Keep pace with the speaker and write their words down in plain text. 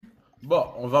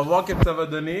Bon, on va voir ce que ça va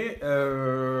donner. Mais est-ce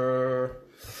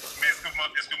que vous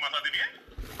m'entendez bien?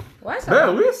 Ouais, ça Ben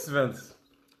va. oui, Steven.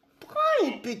 Prends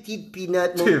une petite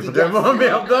pinotte, mon T'es petit vraiment garçon.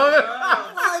 merdant.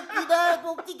 Prends une pinotte,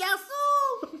 mon petit garçon.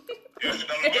 Yo, je suis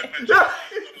dans le hood,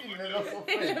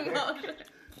 man.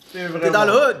 T'es vraiment... T'es dans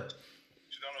le hood.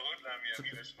 Je suis dans le hood, là, à Miami,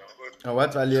 là, je suis dans le hood. Ah ouais,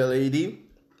 tu vas lire Lady.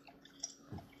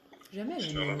 Jamais Je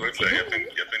suis les dans le mots. hood, là. Il y a plein de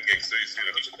gangsters ici, là.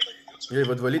 Il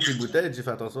va te voler tes bouteilles, j'ai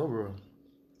fait attention, bro.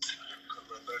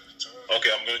 Ok,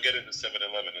 I'm gonna get into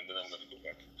 7-Eleven and then I'm gonna go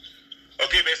back.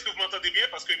 Ok, mais est-ce que vous m'entendez bien?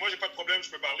 Parce que moi, j'ai pas de problème,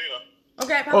 je peux parler, là. Ok,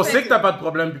 parfait. On sait que t'as pas de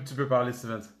problème puis que tu peux parler,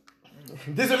 Steven.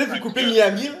 Désolé de vous couper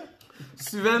Miami, là.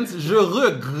 Steven, je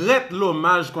regrette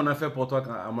l'hommage qu'on a fait pour toi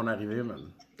à mon arrivée,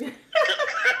 man.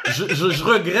 Je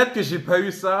regrette que j'ai pas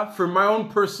eu ça for my own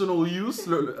personal use,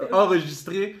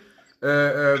 enregistrer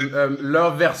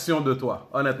leur version de toi.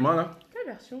 Honnêtement, là. Quelle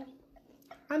version?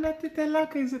 Anna, t'étais là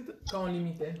quand ils étaient... Quand on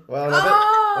l'imitait. Ouais, on a fait,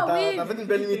 oui. t'as fait une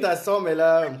belle imitation, mais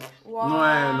là, Wow.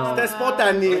 Ouais, non. c'était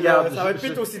spontané, Regarde, là. Ça va être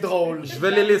vite aussi drôle. Je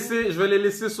vais les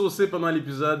laisser saucer pendant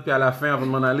l'épisode, puis à la fin, avant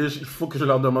de m'en aller, il faut que je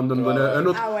leur demande de me donner Ouais. un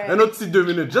autre Ah ouais. petit 2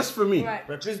 minutes, just for me. Ouais.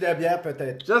 Mais plus de bière,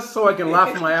 peut-être. Just so I can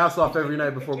laugh my ass off every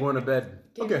night before going to bed.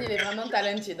 Kevin, Okay. il est vraiment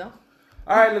talented, hein.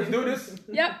 Alright, let's do this.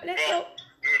 Yep, let's go.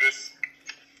 Do this.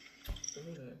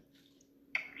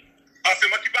 Ah, c'est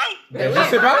moi qui parle? Ben Je oui.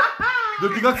 sais pas.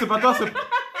 Depuis quand que c'est pas toi, c'est... Ok,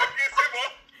 c'est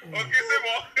bon. Ok, c'est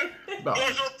bon. Bon.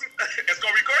 Bonjour. Est-ce qu'on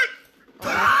record?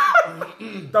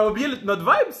 T'as oublié notre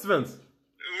vibe, Steven?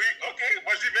 Oui, ok,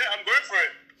 moi j'y vais, I'm going for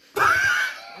it.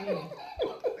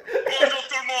 Bonjour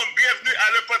tout le monde, bienvenue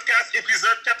à le podcast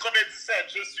épisode 97.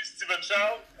 Je suis Steven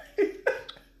Charles.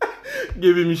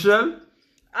 Gaby Michel.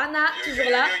 Anna, Yo, toujours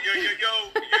yo, là. yo, yo, yo, yo,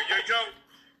 yo, yo.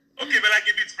 Ok, mais là,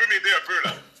 Gaby, tu peux m'aider un peu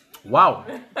là. Wow.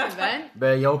 Steven.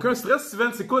 Ben, y a aucun stress,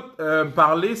 Steven. Écoute,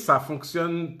 parler, ça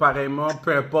fonctionne pareillement,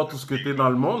 peu importe où ce que t'es dans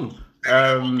le monde. C'est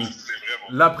vraiment.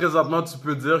 Là, présentement, tu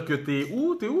peux dire que t'es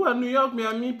où? T'es où? À New York,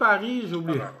 Miami, Paris? J'ai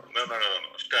oublié. Non. Je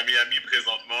suis à Miami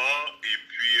présentement et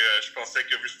puis je pensais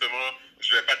que justement,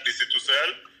 je ne vais pas te laisser tout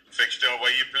seul. Fait que je t'ai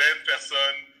envoyé plein de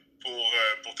personnes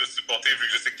pour te supporter vu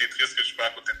que je sais que tu es triste que je suis pas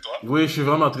à côté de toi. Oui, je suis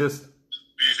vraiment triste.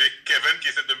 Puis j'ai Kevin qui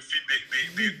essaie de me filer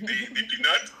des peanuts.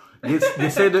 Il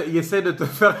essaie de te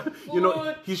faire... You know,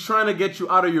 he's trying to get you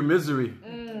out of your misery.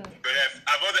 Bref,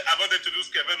 avant d'introduire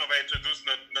Kevin, on va introduire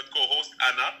notre co-host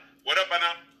Anna. What up,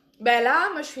 Anna? Ben là,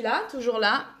 moi je suis là, toujours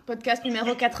là. Podcast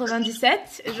numéro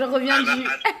 97. Je reviens Anna, du... Anna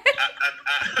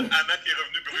qui est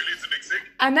revenue brûler du Mexique.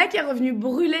 Anna qui est revenue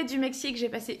brûlée du Mexique. J'ai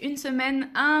passé une semaine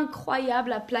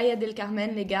incroyable à Playa del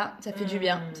Carmen, les gars. Ça fait du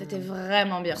bien. C'était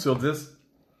vraiment bien. Sur 10.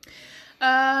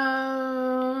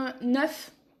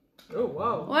 9. Oh,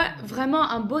 wow. Ouais, vraiment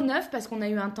un beau 9 parce qu'on a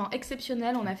eu un temps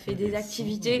exceptionnel. On a fait des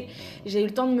activités. J'ai eu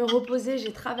le temps de me reposer.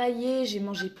 J'ai travaillé. J'ai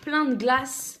mangé plein de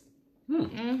glaces.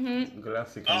 Glace,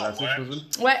 c'est comme glacé, ouais. je présume?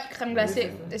 Ouais, crème glacée.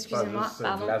 Pas Excusez-moi, juste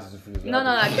pardon. glace du freezer. Non,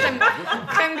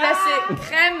 crème glacée.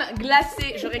 Crème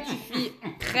glacée. Je rectifie.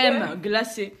 Crème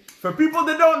glacée. For people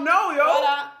that don't know, yo!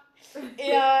 Voilà.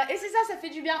 Et c'est ça, ça fait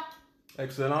du bien.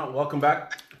 Excellent. Welcome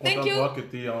back. Thank Content de you. voir que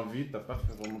t'es en vie. T'as pas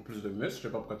fait vraiment plus de muscles. Je sais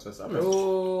pas pourquoi tu fais ça, mais...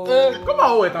 Oh.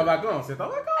 Comment oh est en vacances? C'est en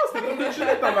vacances. T'es comme de chill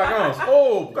en vacances.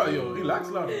 Oh, pourquoi yo,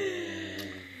 relax là.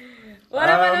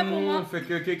 Voilà pour moi. Fait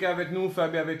que Keke avec nous,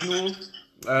 Fabi avec nous. Non.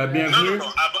 Bienvenue.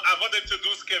 Avant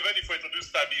d'introduire Kevin, il faut introduire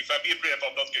Fabi. Fabi est plus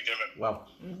importante que Kevin. Wow.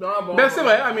 Non, bon. Ben c'est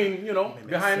vrai. I mean, you know,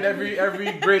 behind every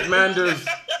great man, there's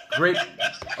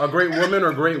a great woman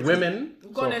or great women.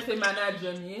 Vous connaissez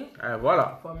Manager Nier,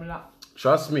 Voilà. comme là.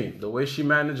 Trust me, the way she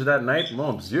managed that night,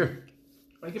 mon Dieu.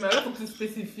 Ok, mais là, faut que tu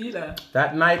spécifies, là.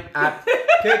 That night at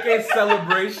KK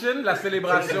Celebration, la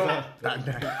célébration.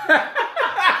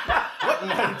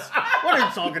 What are you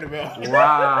talking about?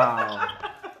 Wow.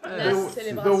 La The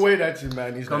célébration. way that you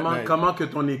manage that night. Comment que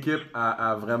ton équipe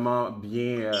a vraiment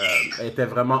bien était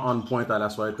vraiment on point à la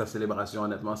soirée de ta célébration,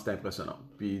 honnêtement, c'était impressionnant.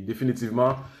 Puis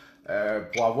définitivement,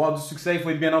 pour avoir du succès, il faut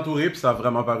être bien entouré, puis ça a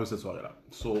vraiment paru cette soirée-là.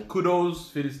 So, kudos,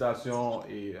 félicitations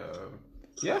et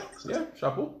yeah,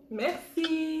 chapeau.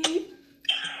 Merci.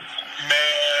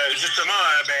 Mais justement,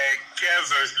 Kev,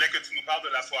 je voulais que tu nous parles de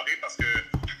la soirée parce que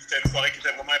c'était une soirée qui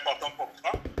était vraiment importante pour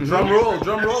toi. Drum roll.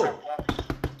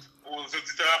 Aux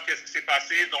auditeurs, qu'est-ce qui s'est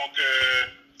passé? Donc,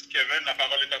 Kevin, la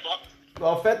parole est à toi.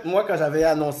 En fait, moi, quand j'avais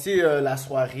annoncé la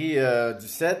soirée du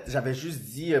 7, j'avais juste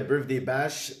dit Birthday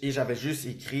Bash et j'avais juste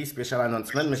écrit Special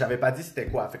Announcement, mais j'avais pas dit c'était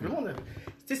quoi. Fait que le monde, tu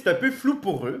sais, c'était un peu flou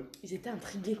pour eux. Ils étaient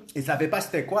intrigués. Ils savaient pas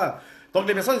c'était quoi. Donc,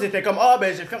 les personnes, ils étaient comme, ah,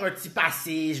 ben, je vais faire un petit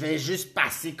passé, je vais juste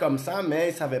passer comme ça, mais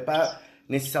ils savaient pas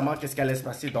nécessairement qu'est-ce qui allait se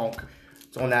passer. Donc,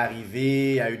 on est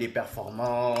arrivé, il y a eu des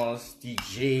performances,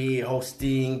 DJ,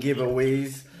 hosting,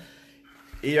 giveaways.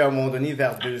 Et à un moment donné,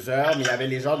 vers 2h, mais il y avait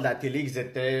les gens de la télé qui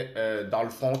étaient dans le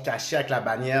fond cachés avec la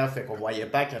bannière, fait qu'on voyait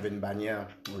pas qu'il y avait une bannière.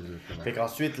 Fait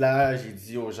qu'ensuite, là, j'ai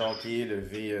dit aux gens, OK,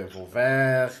 levez vos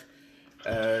verres.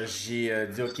 J'ai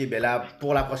dit, OK, ben là,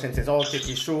 pour la prochaine saison,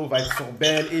 Kéké Show va être sur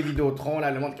Belle et Vidéotron. Là,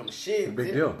 le monde est comme shit.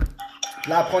 Big deal.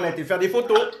 Là, après, on a été faire des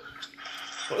photos.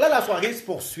 Là, la soirée se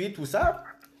poursuit, tout ça.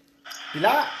 Puis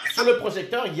là, sur le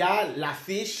projecteur, il y a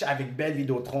l'affiche avec Belle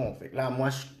Vidéotron. Fait que là, moi,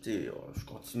 je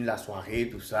continue la soirée,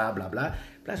 tout ça, blabla.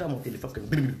 Puis là, j'ai mon téléphone comme...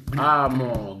 Ah,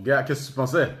 mon gars, qu'est-ce que tu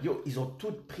pensais? Yo, ils ont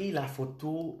tous pris la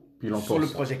photo Puis ils l'ont sur le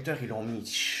posté. projecteur, ils l'ont mis.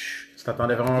 Chut. Tu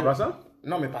t'attendais vraiment pas à ça?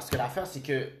 Non, mais parce que l'affaire, c'est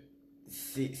que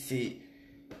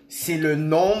c'est le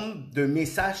nombre de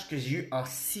messages que j'ai eu en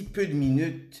si peu de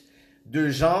minutes de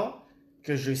gens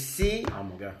que je sais Ah,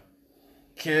 mon gars.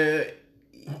 que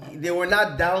they were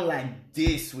not down like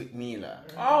this with me, là.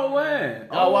 Ah, ouais.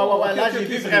 Ah ouais, ok, là, ok, j'ai ok,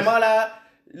 vu c'est- vraiment, là,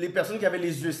 les personnes qui avaient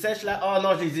les yeux sèches, là. Oh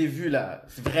non, je les ai vus, là.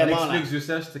 C'est vraiment, là. Explique, yeux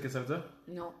sèches, tu sais ce que ça veut dire?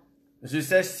 Non. Yeux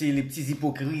sèches, c'est les petits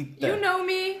hypocrites. You know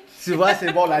me. Tu vois,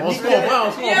 c'est bon, là. On se comprend,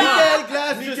 on se comprend. Nickel,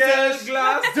 glace, yeux Nickel, sèches.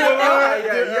 glace, De aïe,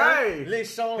 aïe, un, aïe.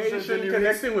 l'échange de Haitian lyrics.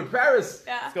 connecting with Paris.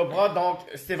 Tu comprends? Donc,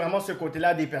 c'était vraiment ce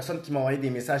côté-là des personnes qui m'ont envoyé des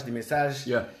messages.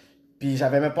 Yeah. Puis,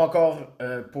 j'avais même pas encore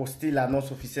posté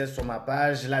l'annonce officielle sur ma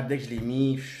page. Là, dès que je l'ai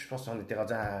mis, je pense qu'on était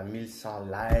rendu à 1100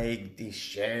 likes, des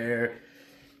shares.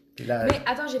 Puis là... Mais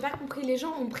attends, j'ai pas compris. Les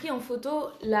gens ont pris en photo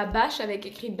la bâche avec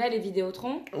écrit Belle et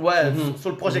Vidéotron. Ouais, sur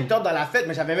le projecteur dans la fête,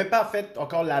 mais j'avais même pas fait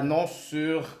encore l'annonce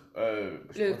sur...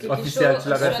 Le Kéké Officiel, Show tu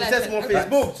l'avais sur la officiel scène. sur mon Ok.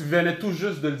 Facebook. Tu venais tout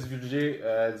juste de le divulguer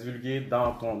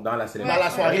dans la Dans célébration. la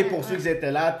soirée Ouais, pour ouais. ceux qui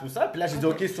étaient là, tout ça. Puis là, j'ai dit,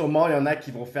 OK, sûrement, il y en a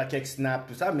qui vont faire quelques snaps,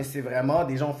 tout ça. Mais c'est vraiment,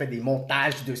 des gens ont fait des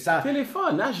montages de ça.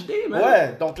 Téléphone, HD, man.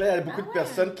 Ouais, donc là, il y a beaucoup de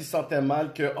personnes qui se sentaient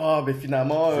mal que, oh, ben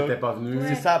finalement, C'était pas venu.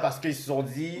 c'est ça parce qu'ils se sont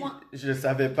dit, je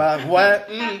savais pas. Ouais,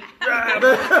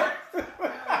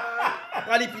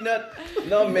 prends les pinottes.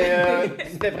 Non, mais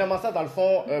c'était vraiment ça, dans le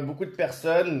fond, beaucoup de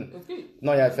personnes. Ok.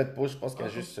 Non, il y a fait pause, je pense qu'il y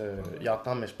a juste. Il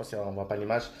entend, mais je pense qu'on voit pas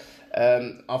l'image.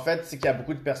 En fait, c'est qu'il y a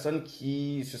beaucoup de personnes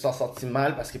qui se sont senties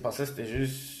mal parce qu'ils pensaient que c'était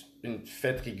juste une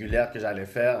fête régulière que j'allais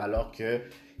faire, alors que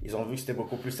ils ont vu que c'était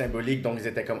beaucoup plus symbolique, donc ils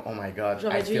étaient comme, oh my god,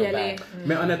 J'aurais I dû feel y aller. bad.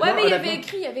 Mais honnêtement, Ouais, mais il y honnêtement,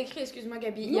 avait écrit, excuse-moi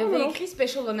Gabi, il y Non, avait non. écrit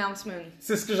Special Announcement.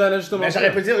 c'est ce que j'allais justement Mais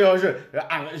j'aurais pu dire,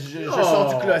 je sors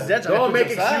du closet, j'aurais Don't pu make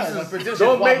dire ça. excuses. J'aurais pu dire, j'ai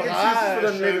Don't trois make bras, excuses for the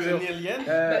je suis niggas. une alien.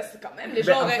 Bah, c'est quand même, les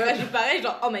ben, gens en auraient fait- réagi pareil,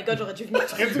 genre, oh my god, j'aurais dû venir.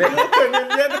 J'aurais dû dire, une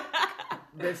alien.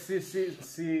 Ben,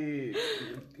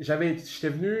 j'étais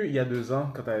venu il y a 2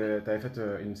 ans quand t'avais fait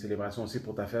une célébration aussi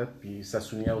pour ta fête, puis ça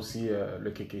soulignait aussi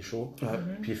le Kéké Show.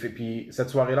 Puis cette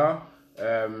soirée-là, tu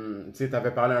sais,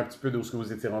 t'avais parlé un petit peu de ce que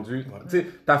vous étiez rendu. Tu sais,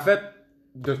 ta fête,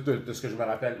 de ce que je me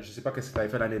rappelle, je sais pas ce que t'avais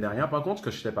fait l'année dernière, par contre, parce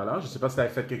que j'étais pas là. Je sais pas si t'avais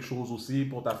fait quelque chose aussi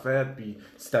pour ta fête, puis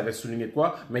si t'avais souligné de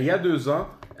quoi. Mais il y a 2 ans,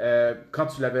 quand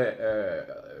tu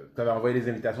t'avais envoyé les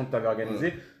invitations que t'avais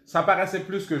organisées, ça paraissait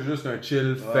plus que juste un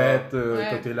chill fête, Ouais.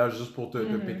 que t'es là juste pour te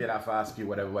péter la face, puis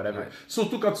whatever.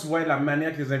 Surtout quand tu vois la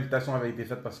manière que les invitations avaient été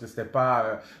faites, parce que c'était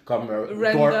pas comme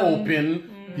door Random. open,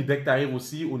 puis dès que t'arrives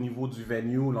aussi au niveau du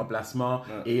venue, l'emplacement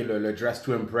et le dress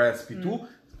to impress, puis tout,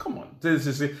 come on. Tu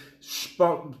sais, je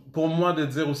pense, pour moi, de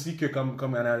dire aussi que,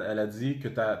 comme elle a dit, que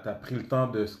t'as pris le temps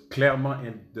de clairement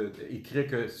écrire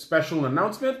que special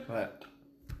announcement, Ouais.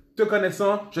 te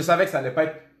connaissant, je savais que ça allait pas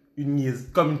être une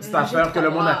comme une petite affaire j'ai que le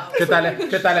monde trop- que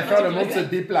t'allais faire le monde se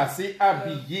déplacer,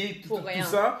 habiller, Pour tout rien.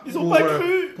 ça. Ils ont pas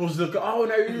cru. Pour se dire que on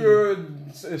a eu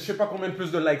je sais pas combien de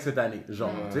plus de likes cette année, genre,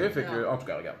 tu sais, fait que en tout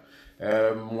cas regarde.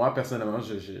 Moi personnellement,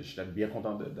 j'étais bien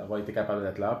content d'avoir été capable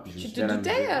d'être là. Puis je me Tu suis te bien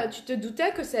amusé. tu te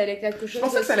doutais que ça allait être quelque chose Je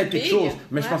pensais que ça allait être quelque big. chose,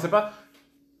 mais je Ouais. pensais pas.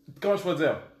 Comment je peux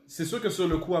dire? C'est sûr que sur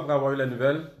le coup, après avoir eu la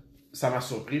nouvelle, ça m'a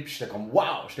surpris, puis j'étais comme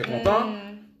waouh, j'étais content,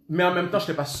 mais en même temps,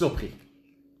 j'étais pas surpris.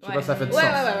 Je sais pas Ouais. si ça fait du Ouais,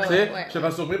 sens. ouais, ouais, Tu sais, ouais, ouais. j'étais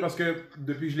pas surpris parce que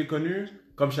depuis que je l'ai connu,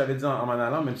 comme je t'avais dit en m'en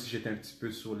allant, même si j'étais un petit peu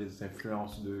sur les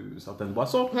influences de certaines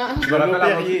boissons, je me rappelle L'eau avant-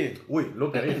 Perrier. Oui, l'eau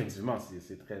Perrier, effectivement,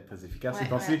 c'est très, très efficace. Ouais, ces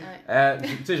temps-ci. ouais,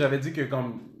 Tu sais, j'avais dit que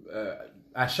comme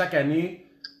à chaque année,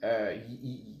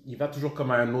 il va toujours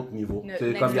comme à un autre niveau. Ne- Tu sais,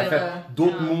 next comme il a fait level.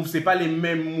 d'autres Ah. moves, c'est pas les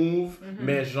mêmes moves,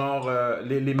 mais genre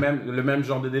le même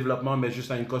genre de développement, mais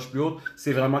juste à une coche plus haute.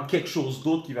 C'est vraiment quelque chose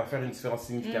d'autre qui va faire une différence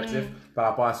significative par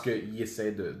rapport à ce qu'il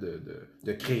essaie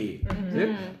de créer. tu sais.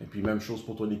 Et puis même chose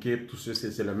pour ton équipe, tout ça,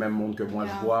 c'est le même monde que moi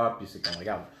Yeah. je vois, puis c'est comme,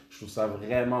 regarde, je trouve ça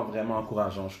vraiment, vraiment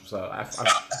encourageant. Je trouve ça,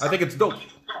 I think it's dope.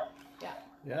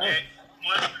 Yeah. Et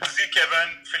moi, je te dis, Kevin,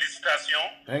 félicitations.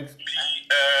 Thanks.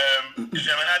 Puis,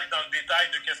 j'aimerais aller dans le détail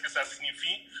de qu'est-ce que ça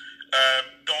signifie.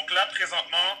 Donc là,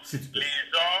 présentement, Si tu peux. les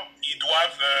gens, ils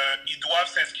doivent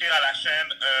s'inscrire à la chaîne.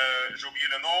 J'ai oublié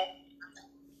le nom.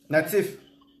 Natif.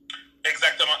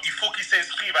 Exactement. Il faut qu'ils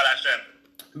s'inscrivent à la chaîne?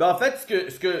 Ben en fait,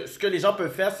 ce que les gens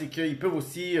peuvent faire, c'est qu'ils peuvent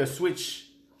aussi switch.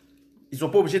 Ils sont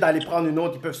pas obligés d'aller prendre une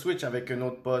autre, ils peuvent switch avec un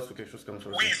autre poste ou quelque chose comme ça.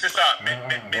 Oui, c'est ça. Mais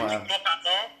ouais.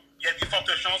 notamment, il y a des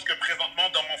fortes chances que présentement,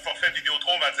 dans mon forfait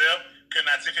Vidéotron, on va dire que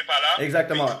Natif est pas là.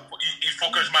 Exactement. Il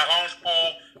faut que je m'arrange pour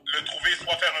le trouver,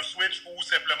 soit faire un switch ou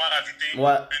simplement rajouter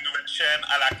Ouais. une nouvelle chaîne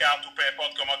à la carte ou peu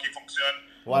importe comment il fonctionne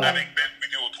Voilà. avec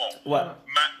Vidéotron. Ouais.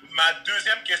 Ma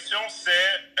deuxième question, c'est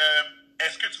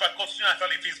est-ce que tu vas continuer à faire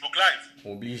les Facebook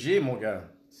Live? Obligé, mon gars.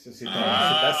 C'est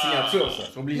ta signature, ça.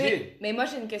 C'est obligé. Mais moi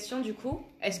j'ai une question du coup.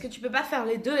 Est-ce que tu peux pas faire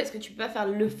les deux? Est-ce que tu peux pas faire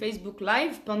le Facebook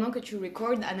Live pendant que tu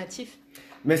recordes à Natif?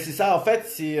 Mais c'est ça, en fait,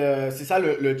 c'est ça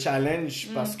le challenge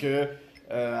parce que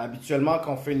habituellement,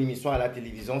 quand on fait une émission à la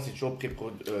télévision, c'est toujours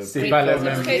C'est pas le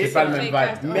même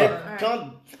vibe. Mais quand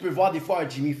tu peux voir des fois un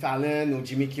Jimmy Fallon ou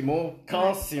Jimmy Kimmel,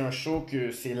 quand c'est un show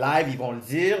que c'est live, ils vont le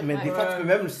dire, mais des fois, tu peux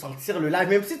même sentir le live,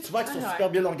 même si tu vois qu'ils sont super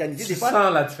bien organisés. Tu Des fois,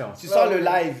 sens la différence. tu sens le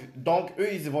live. Donc, eux,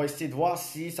 ils vont essayer de voir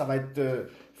si ça va être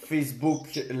Facebook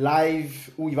live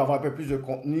où il va y avoir un peu plus de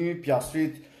contenu, puis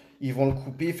ensuite, ils vont le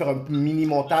couper, faire un mini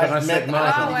montage, Faire un mettre segment, à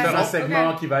la Ah, ouais. télévision. faire un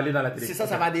segment qui va aller dans la télé. C'est ça,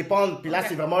 ça va dépendre. Puis là,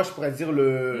 c'est vraiment, je pourrais dire,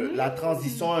 la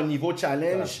transition à un niveau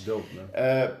challenge. C'est dope,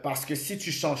 man. Parce que si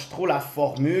tu changes trop la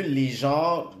formule, les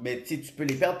gens, ben, tu peux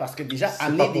les perdre parce que déjà, C'est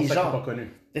amener pas pour des ça qu'ils sont gens. pas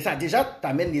connus. C'est ça, déjà, tu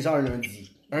amènes des gens un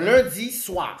lundi. Un lundi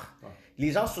soir.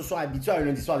 Les gens se sont habitués à un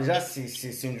lundi soir. Déjà,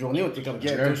 c'est une journée où tu es comme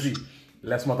gars. Lundi.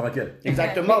 Laisse-moi tranquille.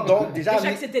 Exactement. Donc, déjà,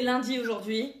 Déjà que c'était lundi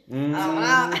aujourd'hui. Alors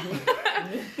là,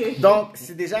 donc,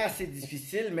 c'est déjà assez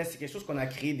difficile, mais c'est quelque chose qu'on a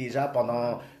créé déjà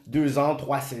pendant 2 ans,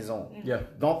 3 saisons. Yeah.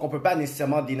 Donc, on peut pas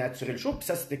nécessairement dénaturer le show. Puis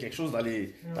ça, c'était quelque chose dans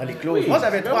les clauses. Oui, Moi,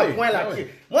 j'avais ben 3 oui, points là. ben oui.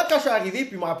 Moi, quand je suis arrivé, puis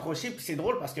ils m'ont approché, puis c'est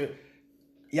drôle parce que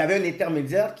il y avait un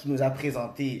intermédiaire qui nous a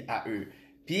présenté à eux.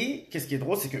 Puis, qu'est-ce qui est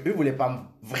drôle, c'est qu'eux voulaient pas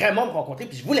vraiment me rencontrer,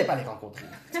 puis je voulais pas les rencontrer.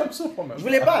 Ça me surprend même. Je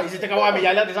voulais pas. Ils étaient comme, ouais, mais il y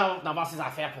a l'air déjà d'avoir ses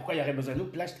affaires, pourquoi il y aurait besoin de nous?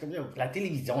 Puis là, j'étais comme, yo, la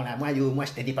télévision, là, moi,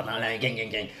 je t'ai dit pendant la gang.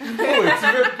 Oui,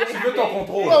 tu veux ton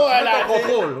contrôle. Ouais, voilà, tu veux ton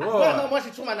contrôle. Ouais, Ouais. non, moi, j'ai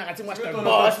toujours ma narrative, moi, je suis un Ton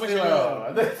boss, moi,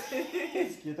 identité,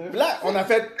 je Là, on a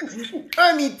fait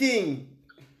un meeting.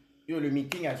 Yo, le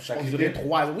meeting a duré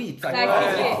 3 oui, ça a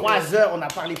duré cliqué. 3 heures, on a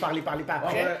parlé.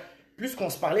 Après, ouais. plus qu'on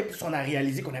se parlait, plus on a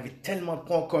réalisé qu'on avait tellement de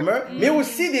points en commun, mais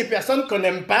aussi des personnes qu'on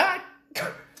n'aime pas.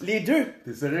 Les deux.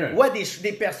 T'es sérieux? Ouais,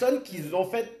 des personnes qui ont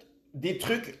fait des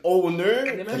trucs honneur,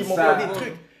 qui m'ont ça. fait des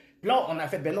trucs. Puis là, on a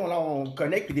fait, ben non, là, on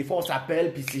connecte, puis des fois, on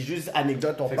s'appelle, puis c'est juste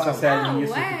anecdote, on Fait que ça parle. s'est aligné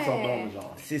Ah, sur ouais. toutes sortes d'ondes,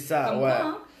 genre. C'est ça, Comme ouais. quoi,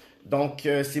 hein. Donc,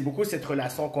 c'est beaucoup cette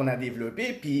relation qu'on a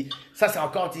développée. Puis ça, c'est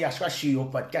encore, tu sais, à chaque fois que je suis au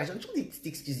podcast, j'ai toujours des petites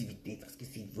exclusivités parce que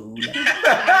c'est vous, là.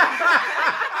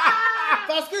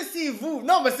 Parce que c'est vous.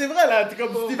 Non, mais c'est vrai, là. T'es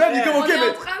comme Steven, il est comme, On ok, est mais.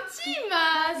 entre intimes,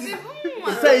 c'est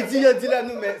bon. Ça, il dit là,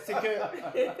 nous, mais c'est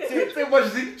que. Tu sais, moi je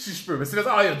dis, si je peux, mais c'est le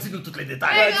ah, dis-nous tous les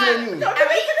détails. Ouais, dis-le-nous.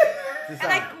 C'est ça.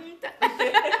 Raconte.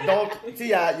 Donc, tu sais, il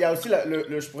y a aussi,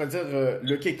 je pourrais dire,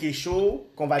 le Kéké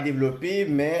Show qu'on va développer,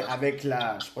 mais avec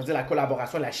je pourrais dire, la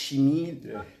collaboration, la chimie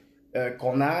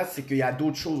qu'on a, c'est qu'il y a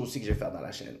d'autres choses aussi que je vais faire dans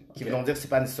la chaîne. Qui veulent dire que c'est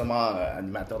pas nécessairement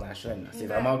animateur de la chaîne. C'est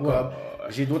vraiment comme,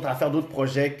 j'ai d'autres affaires, d'autres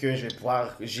projets que je vais pouvoir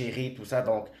gérer, tout ça.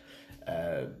 Donc,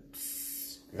 là,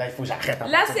 il faut que j'arrête.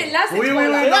 Là, c'est Oui, toi,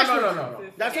 oui, là. oui, là, non.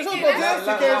 La seule chose Et qu'on là, dit,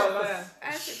 c'est que...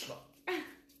 Ah, c'est bon.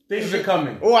 Things are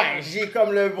coming. Ouais, j'ai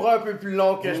comme le bras un peu plus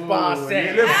long que je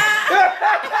pensais.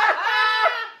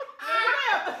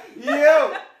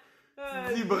 Yo!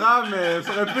 Dis bras, mais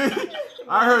ça aurait pu.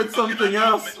 I heard something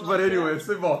else, but anyway,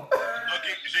 c'est bon. Ok,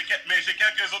 mais j'ai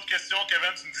quelques autres questions. Kevin,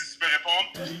 tu me dis si tu peux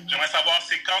répondre. J'aimerais savoir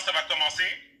c'est quand ça va commencer.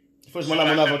 Il faut que je demande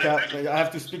à mon avocat. I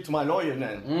have to speak to my lawyer,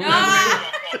 man.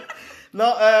 Ah!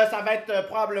 Non, ça va être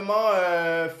probablement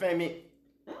fin mai.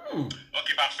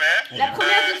 Ok, parfait. La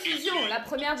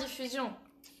première diffusion.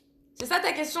 C'est ça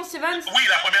ta question, Steven? Oui,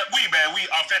 oui,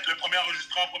 en fait, le premier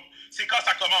enregistrement, c'est quand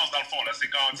ça commence dans le fond, là. C'est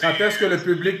quand. Quand est-ce que le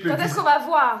public peut. Quand est-ce qu'on va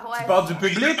voir? Ouais. Tu parles du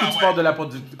public Oui, ou tu ouais. parles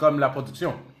de comme la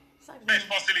production? Ben, je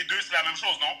pense que les deux, c'est la même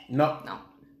chose, non? Non.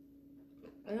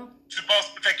 Non. Tu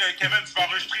penses. Fait que Kevin, tu vas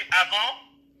enregistrer avant?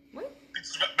 Oui. Puis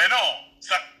tu vas. Mais non,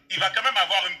 il va quand même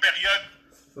avoir une période.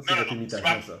 Ça, c'est votre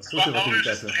imitation, ça. Tu Ça, vas c'est votre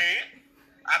imitation. enregistrer.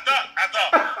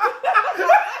 Attends.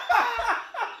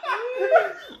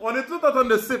 On est tous en train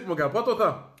de sip, mon gars. Prends ton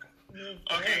temps.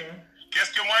 Ok.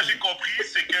 Qu'est-ce que moi j'ai compris,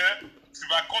 c'est que tu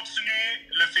vas continuer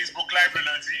le Facebook Live le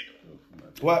lundi,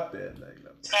 Ouais,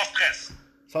 sans stress.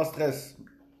 sans stress.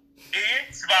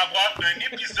 Et tu vas avoir un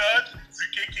épisode du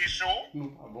Kéké Show.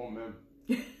 Ah bon, même.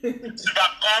 Tu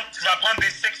vas prendre des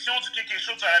sections du Kéké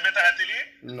Show, tu vas la mettre à la télé?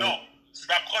 Non. Tu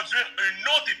vas produire un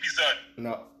autre épisode.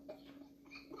 Non.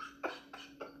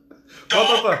 Donc,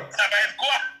 Attends. ça va être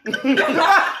quoi?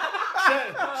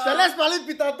 Je te laisse parler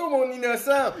depuis tantôt, mon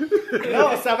innocent. Non,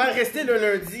 ça va rester le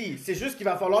lundi. C'est juste qu'il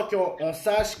va falloir qu'on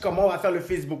sache comment on va faire le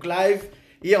Facebook Live.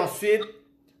 Et ensuite,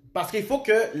 parce qu'il faut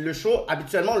que le show,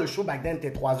 habituellement, le show back then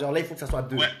était 3 heures. Là, il faut que ça soit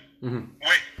 2. Ouais. Oui.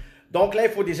 Donc là,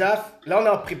 il faut déjà... Là, on est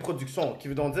en pré-production, qui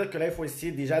veut donc dire que là, il faut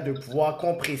essayer déjà de pouvoir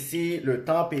compresser le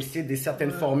temps et essayer des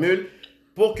certaines formules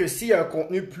pour que s'il y a un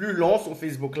contenu plus long sur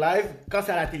Facebook Live, quand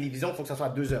c'est à la télévision, il faut que ça soit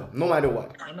 2 heures. No matter what.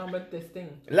 On est en mode testing.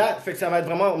 Là, fait que ça va être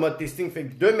vraiment en mode testing. Fait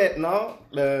que de maintenant,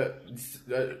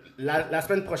 la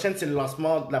semaine prochaine, c'est le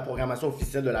lancement de la programmation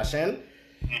officielle de la chaîne.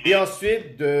 Et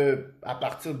ensuite, à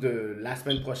partir de la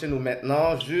semaine prochaine ou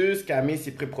maintenant, jusqu'à mai,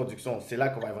 c'est pré-production. C'est là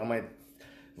qu'on va vraiment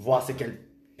voir c'est quelle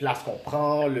place qu'on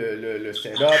prend, le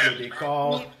setup, le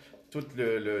décor, tout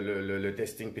le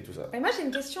testing et tout ça. Et moi j'ai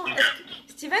une question.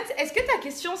 Steven, est-ce que ta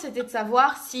question c'était de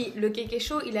savoir si le Kéké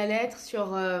Show il allait être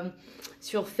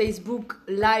sur Facebook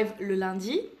Live le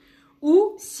lundi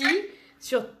ou si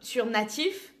sur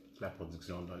Natif La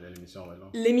production dans l'émission, ouais, non?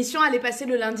 l'émission allait passer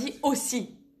le lundi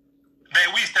aussi? Ben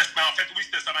oui, c'était ça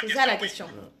ma C'est question. ça la oui. question.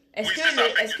 Est-ce Oui, que c'est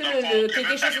ça. est-ce que Dans le fond, le Kevin,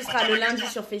 Kéké Show t'avais ce sera répondu le à ma lundi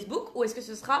question. sur Facebook ou est-ce que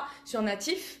ce sera sur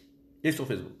Natif Et sur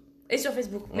Facebook. et sur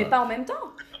Facebook mais Ouais. pas en même temps?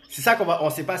 C'est ça on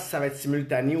sait pas si ça va être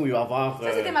simultané ou il va y avoir...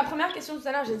 Ça, c'était ma première question tout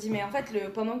à l'heure. J'ai dit, mais en fait,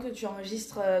 pendant que tu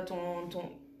enregistres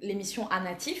l'émission à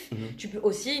Natif, tu peux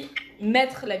aussi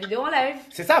mettre la vidéo en live.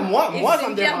 C'est ça, moi Et ça c'est me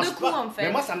une pierre dérange de pas. coups, en fait.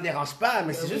 Mais moi, ça me dérange pas.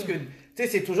 Mais c'est juste que, tu sais,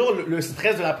 c'est toujours le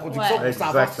stress de la production Ouais. pour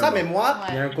savoir tout ça. Exactement. Mais moi, Ouais.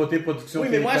 Il y a un côté production oui,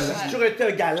 qui mais est moi, très- j'ai toujours été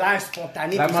un gars live,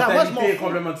 spontané. La tout ça. Moi, je m'en mentalité est fous.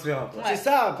 complètement différente. Ouais. C'est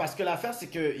ça, parce que l'affaire, c'est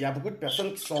qu'il y a beaucoup de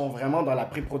personnes qui sont vraiment dans la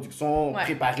pré-production, Ouais.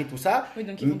 préparer tout ça. Oui,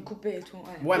 donc ils vont te couper et tout. Ouais.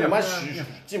 Ouais, mais Yeah. moi, tu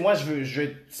sais, moi, je veux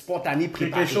être spontané,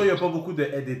 préparé. Quelque chose, il n'y a pas beaucoup de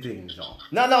editing, genre.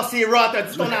 Non, non, c'est raw, t'as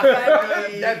dit ton affaire.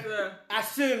 C'est ça.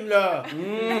 Assume, là.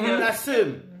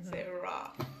 Assume. C'est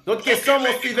raw. D'autres questions,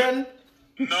 mon Steven?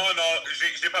 Non,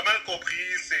 j'ai pas mal compris,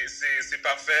 c'est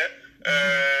parfait.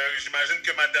 J'imagine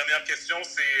que ma dernière question,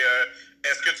 c'est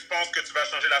est-ce que tu penses que tu vas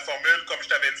changer la formule, comme je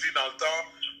t'avais dit dans le temps,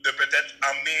 de peut-être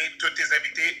amener tous tes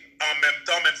invités en même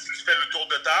temps, même si tu fais le tour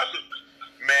de table,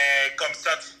 mais comme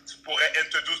ça, tu pourrais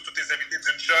introduire tous tes invités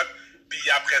d'une shot, puis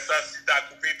après ça, si t'as à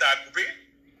couper, t'as à couper?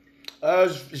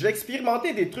 Je vais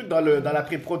expérimenter des trucs dans la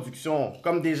pré-production.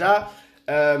 Comme déjà,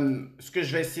 ce que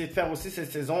je vais essayer de faire aussi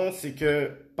cette saison, c'est que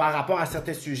par rapport à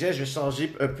certains sujets, je vais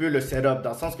changer un peu le setup.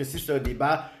 Dans le sens que si c'est un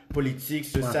débat politique,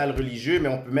 social, religieux, mais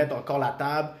on peut mettre encore la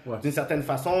table d'une certaine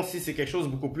façon. Si c'est quelque chose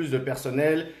beaucoup plus de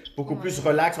personnel, beaucoup plus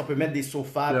relax, on peut mettre des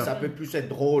sofas, puis ça peut plus être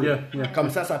drôle. Comme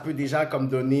ça peut déjà comme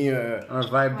donner... Un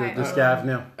vibe Ouais. de ce qu'il y a à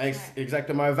venir.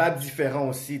 Exactement, un vibe différent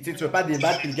aussi. Tu sais, tu veux pas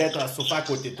débattre puis le gars est un sofa à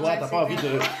côté de toi, Ouais, t'as c'est pas envie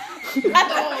clair. de...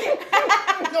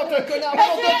 Non, t'es un connard!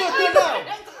 Non, t'es un connard!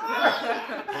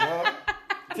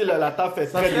 Tu sais, la table fait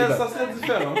très débat. Ça serait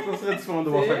différent. Ça serait différent de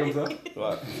voir ça comme ça.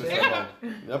 Ouais, c'est bon.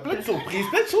 Il y a plein de surprises,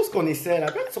 plein de choses qu'on essaie,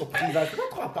 là, plein de surprises. Là, je peux pas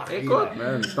trop en parler. Écoute,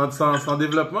 là. man, c'est en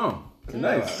développement. C'est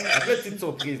Ouais, nice. il y a plein de petites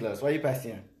surprises, là. Soyez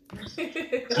patients.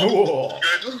 Oh.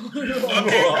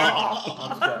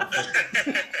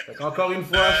 Encore une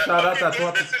fois, shout out à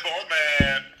toi. Mais c'est bon, mais...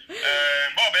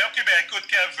 bon, ben ok, ben écoute,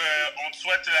 Kev, on te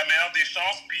souhaite la meilleure des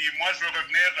chances, puis moi, je veux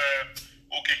revenir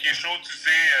au Kéké Show, tu sais,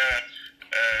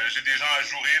 j'ai des gens à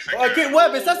jouer, fait que... Ok,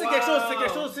 ouais, mais ça, c'est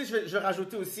quelque chose aussi, je vais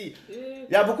rajouter aussi.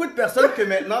 Il y a beaucoup de personnes que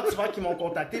maintenant, tu vois, qui m'ont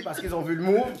contacté parce qu'ils ont vu le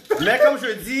move. Mais comme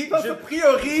je dis, je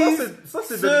priorise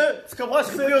tu comprends,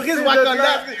 je priorise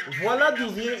Wakanda.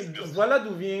 Voilà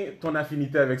d'où vient ton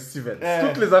affinité avec Steven.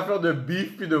 Toutes les affaires de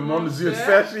beef puis de monde yeux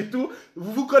sèches et tout.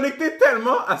 Vous vous connectez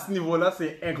tellement à ce niveau-là,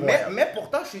 c'est incroyable. Mais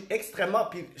pourtant, je suis extrêmement...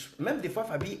 Puis, même des fois,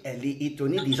 Fabi, elle est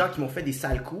étonnée des gens qui m'ont fait des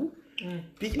sales coups.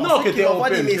 Puis Non, ensuite, que qui t'es m'envoient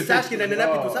open, des que messages, t'es- qui nanana,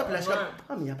 puis Oh. tout ça. Puis là, je suis comme, Ouais.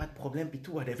 ah, mais il n'y a pas de problème, puis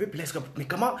tout, whatever. Puis là, je suis comme, mais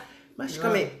comment... Moi, je suis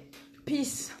comme, mais...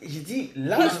 Peace. J'ai dit,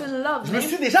 là, Peace and love, je me man.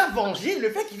 suis déjà vengé.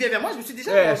 Le fait qu'il vienne vers moi, je me suis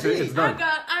déjà Yeah, vengé. it's I done.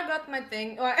 got my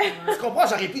thing. Ouais. Tu comprends?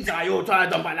 J'aurais pu dire, ah, yo, toi,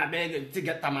 donne pas la bague, tu sais,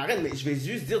 gâte ta marraine. Mais je vais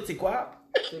juste dire, tu sais quoi?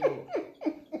 C'est beau.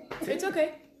 It's okay.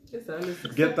 C'est ça, le succès.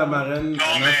 Get ta marraine, Non,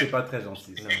 non, mais- c'est pas très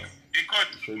gentil. Ça.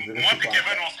 Écoute, Je dirais moi c'est et pas-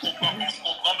 Kevin, on se comprend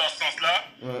dans ce sens-là.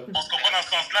 Ouais. On se comprend dans ce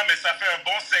sens-là, mais ça fait un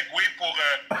bon segue pour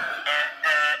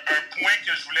un point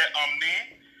que je voulais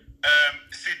emmener.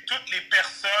 C'est toutes les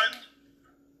personnes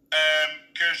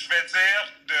que je vais dire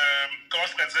de... Comment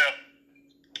je pourrais dire?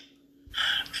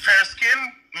 Fair skin,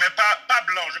 mais pas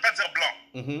blanc. Je vais pas dire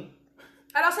blanc.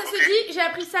 Alors ça se dit, j'ai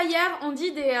appris ça hier, on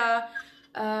dit des...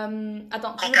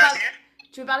 attends, Caucasien?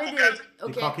 tu veux parler des... Caucasiens.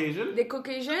 Ok. Des Caucasian? Des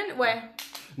Caucasians? Ouais.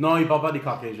 Non, il parle pas des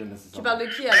Caucasians nécessairement. Tu parles de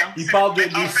qui alors? Il parle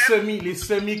Mais en fait- les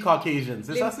semi-Caucasians.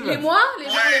 C'est ça, c'est Les mois? Les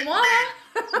gens Ouais, les mois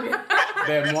là?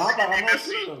 Ben, moi, apparemment, Merci.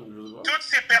 aussi. Je sais pas. Toutes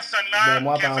ces personnes-là, Ben,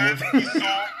 moi, Kevin, apparemment.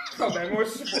 ils sont Ah ben moi,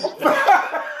 je suis bon.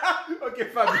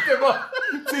 Ok, Fabi, c'est bon.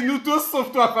 C'est nous tous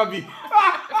sauf toi, Fabi.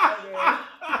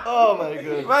 Oh my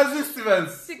god. Vas-y, Stevens.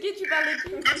 C'est qui tu parles de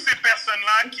qui? Toutes ces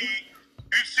personnes-là qui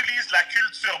utilisent la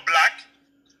culture black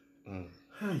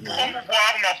pour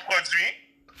promouvoir leurs produits.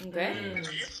 Ok.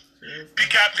 Puis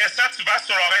qu'après ça, tu vas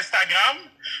sur leur Instagram.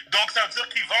 Donc, ça veut dire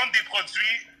qu'ils vendent des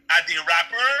produits à des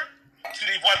rappers. Tu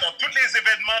les vois dans tous les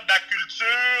événements de la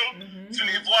culture. Tu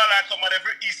les vois là, comme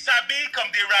whatever. Ils s'habillent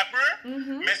comme des rappers.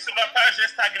 Mais sur leur page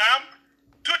Instagram,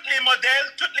 toutes les modèles,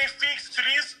 toutes les filles qu'ils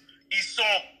utilisent, ils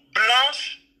sont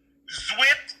blanches,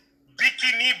 zouites,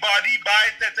 bikini, body,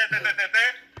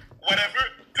 whatever.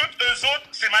 Toutes eux autres,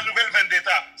 c'est ma nouvelle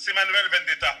vendetta. C'est ma nouvelle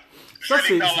vendetta. Ça,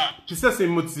 Je les parle là. puis ça, c'est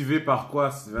motivé par quoi,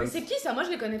 Mais Stevens? c'est qui ça? Moi, je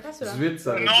les connais pas, ceux-là. 18,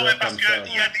 ça veut Non, dire mais parce comme ça.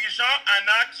 qu'il y a des gens,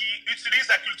 Anna, qui utilisent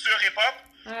la culture hip-hop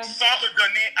sans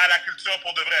redonner à la culture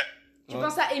pour de vrai. Tu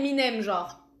penses à Eminem,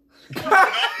 genre? Non, pas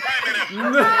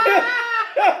Eminem.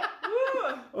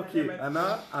 Ok,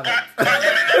 Anna, arrête. Pas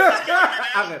Eminem.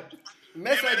 Arrête.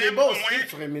 Mais c'est un débat aussi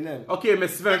sur Eminem. Ok, mais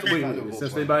Stevens, oui, Pas de beau c'est un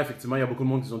point. débat, effectivement. Il y a beaucoup de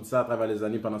monde qui ont dit ça à travers les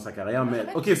années pendant sa carrière. Mais,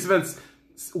 ok, Stevens,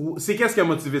 c'est qu'est-ce qui a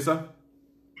motivé ça?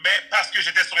 Mais parce que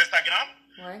j'étais sur Instagram,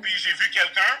 Ouais. puis j'ai vu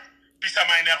quelqu'un, puis ça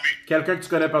m'a énervé. Quelqu'un que tu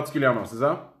connais particulièrement, c'est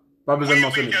ça? Pas besoin de Oui,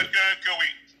 mentionner. quelqu'un que oui.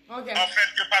 Ok. En fait,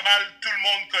 que pas mal tout le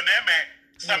monde connaît, mais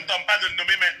ça me tente pas de le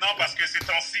nommer maintenant parce que ces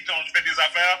temps-ci, quand je fais des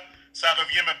affaires, ça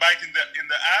revient me bite in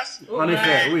the ass. En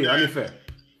effet, oui, en effet.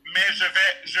 Mais je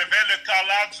vais le call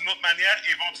out d'une autre manière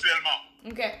éventuellement.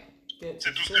 Ok.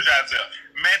 C'est tout ce que j'ai à dire.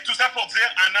 Mais tout ça pour dire,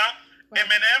 Anna,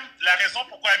 Eminem, la raison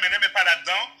pourquoi Eminem n'est pas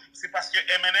là-dedans, c'est parce que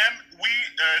Eminem, oui,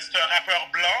 c'est un rappeur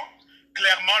blanc.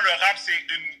 Clairement, le rap, c'est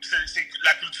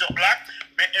la culture black.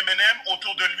 Mais Eminem,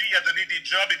 autour de lui, il a donné des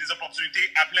jobs et des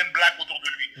opportunités à plein de blacks autour de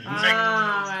lui. Fait que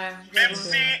Ah, ouais. même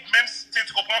si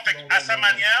tu comprends, fait à sa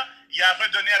manière, il a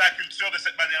redonné à la culture de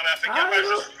cette manière-là. Fait qu'il n'y a pas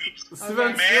juste lui.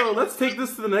 Stevens, Mais- yo, let's take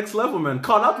this to the next level, man.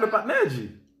 Call out le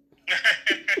patnaji.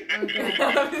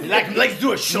 Like, let's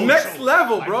do a show. Next show.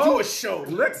 level, Like, bro. do a show.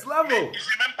 Next level.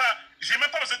 J'ai même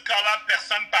pas besoin de call out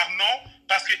personne par nom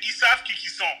parce qu'ils savent qui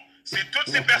sont. C'est toutes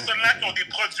ces personnes-là qui ont des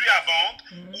produits à vendre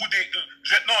ou des.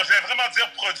 Je vais vraiment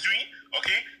dire produits, OK?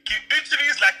 Qui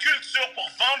utilisent la culture pour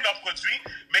vendre leurs produits,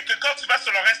 mais que quand tu vas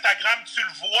sur leur Instagram, tu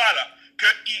le vois, là. Que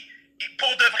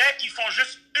pour de vrai, ils font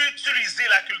juste utiliser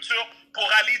la culture pour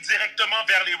aller directement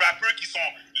vers les rappeurs qui sont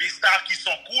les stars qui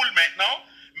sont cool maintenant.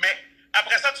 Mais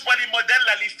après ça, tu vois les modèles,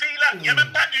 là, les filles, là, il n'y a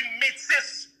même pas une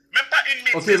métisse. Même pas une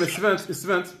métisse. Ok, mais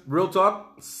Stevens, real talk,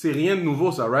 c'est rien de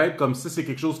nouveau, ça, right? Comme si c'est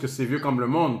quelque chose que c'est vieux comme le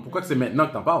monde. Pourquoi que c'est maintenant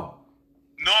que t'en parles?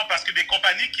 Non, parce que des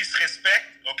compagnies qui se respectent,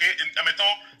 OK,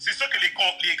 admettons, c'est sûr que les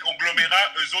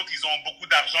conglomérats, eux autres, ils ont beaucoup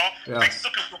d'argent. Yeah. Fait que c'est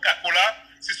sûr que Coca-Cola,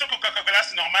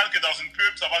 c'est normal que dans une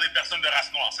pub, tu vas avoir des personnes de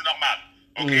race noire. C'est normal.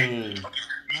 OK? OK.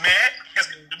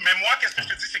 Mais moi, qu'est-ce que je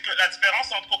te dis, c'est que la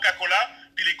différence entre Coca-Cola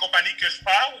et les compagnies que je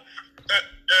parle,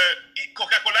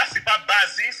 Coca-Cola, c'est pas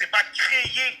basé, c'est pas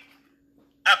créé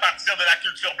à partir de la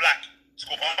culture black. Tu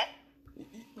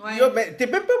comprends? Ouais. Yo, mais t'es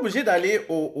même pas obligé d'aller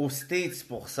aux States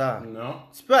pour ça. Non.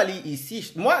 Tu peux aller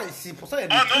ici. Moi, c'est pour ça qu'il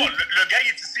y a des Ah non, trucs. le gars, il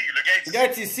est ici. Le gars est ici.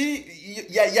 Regarde ici,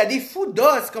 il y a des fous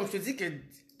d'os, comme je te dis que.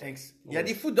 Thanks. Il y a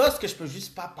des fous d'os que je peux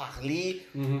juste pas parler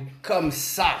comme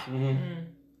ça.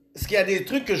 Parce qu'il y a des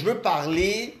trucs que je veux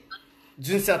parler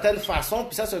d'une certaine façon,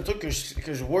 puis ça, c'est un truc que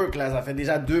je work, là. Ça fait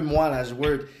déjà 2 mois, là, je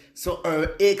work. Sur un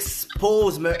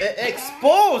expose,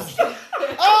 expose!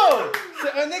 Oh!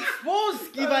 C'est un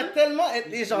expose qui va tellement être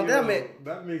légendaire, mais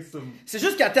That makes some... c'est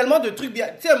juste qu'il y a tellement de trucs bien.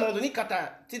 Tu sais, à un moment donné, quand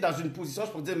t'es dans une position,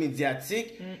 je pourrais dire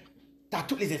médiatique, t'as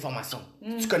toutes les informations.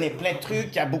 Tu connais plein de trucs,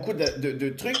 il y a beaucoup de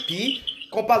trucs, puis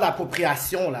qu'on parle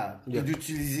d'appropriation, là, et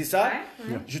d'utiliser ça,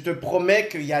 Ouais. je te promets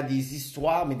qu'il y a des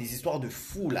histoires, mais des histoires de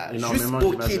fous, là. Énormément, juste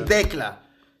au j'imagine. Québec, là,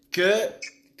 que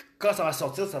quand ça va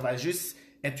sortir, ça va juste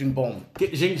être une bombe. Ok,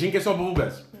 j'ai une question pour vous,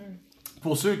 guys.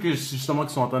 Pour ceux que, justement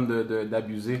qui sont en train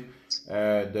d'abuser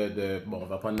bon, on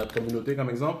va prendre notre communauté comme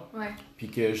exemple, Ouais. puis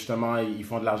que justement ils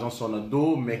font de l'argent sur notre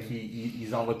dos, mais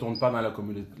qu'ils en retournent pas dans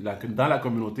la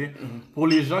communauté. Pour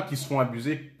les gens qui se font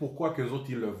abuser, pourquoi que les autres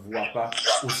ils le voient pas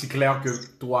aussi clair que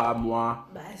toi, moi,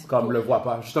 Bah, c'est comme pour- le voient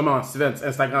pas. Justement, Steven,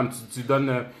 Instagram, tu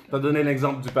donnes, t'as donné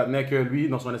l'exemple du patinet que lui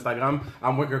dans son Instagram,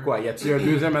 à moins que quoi, y a-t-il un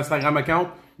deuxième Instagram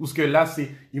account où ce que là c'est,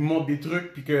 il montre des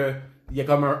trucs puis que il y a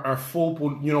comme un faux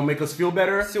pour, you know, make us feel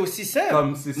better. C'est aussi simple.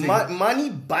 Comme c'est- Money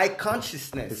by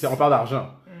consciousness. On parle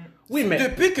d'argent. Oui, mais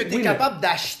Depuis que tu es oui, capable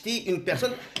d'acheter une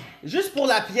personne, juste pour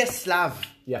la pièce slave,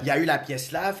 Yeah. il y a eu la pièce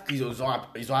slave, qu'ils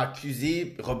ils ont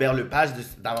accusé Robert Lepage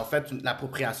d'avoir fait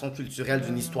l'appropriation culturelle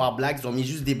d'une histoire black. Ils ont mis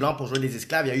juste des blancs pour jouer les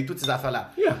esclaves. Il y a eu toutes ces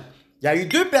affaires-là. Yeah. Il y a eu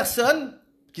 2 personnes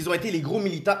qui ont été les gros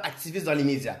militants activistes dans les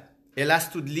médias. Ella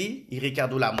Studley et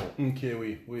Ricardo Lamour. Ok,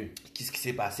 oui. Qu'est-ce qui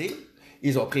s'est passé?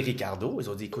 Ils ont pris Ricardo, ils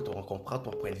ont dit, écoute, on comprend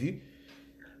ton point de vue.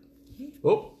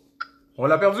 Oh, on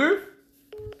l'a perdu?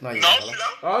 Non, il est Non, pas je là. suis là.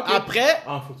 Ah, ok. Après,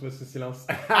 Faut que tu mettes ce silence.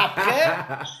 après,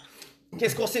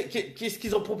 qu'est-ce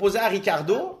qu'ils ont proposé à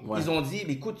Ricardo? Ouais. Ils ont dit,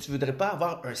 mais écoute, tu voudrais pas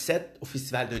avoir un set au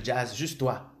festival de jazz, juste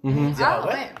toi? Mhm. Il dit, Ah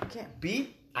ouais, ok.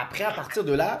 Puis, après, à partir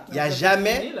de là, il n'y a Ça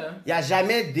jamais, fini, là. il y a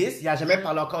jamais il n'y a jamais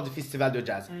parlé encore du festival de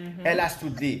jazz. Ella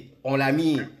Studley, on l'a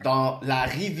mis dans la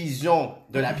révision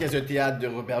de la pièce de théâtre de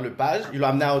Robert Lepage. Il l'a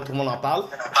amené à Tout le monde en parle.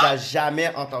 Tu n'as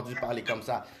jamais entendu parler comme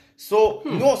ça. So,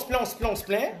 nous, on se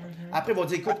plaint. Après, ils vont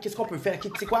dire, écoute, qu'est-ce qu'on peut faire? Tu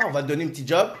sais quoi? On va te donner un petit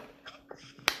job.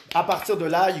 À partir de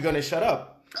là, you're gonna shut up.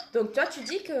 Donc toi, tu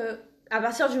dis que à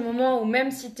partir du moment où même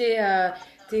si t'es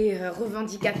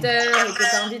revendicateur et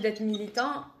que t'as envie d'être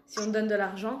militant, si on te donne de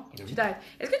l'argent, tu t'arrêtes.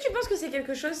 Est-ce que tu penses que c'est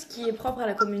quelque chose qui est propre à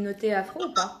la communauté afro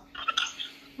ou pas?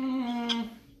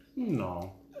 Non.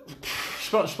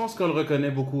 Je pense qu'on le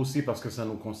reconnaît beaucoup aussi parce que ça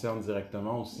nous concerne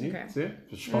directement aussi. Ok. Tu sais?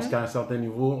 Je pense qu'à un certain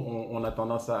niveau, on a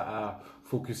tendance à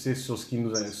focuser sur ce qui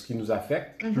nous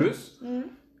affecte plus.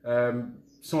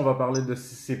 Si on va parler de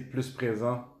si c'est plus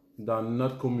présent dans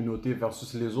notre communauté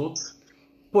versus les autres,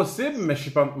 possible, mais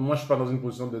moi je suis pas dans une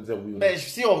position de dire oui ou non. Ben,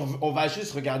 si on va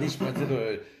juste regarder, je peux dire,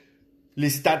 les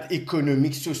stats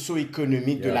économiques,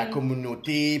 socio-économiques de la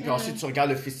communauté, puis ensuite tu regardes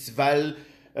le festival,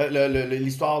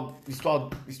 l'histoire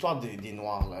des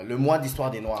Noirs, là, le mois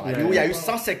d'histoire des Noirs, là, où il y a eu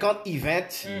 150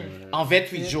 events en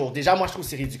 28 jours. Déjà, moi je trouve que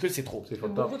c'est ridicule, c'est trop. C'est pas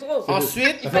Beaucoup top. trop.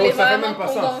 Ensuite, Il fallait ça fait vraiment même pas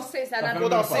sens. condenser, ça n'a fait même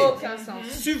pas aucun sens.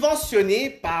 subventionné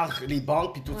par les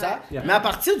banques puis tout ça, Yeah. mais à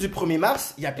partir du 1er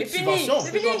mars, il n'y a plus de C'est fini, subventions.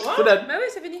 c'est fini. So that- Bah oui,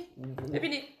 c'est fini. C'est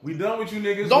fini. We done with you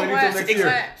niggas, Donc, wait ouais, until next c'est year.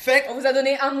 Ouais. Fait On vous a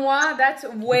donné un mois, that's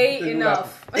way C'est enough.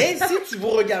 et si tu vous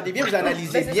regardez bien, vous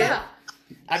analysez Ben, c'est bien, ça.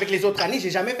 avec les autres années, j'ai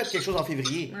jamais fait quelque chose en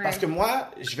février. Ouais. Parce que moi,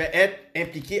 je vais être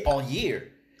impliqué all year.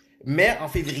 Mais en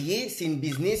février, c'est une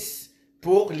business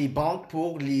pour les banques,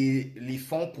 pour les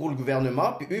fonds, pour le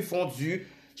gouvernement. Puis eux, ils font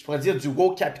je pourrais dire, du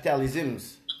woke capitalism.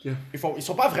 Yeah. Ils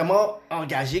sont pas vraiment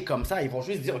engagés comme ça. Ils vont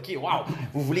juste dire, OK, wow,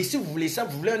 vous voulez ci, vous voulez ça,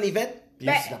 vous voulez un event? Puis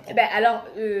c'est la propre. Alors,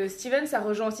 Steven, ça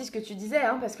rejoint aussi ce que tu disais,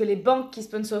 hein, parce que les banques qui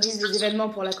sponsorisent les événements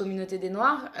pour la communauté des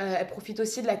Noirs, elles profitent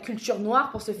aussi de la culture noire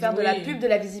pour se faire de la Oui. pub, de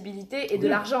la visibilité et de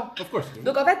l'argent. Of course.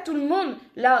 Donc en fait, tout le monde,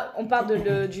 là, on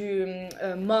parle du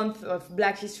Month of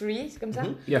Black History, c'est comme ça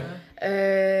Yeah.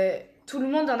 Tout le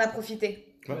monde en a profité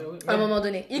Ben oui, à un mais- moment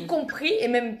donné, y compris et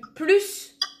même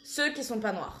plus ceux qui sont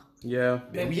pas noirs. Yeah.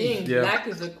 mais oui, being yeah. black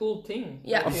is a cool thing.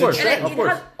 Yeah. Of course, And it, of it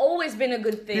course. has always been a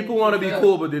good thing. People want to be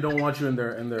cool, but they don't want you in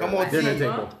their Comme on dinner dit,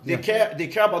 table. they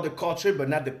care about the culture, but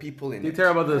not the people in They it. care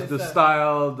about the C'est ça.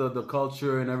 style, the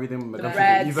culture and everything. Mais, comme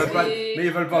Rats. tu dis, ils veulent pas, mais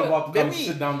ils veulent pas voir Ben comme oui.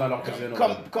 sit down dans leur cuisine.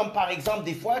 Comme par exemple,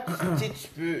 des fois, tu sais, tu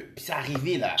peux. Puis c'est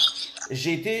arrivé là.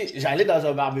 J'allais dans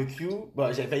un barbecue.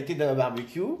 Bon, j'avais été dans un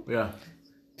barbecue. Yeah.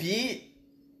 Puis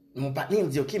mon partenaire me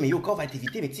dit, OK, mais yo, quand on va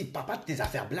t'éviter, mais tu sais, papa de tes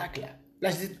affaires black là. Là,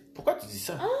 je dis, pourquoi tu dis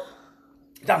ça?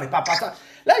 Non, mais papa, ça.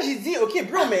 Là, j'ai dit, OK,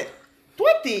 bro, mais toi,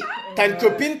 t'as une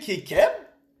copine qui est Keb.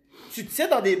 Tu te sais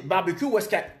dans des barbecues où est-ce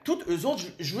qu'il y a toutes eux autres.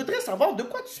 Je voudrais savoir de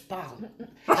quoi tu parles.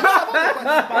 Je veux savoir de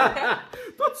quoi tu parles.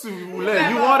 Toi, tu voulais,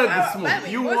 you wanted the smoke. Ouais,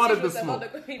 mais You moi aussi, wanted je the veux savoir smoke.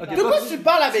 de quoi il Ok, parle. De quoi toi, tu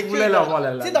parles avec tu eux? voulais là? l'avoir,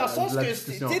 la- Tu sais, dans le la- sens la que, tu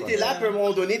discussion, sais, quoi. t'es là, puis à un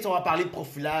moment donné, on va parler de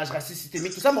profilage, racisme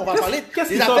systémique, tout ça, mais on va parler Qu'est-ce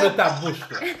des qui sort de affaires. ta bouche,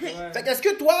 toi? Fait qu'est-ce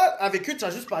que toi, avec eux, tu as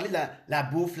juste parlé de la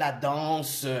bouffe, la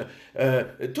danse,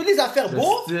 toutes les affaires Le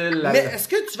beaux, style, la- mais est-ce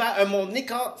que tu vas, à un moment donné,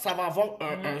 quand ça va avoir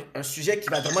un sujet qui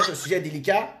va vraiment être un sujet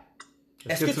délicat,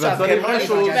 est-ce que tu vas te donner vraiment les les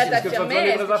choses? Tu engager? vas Est-ce que tu vas t'affirmer, faire les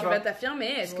est-ce que vraies tu vas affaires? t'affirmer,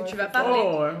 est-ce que Ouais, tu vas c'est parler?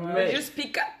 Oh, ouais, mais- Just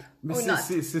speak up. Mais or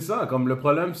c'est- not. c'est ça, comme le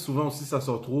problème, souvent aussi, ça se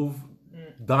retrouve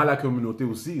dans la communauté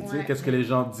aussi. Tu sais, Ouais. qu'est-ce que les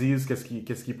gens disent, qu'est-ce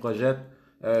qu'ils projettent.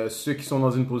 Ceux qui sont dans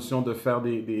une position de faire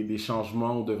des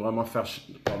changements ou de vraiment faire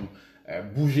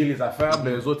bouger les affaires,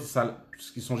 ben, les autres,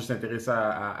 ils sont juste intéressés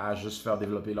à juste faire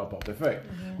développer leur portefeuille.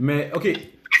 Mais, OK,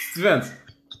 Steven,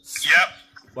 Yep.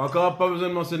 encore pas besoin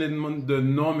de mentionner de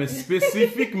nom, mais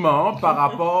spécifiquement par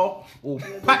rapport au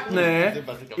partenaire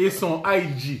et son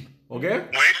IG. OK?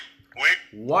 Oui.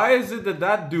 Why is it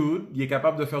that dude, il est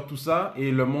capable de faire tout ça et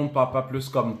le monde parle pas plus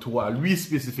comme toi, lui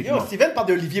spécifiquement? Yo, Steven parle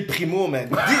d'Olivier Primo, man.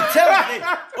 Tell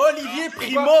me, Olivier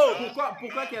Primo!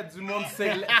 Pourquoi qu'il y a du monde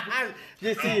célèbre?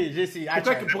 J'ai essayé.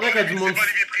 Pourquoi qu'il y a du monde... C'est pas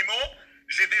Olivier Primo.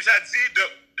 J'ai déjà dit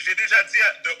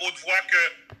de haute voix que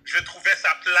je trouvais ça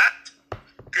plate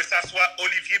que ça soit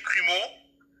Olivier Primo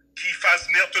qui fasse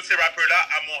venir tous ces rappeurs-là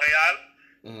à Montréal.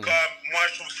 Comme moi,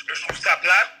 je trouve ça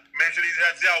plate, mais je l'ai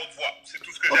déjà dit à haute voix. C'est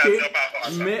tout ce que j'ai à Ok, dire par rapport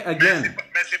à ça. mais again,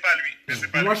 Mais c'est pas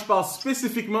lui. moi je parle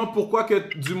spécifiquement pourquoi que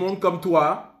du monde comme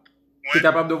toi T'es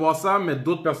capable de voir ça, mais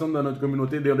d'autres personnes dans notre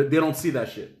communauté, they don't see that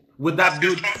shit. With that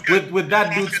dude, with that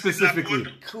dude specifically.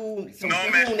 Cool. Non,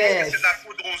 mais je pense que c'est de la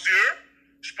poudre aux yeux.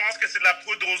 Je pense que c'est de la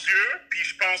poudre aux yeux. Puis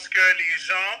je pense que les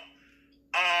gens,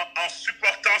 en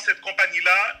supportant cette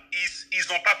compagnie-là,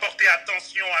 ils n'ont pas porté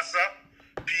attention à ça.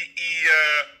 Puis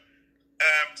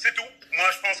c'est tout. Moi,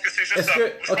 je pense que c'est juste ça.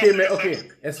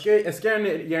 Est-ce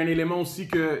qu'il y a un élément aussi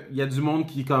qu'il y a du monde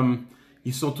qui comme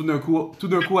ils sont tout d'un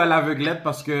coup à l'aveuglette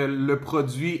parce que le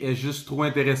produit est juste trop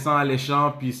intéressant,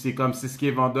 alléchant, puis c'est ce qui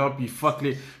est vendeur, puis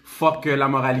fuck la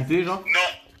moralité, genre?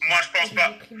 Non, moi je pense pas.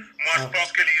 Moi je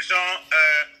pense que les gens,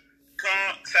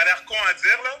 quand ça a l'air con à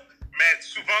dire là, mais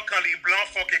souvent quand les blancs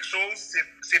font quelque chose,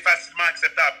 c'est facilement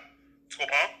acceptable. Tu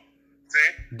comprends?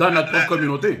 T'sais? Dans notre propre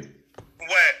communauté.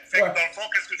 Ouais. Fait que dans le fond,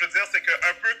 qu'est-ce que je veux dire, c'est que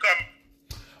un peu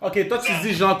comme. Ok, toi tu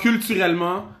dis genre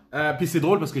culturellement, puis c'est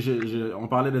drôle parce que on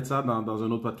parlait de ça dans un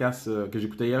autre podcast que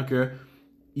j'écoutais hier, que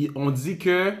on dit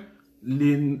que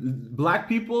les black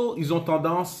people, ils ont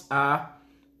tendance à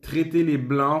traiter les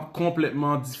blancs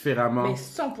complètement différemment Mais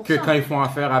 100%. que quand ils font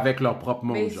affaire avec leur propre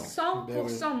monde, Mais genre.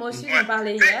 100%, moi aussi Ouais. j'en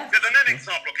parlais T'sais, hier. Je vais donner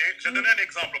un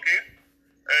exemple, ok?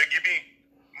 Gibi,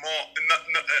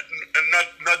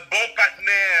 notre bon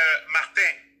partenaire Martin,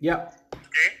 Yeah.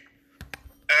 ok?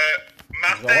 Je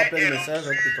Martin vais rappeler est le message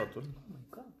rendu- depuis tantôt.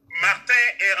 Martin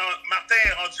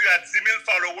est rendu à 10 000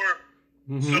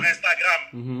 followers sur Instagram,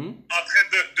 en train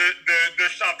de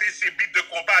chanter ses beats de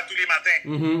compas à tous les matins.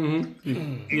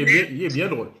 Il est bien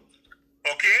drôle,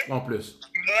 OK? en plus.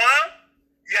 Moi,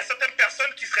 il y a certaines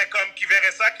personnes qui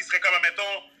verraient ça, qui seraient comme, admettons,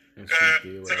 Insulté,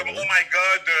 c'est ouais, comme, ouais. oh my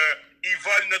God, ils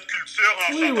volent notre culture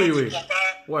en Oui, chantant oui, du oui.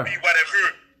 compas, Ouais. puis whatever.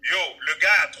 Yo, le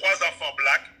gars a 3 enfants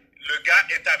blacks, le gars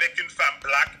est avec une femme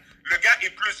black, le gars est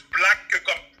plus black que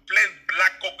comme plein de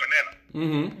blacks qu'on connaît, là.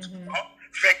 Tu comprends?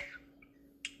 Fait que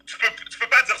tu peux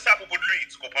pas dire ça à propos de lui,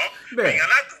 tu comprends? Ben. Mais il y en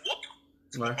a d'autres,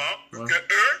 tu Ouais, comprends? ouais.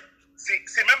 Que eux,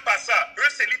 c'est même pas ça. Eux,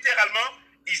 c'est littéralement,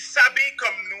 ils s'habillent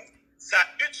comme nous, ça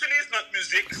utilise notre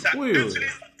musique, ça Oui, oui.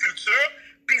 utilise notre culture,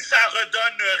 puis ça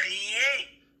redonne rien.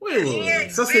 Oui. Rien,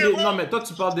 Ça, c'est zéro. non, mais toi,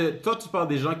 tu parles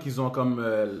des gens qui ont comme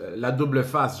la double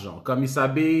face, genre. Comme ils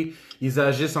s'habillent, ils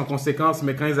agissent en conséquence,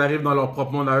 mais quand ils arrivent dans leur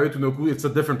propre monde à eux, tout d'un coup, it's a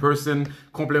different person,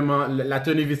 complètement, la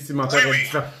tenue vestimentaire Oui, est oui.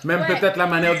 différente. Même Ouais. peut-être la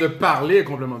manière de parler est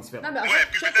complètement différente. Non, mais en Ouais, fait,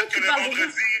 puis toi, peut-être que tu le parles de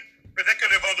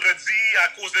vendredi, à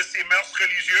cause de ses mœurs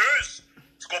religieuses,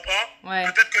 tu comprends? Ouais.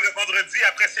 Peut-être que le vendredi,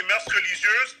 après ses mœurs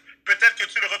religieuses, peut-être que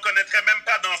tu le reconnaîtrais même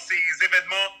pas dans ses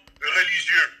événements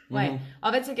religieux. Ouais.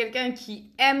 En fait, c'est quelqu'un qui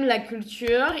aime la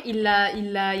culture, il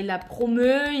la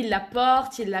promeut, il la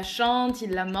porte, il la chante,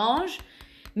 il la mange.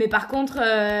 Mais par contre,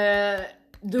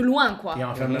 de loin, quoi. Et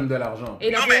en fait même de l'argent. Et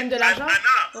il en Non, fait mais même de l'argent.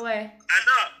 Anna, Ouais,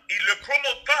 il le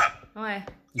promote pas. ouais.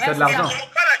 Il fait de Il l'argent.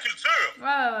 promote pas la culture.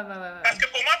 Ouais. Parce que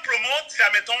pour moi, promote, c'est,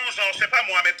 admettons, genre, je sais pas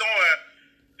moi, admettons,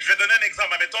 je vais donner un exemple,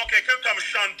 admettons, quelqu'un comme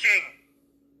Sean King,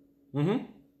 Mhm.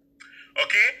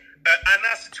 ok?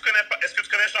 Anna, si tu connais pas, est-ce que tu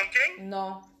connais Sean King?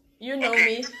 Non. You know Ok. me.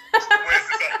 Ouais,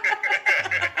 c'est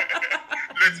ça.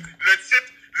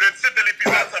 le titre de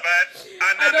l'épisode, ça va être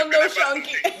Anna I don't ne know connaît pas Sean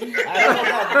King.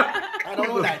 I don't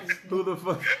know that. Who the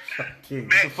fuck? King.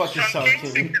 Mais the fuck is Sean Sean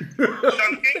King, King?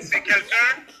 Sean King, c'est quelqu'un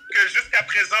que jusqu'à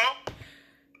présent,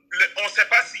 on ne sait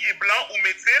pas s'il est blanc ou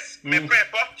métis, mais peu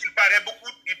importe, il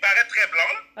paraît très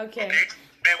blanc. Là. Ok.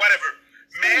 Mais whatever.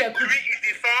 Mais cool. lui, il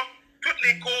défend toutes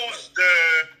les causes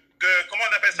de comment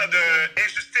on appelle ça, de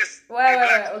injustice. Ouais, des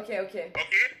Blacks. ok.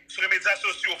 OK? Sur les médias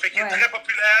sociaux. Fait qu'il est Ouais. très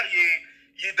populaire,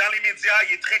 il est dans les médias,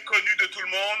 il est très connu de tout le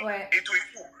monde Ouais. et tout.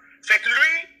 Fait que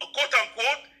lui, quote en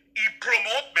quote, il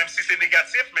promote, même si c'est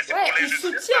négatif, mais c'est Ouais, pour il l'injustice.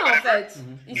 soutient en whatever. fait.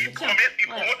 Il soutient.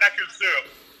 promote la culture.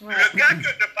 Ouais. Le gars que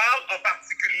je parle en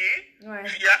particulier, Ouais.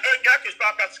 il y a un gars que je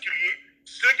parle en particulier,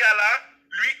 ce gars-là,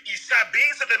 lui, il s'habille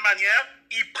de certaine manière,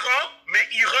 il prend, mais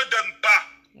il redonne pas.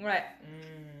 Ouais.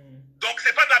 Donc,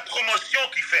 c'est pas de la promotion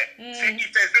qu'il fait. Il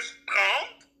fait juste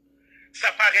prendre,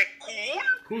 ça paraît cool.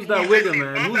 Who's that il wigger, fait ses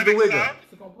man? ventes Who's the avec wigger? ça,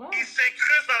 il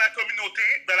s'incruste dans la communauté,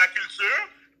 dans la culture,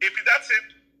 et puis that's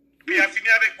it. Puis il a fini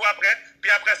avec vous après.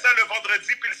 Puis après ça, le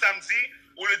vendredi, puis le samedi,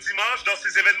 ou le dimanche, dans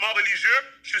ces événements religieux,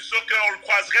 je suis sûr qu'on le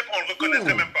croiserait et on le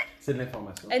reconnaîtrait même pas. C'est de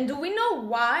l'information. And do we know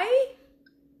why?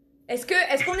 Est-ce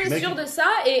qu'on est Mec. sûr de ça?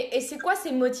 Et c'est quoi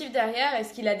ses motifs derrière?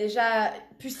 Est-ce qu'il a déjà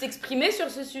pu s'exprimer sur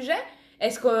ce sujet?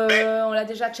 Est-ce qu'on l'a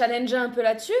déjà challengé un peu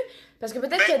là-dessus? Parce que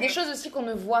peut-être qu'il y a des choses aussi qu'on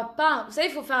ne voit pas. Vous savez,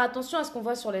 il faut faire attention à ce qu'on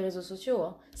voit sur les réseaux sociaux.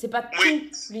 Hein. C'est pas Oui.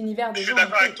 tout l'univers des Je gens. suis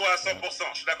d'accord non avec toi à 100%.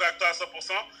 Je suis d'accord avec toi à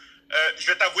 100%. Je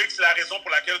vais t'avouer que c'est la raison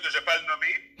pour laquelle je ne vais pas le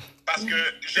nommer. Parce que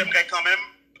j'aimerais quand même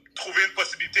trouver une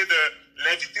possibilité de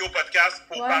l'inviter au podcast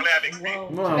pour Ouais. parler avec lui. Wow.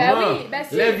 Non, Bah moi, oui, bah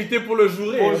si. l'invité pour le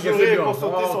jouer. Pour ok, c'est jouer, bien. pour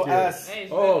sauter Ah, son ok. ass. Hey,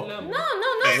 je Oh. vais être là, moi.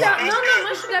 Non,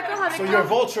 moi je suis d'accord avec So toi. you're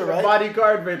vulture, right?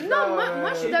 Bodyguard va être là, Non, moi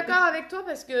je suis d'accord avec toi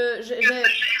parce que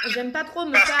j'aime pas trop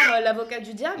me faire l'avocat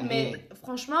du diable, mais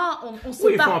franchement, on sait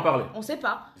Oui, il pas. faut en parler. On sait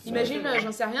pas. Imagine,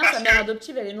 j'en sais rien, sa mère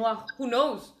adoptive elle est noire. Who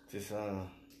knows? C'est ça.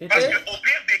 Parce qu'au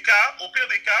pire des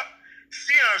cas,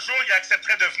 si un jour il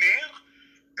accepterait de venir,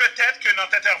 peut-être que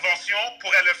notre intervention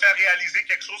pourrait le faire réaliser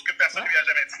quelque chose que personne ne lui a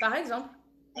jamais dit. Par exemple.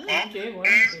 Tu comprends? Ok, ouais,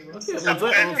 c'est bon. On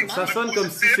dirait, ça sonne comme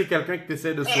si c'est quelqu'un que tu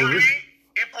essaies de Pour sauver. lui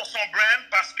et pour son brand,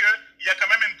 parce qu'il y a quand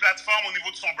même une plateforme au niveau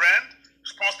de son brand.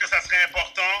 Je pense que ça serait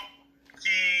important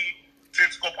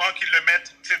tu comprends, qu'ils le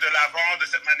mettent de l'avant de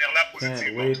cette manière-là Can't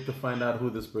positivement. wait to find out who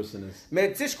this person is.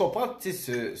 Mais tu sais, je comprends tu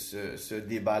sais, ce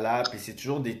débat-là, puis c'est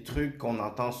toujours des trucs qu'on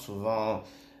entend souvent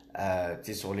tu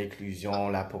sais, sur l'inclusion,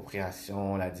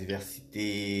 l'appropriation, la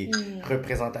diversité,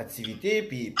 représentativité,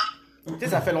 puis tu sais,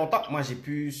 ça fait longtemps que moi j'ai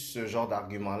plus ce genre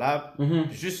d'argument-là,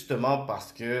 justement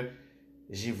parce que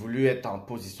j'ai voulu être en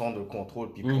position de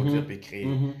contrôle, puis produire, puis créer.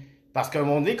 Parce qu'à un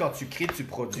moment donné, quand tu crées, tu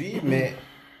produis, mais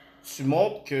tu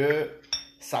montres que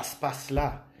ça se passe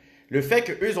là. Le fait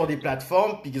qu'eux, ils ont des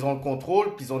plateformes, puis qu'ils ont le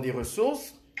contrôle, puis ils ont des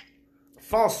ressources,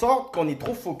 fait en sorte qu'on est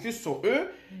trop focus sur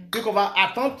eux, puis qu'on va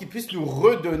attendre qu'ils puissent nous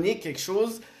redonner quelque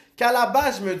chose, qu'à la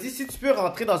base, je me dis, si tu peux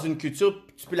rentrer dans une culture,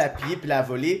 tu peux la piller, puis la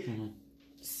voler,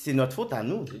 c'est notre faute à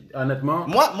nous. Honnêtement,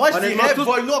 Moi je honnêtement, dirais, tout-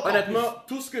 vole-nous encore honnêtement,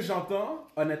 tout ce que j'entends,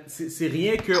 c'est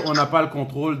rien qu'on n'a pas le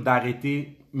contrôle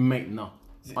d'arrêter maintenant.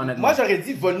 plus. Honnêtement. Moi, j'aurais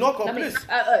dit, vole-nous encore Non, mais, plus.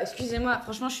 excusez-moi,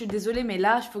 franchement, je suis désolée, mais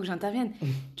là, il faut que j'intervienne.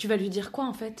 Tu vas lui dire quoi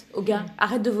en fait au gars?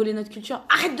 Arrête de voler notre culture,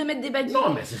 arrête de mettre des baguilles,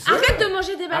 Non, mais c'est ça. arrête de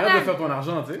manger des Arrête de bananes. faire ton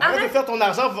argent, tu sais. Arrête de faire ton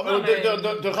argent, Non,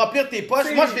 mais- de remplir tes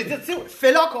poches. Moi, je vais dire, tu sais,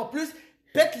 fais-le encore plus.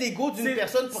 Pète l'ego d'une C'est-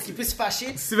 personne pour qu'il puisse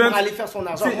fâcher Steven, pour aller faire son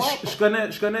argent. Tu sais, Moi,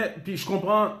 je connais, puis je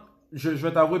comprends, je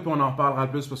vais t'avouer, puis on en reparlera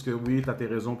plus, parce que oui, t'as tes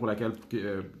raisons pour lesquelles,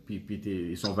 puis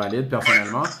ils sont valides,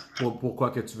 personnellement,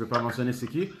 pourquoi que tu veux pas mentionner c'est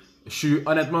qui. Je suis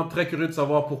honnêtement très curieux de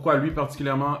savoir pourquoi lui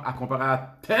particulièrement, à comparer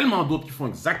à tellement d'autres qui font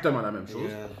exactement la même chose.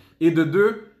 Yeah. Et de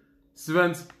deux,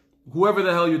 Steven, whoever the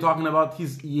hell you're talking about,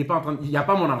 il est pas en train, il y a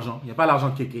pas mon argent, il y a pas l'argent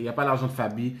de Kéké, il y a pas l'argent de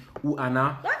Fabi ou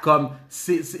Anna. Comme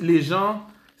les gens,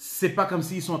 c'est pas comme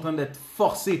s'ils sont en train d'être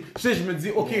forcés. Tu sais, je me dis,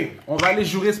 ok, on va aller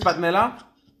jouer ce patinet-là.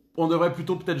 On devrait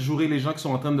plutôt peut-être jouer les gens qui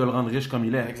sont en train de le rendre riche comme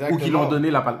il est. Exactement. Ou qui l'ont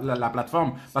donné la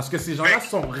plateforme. Parce que ces gens-là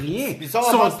sont rien. Puis ça, on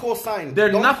Sont- va co-sign.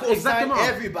 They're Don't not- co-sign exactement.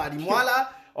 everybody. Moi,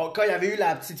 là, quand il y avait eu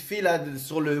la petite fille là,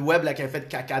 sur le web là, qui avait fait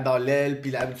caca dans l'aile,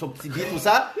 puis son petit billet, tout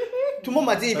ça, tout le monde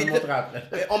m'a dit, Je vais te évite. montrer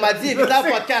après. On m'a dit, évite dans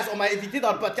le podcast. On m'a invité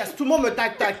dans le podcast. Tout le monde me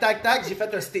tag. J'ai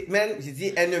fait un statement. J'ai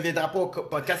dit, elle ne viendra pas au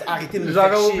podcast. Arrêtez de me faire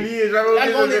J'avais chier. oublié Là,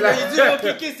 le monde de est la- là, il dit,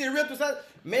 ok, c'est real, tout ça.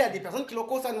 Mais il y a des personnes qui l'ont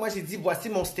co-sign. Moi, j'ai dit, voici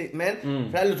mon statement.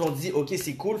 Puis là, ils ont dit, ok,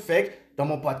 c'est cool. Fait que dans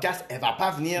mon podcast, elle va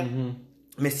pas venir.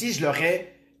 Mais si je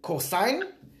l'aurais co-sign,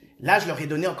 là, je leur ai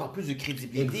donné encore plus de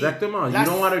crédibilité. Exactement. Là, You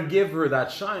don't want to give her that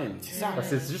shine. C'est ça. Parce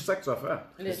que c'est juste ça que tu vas faire.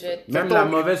 Legit. Même Donc- la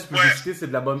mauvaise publicité, c'est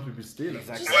de la bonne publicité. Là. Tu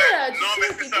sais, Exactement. tu Non, mais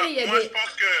sais, c'est Kéké, ça. il y a Moi, des, je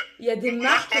pense que... il y a des Moi,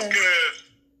 marques. je pense que...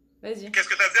 Vas-y. Qu'est-ce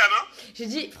que t'as dit, Anna? J'ai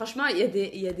dit, franchement, il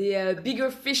y a des bigger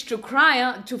fish to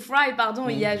fry, pardon.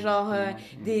 Il y a genre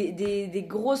des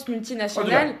grosses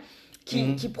multinationales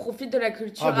qui profitent de la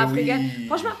culture Ah, ben africaine. oui.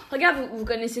 Franchement, regarde, vous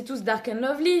connaissez tous Dark and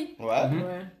Lovely. Ouais.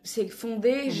 Ouais. C'est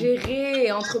fondé, géré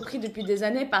et entrepris depuis des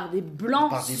années par des blancs,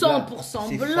 Par des 100%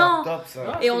 C'est blancs. fucked up,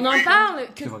 ça. Et on en parle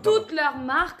que C'est vrai, toutes leurs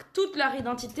marques, toute leur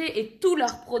identité et tous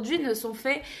leurs produits ne sont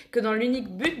faits que dans l'unique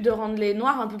but de rendre les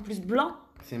noirs un peu plus blancs.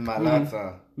 C'est malade,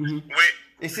 ça. Oui.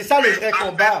 Et c'est ça le vrai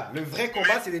combat. Le vrai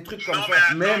combat, c'est des trucs comme Non, ça.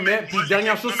 mais attends, Mais, moi, puis j'ai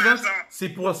dernière dit- chose, non, Steven, mais attends. c'est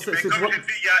pour... Mais c'est comme pour- j'ai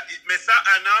dit, mais ça,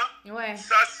 Anna, Ouais.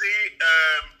 ça,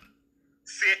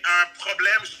 c'est un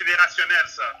problème générationnel,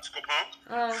 ça. Tu comprends?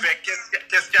 Ah. Fait que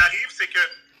qu'est-ce qui arrive, c'est que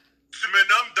tu me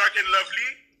nommes Dark and Lovely.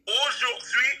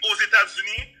 Aujourd'hui, aux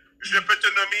États-Unis, je peux te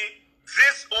nommer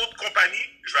 10 autres compagnies.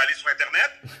 Je vais aller sur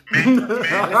Internet.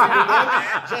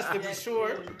 Just to be sure.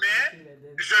 Mais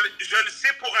je le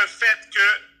sais pour un fait que...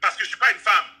 Parce que je suis pas une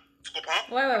femme. Tu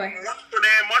comprends? Ouais.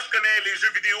 Moi, je connais les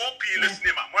jeux vidéo puis le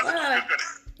cinéma. Moi, c'est tout ce que je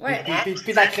connais. Ouais.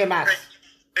 Puis la crémasse.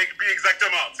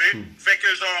 Exactement, tu sais. Fait que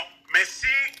genre, mais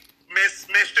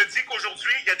je te dis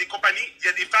qu'aujourd'hui, il y a des compagnies, il y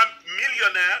a des femmes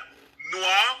millionnaires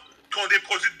noires qui ont des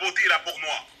produits de beauté là pour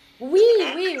noirs. Oui.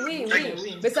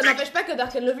 Mais ça n'empêche pas que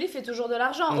Dark and Lovely fait toujours de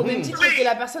l'argent. Au même titre que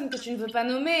la personne que tu ne veux pas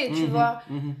nommer, tu vois.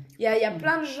 Il y a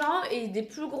plein de gens et des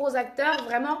plus gros acteurs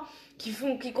vraiment qui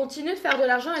continuent de faire de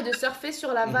l'argent et de surfer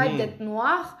sur la vibe d'être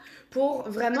noir pour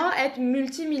vraiment être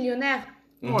multimillionnaires.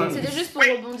 Ouais. C'était juste pour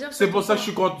rebondir sur C'est pour ton ça que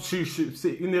je point. suis c'est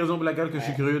une des raisons pour laquelle que je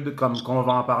suis curieux de, comme, quand on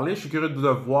va en parler, je suis curieux de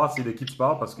voir c'est de qui tu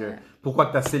parles parce que pourquoi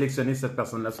que tu as sélectionné cette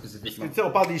personne-là spécifiquement. Tu sais,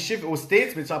 on parle des chiffres aux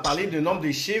States, mais tu vas parler du nombre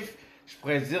des chiffres. Je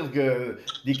pourrais dire que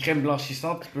des crèmes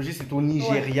blanchissantes, c'est au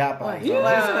Nigeria, par exemple.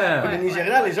 Ouais. Le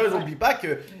Nigeria, les gens, ils n'oublient pas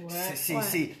que c'est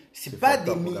pas fucked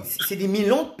des up, mi- là. c'est des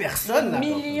millions de personnes. là.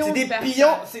 Millions C'est des de personnes.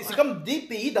 millions, c'est comme des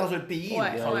pays dans un pays.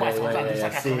 Ouais. là. Ouais,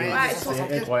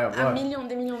 c'est incroyable. Un Ouais. million,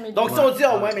 des millions, mais Donc, si on dit,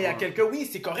 mais il y a quelques, oui,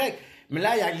 c'est correct. Mais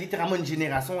là, il y a littéralement une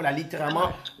génération, il y a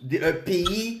littéralement des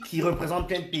pays qui représentent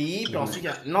plein de pays. Puis ensuite,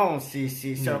 non,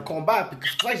 c'est un combat. Puis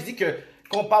c'est pour ça que je dis que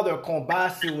quand on parle d'un combat,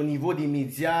 c'est au niveau des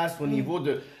médias, c'est au niveau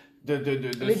de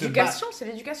l'éducation, c'est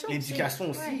l'éducation. l'éducation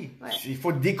aussi. Ouais. Il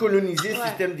faut décoloniser le Ouais.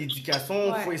 système d'éducation.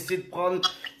 Il Ouais. faut essayer de prendre.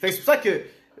 Fait que c'est pour ça que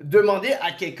demander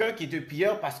à quelqu'un qui est un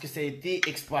pilleur parce que ça a été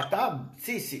exploitable,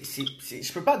 tu sais,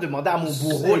 je peux pas demander à mon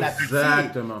bourreau la pitié.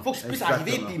 Exactement. Il faut que je puisse Exactement.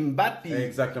 arriver puis me battre puis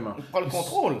Exactement. prendre le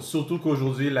contrôle. Surtout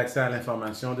qu'aujourd'hui, l'accès à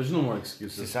l'information, déjà, non,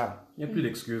 excuse. C'est ça. Il n'y a plus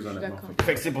d'excuses, honnêtement. d'accord.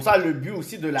 Fait que c'est pour ça le but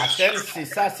aussi de la chaîne, c'est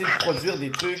ça, c'est de produire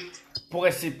des trucs pour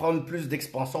essayer de prendre plus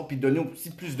d'expansion puis donner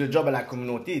aussi plus de job à la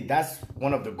communauté. That's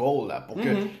one of the goals, là, pour que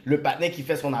le partenaire qui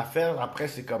fait son affaire, après,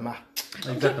 c'est comme...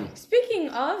 Exactement. Speaking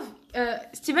of,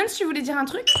 Steven, tu voulais dire un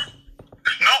truc?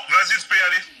 Non, vas-y, tu peux y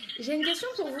aller. J'ai une question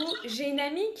pour vous. J'ai une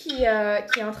amie qui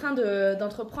est en train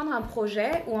d'entreprendre un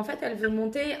projet où en fait elle veut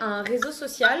monter un réseau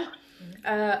social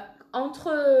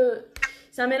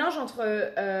c'est un mélange entre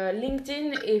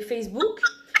LinkedIn et Facebook,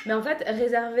 mais en fait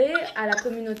réservé à la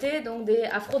communauté donc des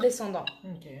afro-descendants.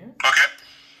 OK.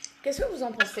 Qu'est-ce que vous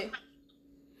en pensez?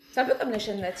 C'est un peu comme les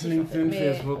chaînes natives. LinkedIn, en fait,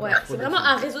 mais Facebook, ouais, c'est vraiment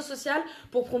un réseau social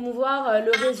pour promouvoir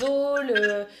le réseau,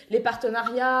 les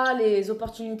partenariats, les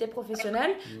opportunités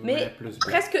professionnelles, mais plus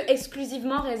presque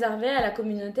exclusivement réservé à la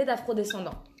communauté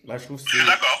d'afro-descendants. Moi, je trouve que Je suis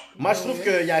d'accord. Moi, je trouve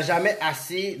qu'il n'y a jamais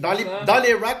assez... Dans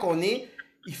les racks qu'on est,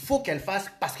 il faut qu'elle fasse...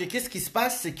 Parce que qu'est-ce qui se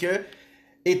passe, c'est que,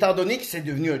 étant donné que c'est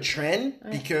devenu un trend,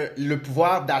 puis que le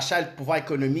pouvoir d'achat, le pouvoir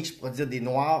économique, je pourrais dire, des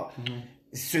Noirs...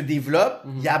 se développe,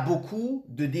 il y a beaucoup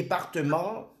de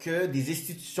départements que des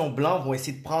institutions blanches vont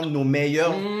essayer de prendre nos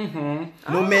meilleurs,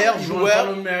 nos meilleurs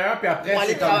joueurs puis après, pour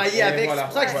aller c'est comme- travailler et avec. voilà, C'est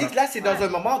pour ça que je voilà. dis que là, c'est dans un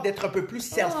moment d'être un peu plus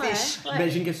selfish. Ouais. Mais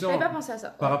j'ai une question. J'avais pas pensé à ça.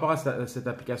 Par rapport à cette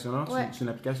application-là, Ouais. c'est une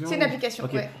application? C'est une application,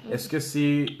 Ok. ouais. Est-ce que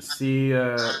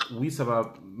oui, ça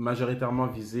va majoritairement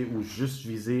viser ou juste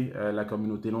viser la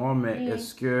communauté noire, mais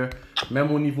est-ce que même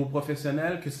au niveau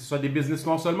professionnel, que ce soit des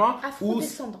businessmen seulement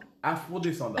Afro-descendants.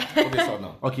 Afro-descendants?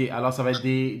 Condescendant. Ok, alors ça va être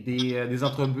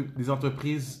des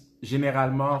entreprises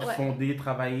généralement fondées,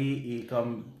 travaillées et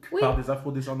comme Oui. par des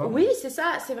afro-descendants? Oui, c'est ça.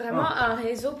 C'est vraiment un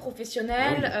réseau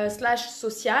professionnel slash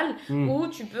social où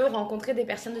tu peux rencontrer des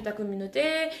personnes de ta communauté,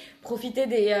 profiter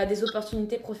des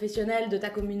opportunités professionnelles de ta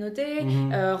communauté,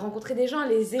 rencontrer des gens,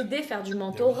 les aider, faire du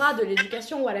mentorat, de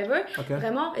l'éducation, whatever. Ok.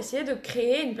 Vraiment essayer de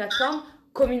créer une plateforme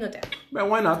communautaire. Ben,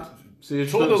 why not? C'est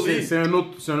juste- Totally. c'est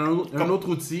un autre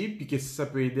outil, puis que si ça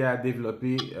peut aider à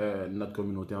développer notre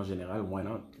communauté en général, why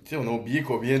not? Tu sais, on a oublié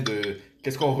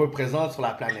qu'est-ce qu'on représente sur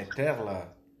la planète Terre,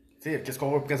 là. Tu sais, qu'est-ce qu'on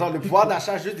représente? Le pouvoir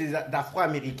d'achat juste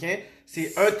d'Afro-Américains,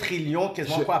 c'est 1 trillion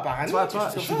quasiment pas par année.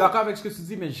 Je suis d'accord avec ce que tu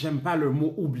dis, mais j'aime pas le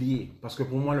mot oublier. Parce que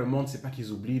pour moi, le monde, c'est pas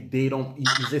qu'ils oublient.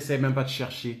 Ils essaient même pas de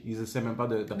chercher. Ils essaient même pas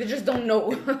de... They just don't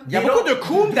know. Il y a beaucoup de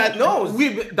coons that knows.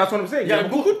 Oui, mais that's what I'm saying. Il y a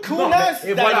beaucoup de coolness Non,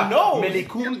 mais- et that voilà. knows. Mais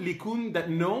les coons that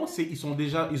know,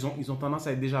 ils ont tendance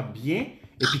à être déjà bien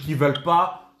et puis qu'ils veulent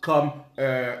pas comme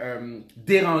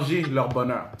déranger leur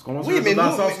bonheur. Tu comprends ce que Oui, je veux mais, dire?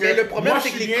 Dans nous, le sens mais que le problème, moi, c'est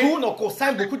je que suis les bien- coons, on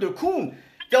consigne beaucoup de coons.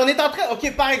 Puis on est en train,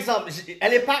 ok, par exemple,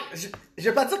 elle est pas, je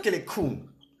vais pas dire qu'elle est coon.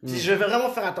 Je vais vraiment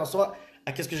faire attention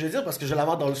à qu'est-ce que je vais dire parce que je vais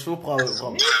l'avoir dans le show.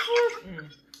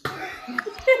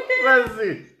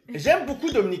 Vas-y. J'aime beaucoup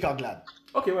Dominique Anglade.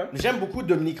 Ok, ouais. J'aime beaucoup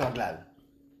Dominique Anglade.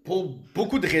 Pour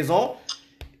beaucoup de raisons.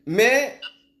 Mais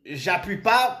j'appuie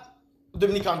pas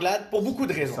Dominique Anglade pour beaucoup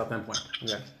de raisons. Certains points.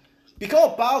 Yeah. Puis quand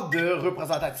on parle de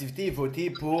représentativité, voter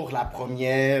pour la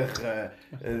première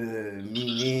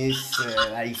ministre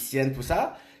haïtienne, tout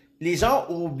ça, les gens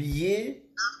ont oublié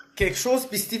quelque chose.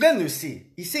 Puis Steven le sait.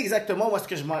 Il sait exactement où est-ce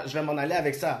que je vais m'en aller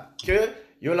avec ça. Que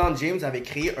Yolande James avait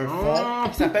créé un fonds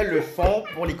qui s'appelle le Fonds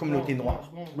pour les communautés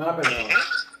noires. Je me rappelle.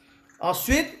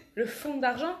 Ensuite, Le fonds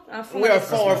d'argent? Un fonds oui, un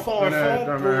d'investissement.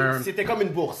 fonds. C'était comme une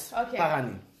bourse Ok. par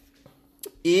année.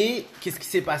 Et qu'est-ce qui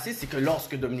s'est passé, c'est que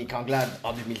lorsque Dominique Anglade,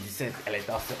 en 2017, elle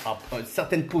était en une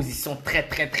certaine position très,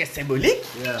 très, très symbolique,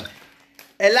 Yeah.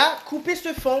 elle a coupé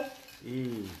ce fonds Et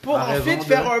pour à raison ensuite,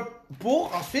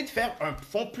 de- faire un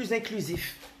fonds plus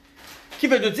inclusif. Qui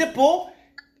veut dire pour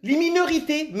les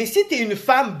minorités. Mais si t'es une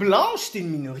femme blanche, t'es une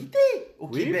minorité au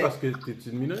Oui, Québec. parce que t'es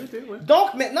une minorité, ouais.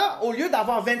 Donc maintenant, au lieu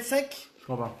d'avoir 25 Je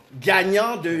comprends.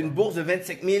 gagnant d'une bourse de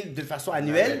 25 000 de façon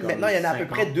annuelle. Avec Maintenant, il y en a à peu 50.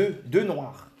 près deux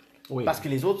noirs. Oui. Parce que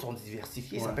les autres sont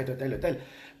diversifiés, ça Ouais. peut être tel ou tel.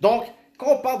 Donc,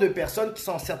 quand on parle de personnes qui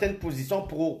sont en certaines positions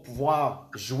pour pouvoir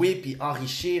jouer puis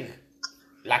enrichir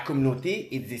la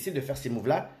communauté et d'essayer de faire ces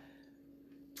moves-là,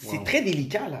 c'est Wow. très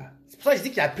délicat, là. C'est pour ça que je dis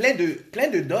qu'il y a plein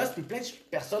de doses puis plein de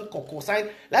personnes qu'on consigne.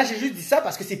 Là, j'ai juste dit ça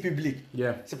parce que c'est public.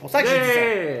 Yeah. C'est pour ça que j'ai dit ça.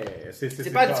 Yeah.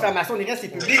 C'est pas une diffamation ni rien, c'est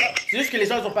public. C'est juste que les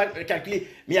gens n'ont pas calculé.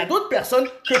 Mais il y a d'autres personnes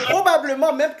que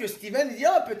probablement, même que Steven dit,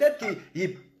 ah, peut-être qu'il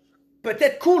est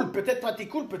peut-être cool, peut-être toi t'es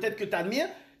cool, peut-être que t'admires,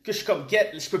 que je suis comme,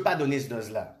 je peux pas donner ce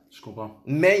dose-là. Je comprends.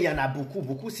 Mais il y en a beaucoup,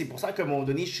 beaucoup. C'est pour ça qu'à un moment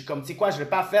donné, je suis comme, tu sais quoi, je vais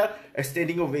pas faire un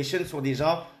standing ovation sur des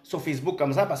gens sur Facebook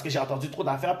comme ça parce que j'ai entendu trop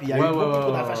d'affaires puis il y a eu beaucoup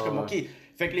trop d'affaires. Je suis comme, ok.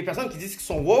 Fait que les personnes qui disent qu'ils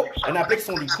sont woke, il y en a plein qui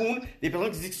sont des coons. Les personnes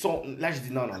qui disent qu'ils sont. Là, je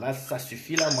dis non, là, ça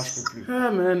suffit, là, moi, je peux plus.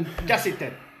 Ah, man. Cassez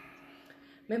tête.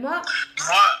 Mais moi,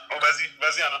 Oh,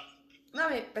 vas-y, Anna. non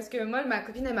mais parce que moi, ma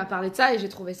copine, elle m'a parlé de ça et j'ai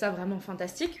trouvé ça vraiment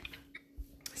fantastique.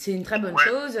 C'est une très bonne Ouais.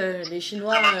 chose. Les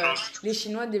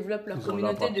Chinois développent leur Ils ont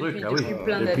communauté leur propre depuis, truc, ah oui. depuis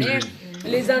plein Depuis- d'années.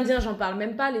 Les Indiens, j'en parle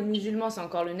même pas. Les musulmans, c'est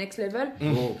encore le next level.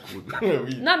 Oh, cool.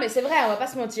 Oui. Non, mais c'est vrai, on va pas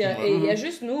se mentir. Et il y a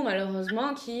juste nous,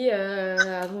 malheureusement, qui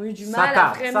avons eu du Ça mal à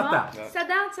tarde, vraiment. ça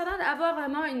tarde. Ça tarde à avoir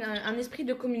vraiment un esprit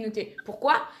de communauté.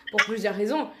 Pourquoi? Pour plusieurs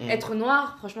raisons. Être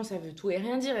noir, franchement, ça veut tout et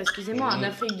rien dire. Excusez-moi, en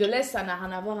Afrique de l'Est, ça n'a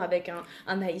rien à voir avec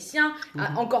un Haïtien,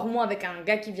 encore moins avec un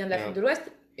gars qui vient de l'Afrique de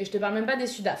l'Ouest. Et je te parle même pas des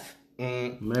Sudaf.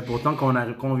 Mais pourtant, quand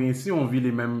on vient ici, on vit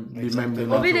les mêmes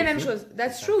On vit les mêmes aussi. choses,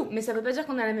 that's true, mais ça veut pas dire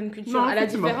qu'on a la même culture, Non, à la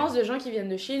effectivement. différence de gens qui viennent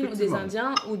de Chine ou des Effectivement.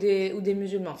 Indiens ou des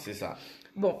musulmans. C'est ça.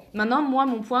 Bon, maintenant, moi,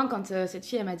 mon point quand cette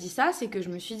fille elle m'a dit ça, c'est que je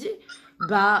me suis dit,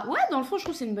 bah ouais, dans le fond, je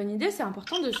trouve que c'est une bonne idée, c'est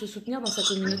important de se soutenir dans sa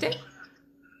communauté,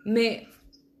 mais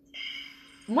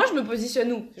moi, je me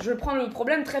positionne où? Je prends le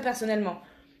problème très personnellement.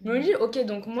 Je me dis, ok,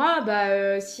 donc moi,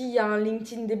 s'il y a un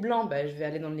LinkedIn des Blancs, je vais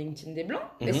aller dans le LinkedIn des Blancs.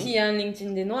 Mais s'il y a un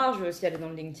LinkedIn des Noirs, je vais aussi aller dans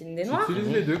le LinkedIn des Noirs. Tu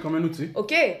utilises les deux comme un outil.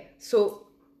 Ok, so,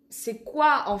 c'est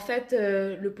quoi, en fait,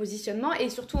 le positionnement? Et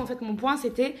surtout, en fait, mon point,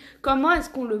 c'était comment est-ce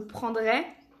qu'on le prendrait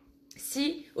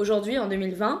si, aujourd'hui, en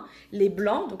 2020, les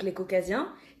Blancs, donc les Caucasiens,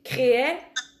 créaient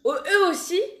eux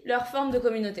aussi leur forme de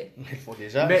communauté? Ils font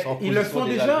déjà. Mais sont en ils le position font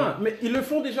déjà. Mais ils le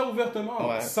font déjà ouvertement.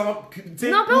 Ouais. Sans, tu sais,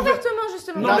 Non, pas ouvertement,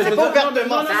 justement. Non, mais c'est je pas veux dire-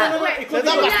 ouvertement, Non, non, ça. non, non, Ouais. écoute, C'est écoute.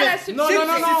 parce que- Il y a la c'est Non,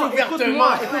 ouvertement.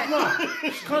 écoute-moi.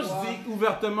 Quand je dis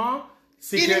ouvertement,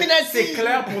 c'est que Illuminati. c'est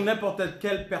clair pour n'importe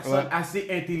quelle personne Ouais. assez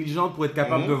intelligente pour être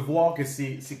capable de voir que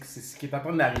c'est ce qui est en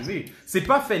train d'arriver. C'est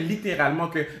pas fait littéralement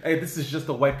que hey, this is just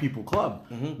a white people club.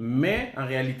 Mais en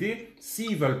réalité,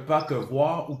 s'ils veulent pas te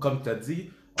voir ou comme tu as dit,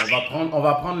 on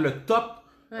va prendre le top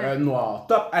noir,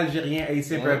 top algérien,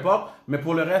 haïtien, peu importe. Mais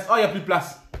pour le reste, il n'y a plus de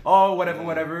place. Oh,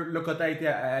 whatever, le quota a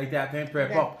été atteint, peu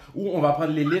importe. Ou on va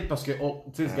prendre l'élite parce que, tu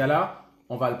sais, ce gars-là,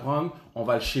 on va le prendre, on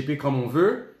va le shaper comme on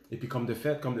veut. Et puis, comme de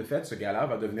fait, ce gars-là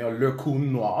va devenir le coon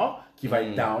noir qui va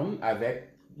être down avec,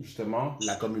 justement,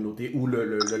 la communauté ou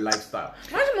le lifestyle.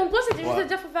 Moi, mon point, c'était juste Ouais. de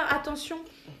dire qu'il faut faire attention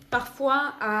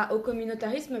parfois au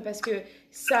communautarisme parce que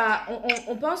ça,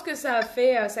 on pense que ça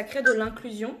crée de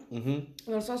l'inclusion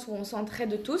dans le sens où on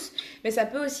s'entraide tous, mais ça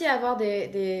peut aussi avoir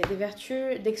des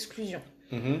vertus d'exclusion.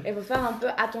 Et il faut faire un peu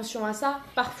attention à ça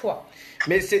parfois.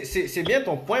 Mais c'est bien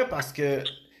ton point parce que,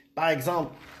 par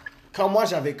exemple, quand moi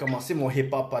j'avais commencé mon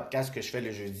hip-hop podcast que je fais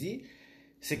le jeudi,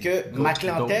 c'est que ma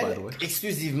clientèle, dope, by the way.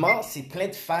 exclusivement, c'est plein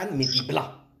de fans, mais des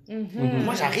blancs.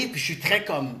 Moi j'arrive puis je suis très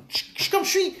comme. Je suis comme je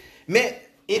suis. Mais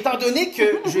étant donné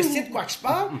que je sais de quoi que je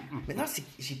parle, maintenant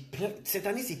cette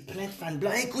année c'est plein de fans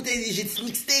blancs. Hey, écoutez, j'ai dit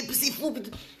mixtape, puis c'est fou. Puis,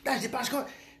 là, je dépasse quoi.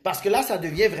 Parce que là, ça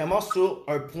devient vraiment sur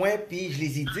un point, puis je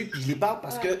les éduque, puis je les parle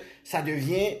parce que ça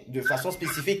devient de façon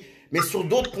spécifique. Mais sur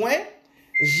d'autres points,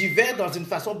 j'y vais dans une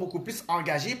façon beaucoup plus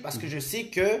engagée parce que je sais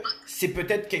que c'est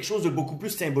peut-être quelque chose de beaucoup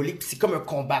plus symbolique. Puis c'est comme un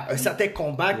combat, un certain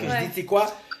combat que je dis, tu sais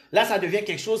quoi, là, ça devient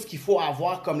quelque chose qu'il faut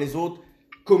avoir comme les autres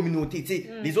communautés. Tu sais,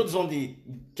 les autres, ils ont des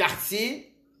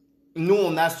quartiers. Nous,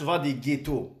 on a souvent des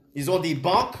ghettos. Ils ont des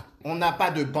banques. On n'a pas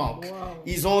de banque. Wow.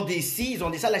 Ils ont des ci, ils ont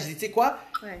des ça. Là, je dis, tu sais quoi?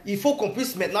 Ouais. Il faut qu'on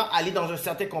puisse maintenant aller dans un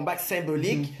certain combat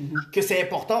symbolique, que c'est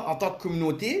important en tant que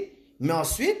communauté. Mais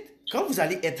ensuite, quand vous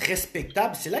allez être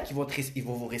respectable, c'est là qu'ils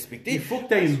vont vous respecter. Il faut que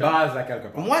tu aies une base à quelque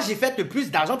part. Moi, j'ai fait le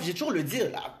plus d'argent, puis j'ai toujours le dire.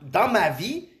 Dans ma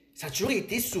vie, ça a toujours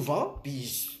été souvent,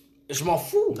 puis je m'en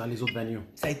fous. Dans les autres venues.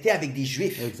 Ça a été avec des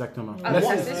juifs. Exactement. Ah, Là,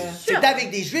 ça, c'est- c'est sûr. C'était avec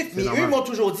des juifs, mais normal. eux m'ont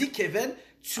toujours dit, Kevin,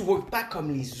 tu ne works pas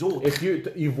comme les autres. Et puis,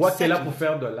 ils voient que tu es là Ça, pour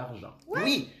faire de l'argent.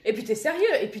 Oui. Et puis t'es sérieux,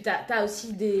 et puis t'as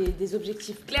aussi des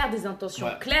objectifs clairs, des intentions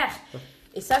Ouais. claires.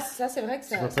 Et ça c'est vrai que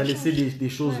ça. Tu vas ça pas laisser change. des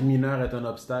choses mineures être un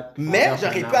obstacle. Mais Envers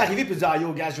j'aurais ton pu art. arriver et dire, ah,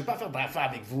 yo, gars, je vais pas faire d'affaires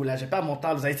avec vous, là, j'ai pas mon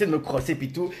temps, vous allez essayer de me crosser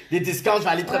puis tout. Des discounts, je vais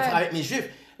aller très Ouais. faire avec mes juifs.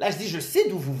 Là, je dis, je sais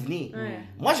d'où vous venez. Ouais.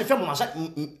 Moi, je fais mon argent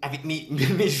avec mes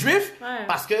juifs Ouais.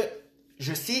 parce que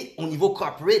je sais au niveau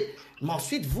corporate. Mais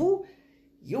ensuite, vous,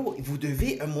 vous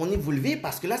devez, à un moment donné, vous lever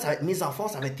parce que là, ça va être mes enfants,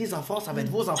 ça va être tes enfants, ça va être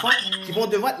vos enfants qui vont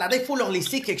devoir... Là, il faut leur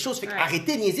laisser quelque chose. Fait que Ouais.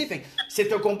 arrêtez de niaiser. Fait que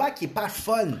c'est un combat qui est pas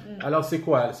fun. Alors, c'est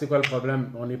quoi le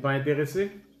problème? On n'est pas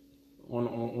intéressé?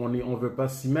 On veut pas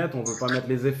s'y mettre, on veut pas mettre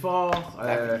les efforts.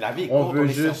 La vie est on courte, veut on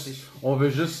est juste, selfish. on veut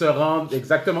juste se rendre,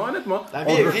 exactement, honnêtement. La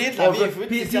vie on est veut- vide, on la vie veut- est vide,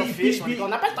 puis- c'est puis- selfish. puis- On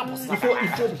n'a pas le temps pour ça.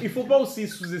 il faut pas aussi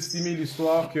sous-estimer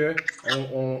l'histoire que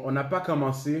on n'a pas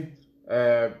commencé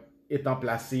étant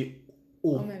placé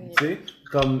haut, Au même niveau. tu sais,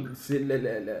 comme c'est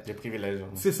Les privilèges.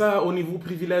 c'est ça au niveau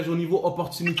privilège, au niveau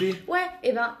opportunité. Ouais,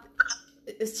 et ben,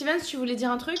 Steven, tu voulais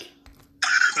dire un truc?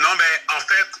 Non, mais en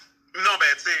fait, non, ben,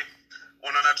 tu sais, on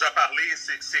en a déjà parlé.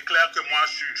 C'est clair que moi,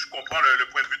 je comprends le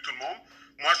point de vue de tout le monde.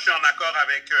 Moi, je suis en accord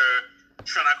avec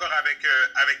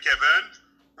Kevin.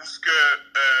 Où ce que,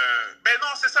 ben non,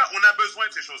 c'est ça. On a besoin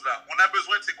de ces choses-là. On a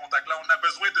besoin de ces contacts-là. On a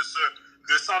besoin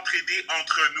de s'entraider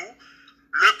entre nous.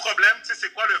 Le problème, tu sais,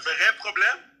 c'est quoi le vrai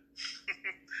problème?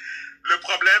 Le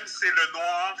problème, c'est le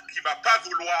noir qui va pas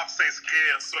vouloir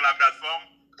s'inscrire sur la plateforme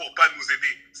pour pas nous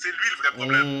aider. C'est lui le vrai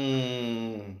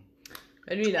problème.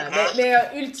 Lui, là.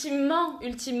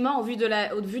 Ultimement, au vu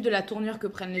de la tournure que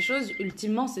prennent les choses,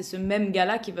 ultimement, c'est ce même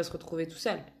gars-là qui va se retrouver tout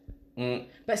seul.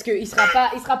 Parce qu'il sera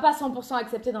pas 100%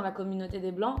 accepté dans la communauté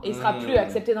des Blancs et il sera plus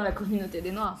accepté dans la communauté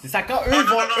des Noirs. C'est ça, quand eux, Non, quand ils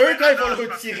vont non,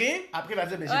 le retirer, après, il va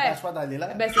dire, mais j'ai Ouais. pas le choix d'aller là.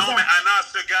 Ben, c'est Non, ça. mais Anna,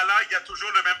 ce gars-là, il a toujours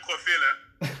le même profil.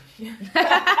 Hein.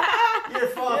 Il est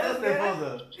fort, ça, c'était fort,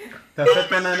 ça. T'as fait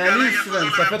ton analyse, Steven,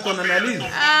 t'as fait ton analyse.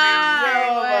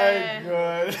 Oh ouais. my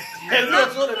god. Elle a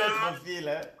toujours le même profil,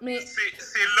 hein. Mais,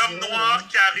 C'est l'homme noir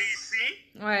qui a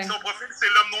réussi. ouais. Son profil, c'est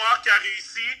l'homme noir qui a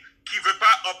réussi, qui veut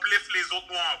pas uplift les autres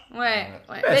noirs. Ouais.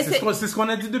 Ben, Mais c'est ce qu'on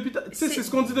a dit depuis, tu sais, c'est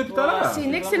ce qu'on dit depuis tout à l'heure. c'est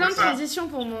une excellente ça. transition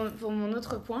pour mon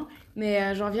autre point,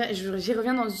 mais j'y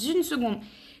reviens dans une seconde.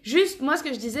 Juste, moi, ce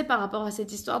que je disais par rapport à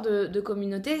cette histoire de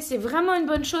communauté, c'est vraiment une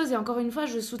bonne chose et encore une fois,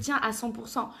 je soutiens à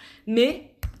 100%.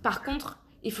 Mais, par contre,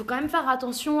 il faut quand même faire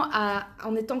attention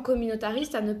en étant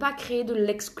communautariste à ne pas créer de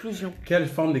l'exclusion. Quelle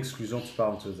forme d'exclusion tu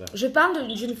parles, tu veux dire? Je parle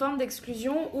d'une forme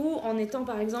d'exclusion où, en étant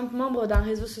par exemple membre d'un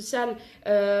réseau social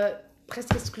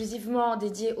presque exclusivement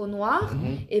dédié aux Noirs,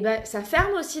 et ben ça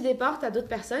ferme aussi des portes à d'autres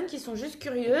personnes qui sont juste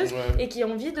curieuses et qui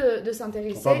ont envie de On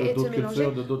s'intéresser parle de et de se d'autres mélanger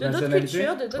cultures, de d'autres de d'autres nationalités?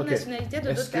 cultures, de d'autres Ok. nationalités, de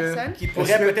Est-ce d'autres que- personnes. Qui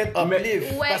pourrait peut-être mais-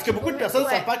 uplift. Ouais, Parce que beaucoup de personnes ne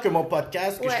ouais. savent pas que mon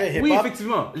podcast, que je fais Oui, hip-hop,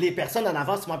 effectivement. les personnes en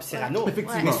avant, c'est moi et Cyrano.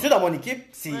 Effectivement. Mais ceux dans mon équipe,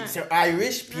 c'est un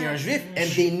Irish puis un Juif. And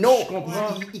they know. Je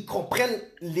comprends. Ils comprennent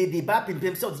les débats. Puis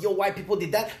même si on dit, yo, white people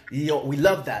did that, yo, we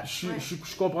love that.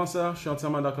 Je comprends ça, je suis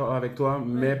entièrement d'accord avec toi,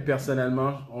 mais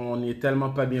personnellement, on est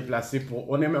tellement pas bien placé pour.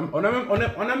 On a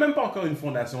même pas encore une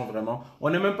fondation vraiment.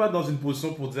 On n'est même pas dans une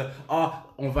position pour dire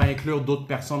on va inclure d'autres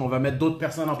personnes, on va mettre d'autres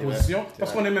personnes en position,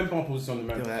 parce qu'on n'est même pas en position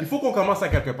nous-mêmes. C'est vrai. Il faut qu'on commence à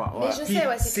quelque part. Mais je Puis sais,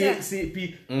 ouais, c'est clair.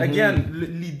 Puis, again,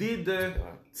 l'idée de.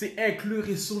 C'est inclure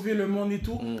et sauver le monde et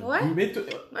tout. Ouais. Mais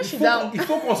je suis down. il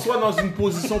faut qu'on soit dans une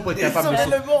position pour être capable de sauver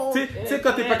sauver le monde. Tu sais,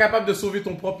 quand t'es pas capable de sauver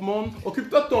ton propre monde,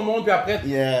 occupe-toi de ton monde, puis après,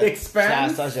 Yeah. expand.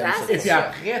 Ça, j'aime Ça, ça. c'est Et puis sûr.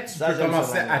 après, tu Ça, peux j'aime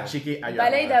commencer ça, à vraiment. checker ailleurs.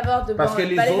 Balaye d'abord Parce que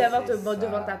les balaye autres, d'abord c'est ça.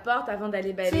 devant ta porte avant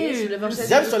d'aller balayer Si, devant chez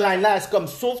J'aime ce line-là, c'est comme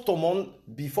sauve ton monde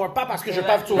before, pas parce que je veux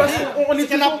pas te sauver. Parce qu'on est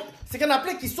toujours- C'est qu'il y en a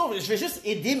plein qui sauvent, je vais juste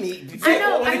aider, mais. Tu sais,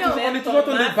 on est toujours en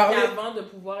train de parler. Avant de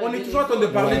pouvoir On est aider toujours en train de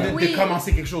les parler autres. de Oui.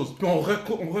 commencer quelque chose. Puis on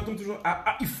retourne toujours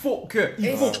à il faut que.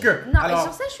 Non, et Alors,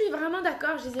 sur ça, je suis vraiment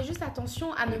d'accord. Je disais juste attention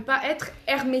à ne pas être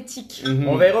hermétique.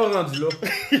 on verra rendu là.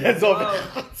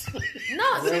 Non,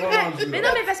 c'est vrai. Mais non,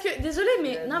 mais parce que, désolé,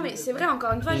 mais non, mais c'est vrai,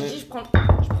 encore une fois, je dis, je prends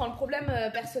le problème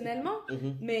personnellement,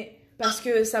 mais parce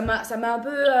que ça m'a un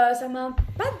peu, ça m'a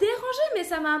pas dérangé, mais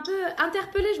ça m'a un peu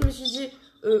interpellée. Je me suis dit,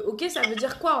 ok, ça veut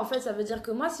dire quoi en fait? Ça veut dire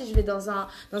que moi, si je vais dans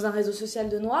un réseau social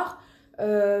de noirs,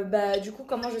 bah du coup,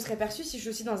 comment je serais perçue si je suis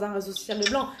aussi dans un réseau social de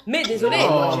blanc? Mais désolé,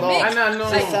 Non, je non, mets- Anna, non.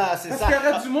 C'est ça, c'est Parce ça. qu'il y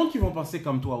aura du monde qui vont penser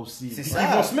comme toi aussi. C'est Puis ça.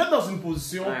 Ils vont se mettre dans une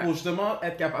position pour justement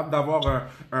être capable d'avoir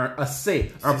un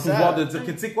say, un C'est pouvoir ça. de dire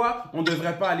que tu sais quoi, on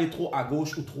devrait pas aller trop à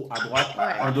gauche ou trop à droite.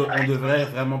 On devrait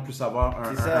vraiment plus avoir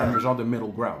C'est ça. un genre de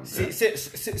middle ground.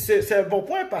 C'est un bon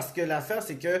point parce que l'affaire,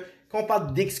 c'est que quand on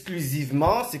parle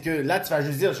d'exclusivement, c'est que là, tu vas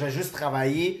juste dire, je vais juste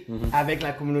travailler avec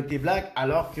la communauté black,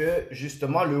 alors que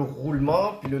justement, le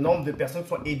roulement puis le nombre de personnes qui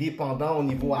sont aidées pendant au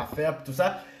niveau affaires puis tout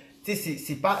ça, tu sais,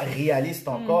 c'est pas réaliste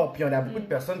encore. Puis on a beaucoup de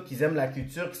personnes qui aiment la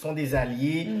culture, qui sont des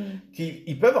alliés, qui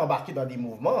ils peuvent embarquer dans des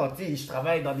mouvements. Tu sais, je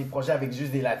travaille dans des projets avec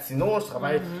juste des latinos, je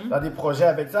travaille dans des projets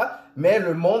avec ça, mais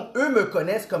le monde, eux, me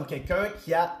connaissent comme quelqu'un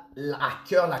qui a à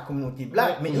cœur la communauté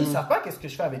black, mais eux, ils savent pas qu'est-ce que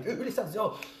je fais avec eux. Eux, ils savent dire,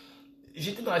 oh,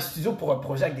 j'étais dans le studio pour un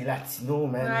projet avec des latinos,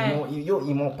 man. Ouais.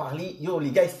 Ils m'ont parlé. Yo,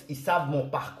 les gars, ils savent mon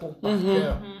parcours par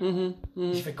cœur.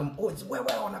 Je fais comme, oh, ils disent, ouais,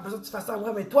 on a besoin que tu fasses ça.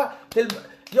 Ouais, mais toi,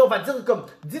 yo, on va dire comme,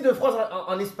 dis 2 phrases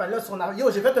en espagnol.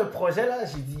 Yo, j'ai fait un projet là.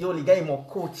 J'ai dit, yo, les gars, ils m'ont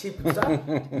coaché, tout ça.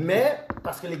 Mais,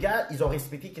 parce que les gars, ils ont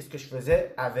respecté qu'est-ce que je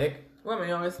faisais avec. Ouais, mais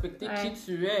ils ont respecté qui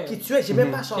tu es. Qui tu es, j'ai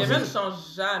même pas changé. Kevin ne change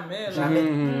jamais. là. Jamais.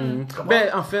 Ben,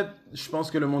 en fait, je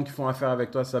pense que le monde qui font affaire avec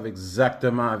toi savent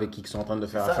exactement avec qui ils sont en train de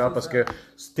faire Ça, affaire c'est parce ça. que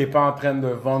t'es pas en train de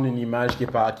vendre une image qui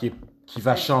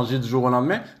va changer du jour au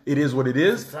lendemain. It is what it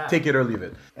is. ça. Take it or leave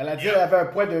it. Elle a dit qu'elle avait un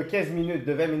point de 15 minutes,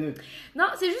 de 20 minutes. Non,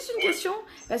 c'est juste une question,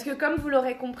 parce que comme vous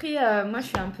l'aurez compris, moi je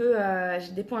suis un peu,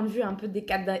 j'ai des points de vue un peu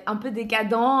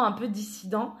décadents, un peu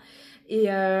dissidents. Et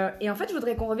en fait, je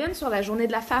voudrais qu'on revienne sur la journée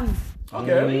de la femme. Ok.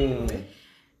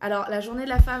 Alors, la journée de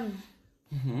la femme,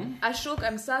 à chaud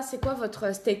comme ça, c'est quoi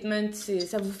votre statement?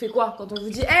 Ça vous fait quoi quand on vous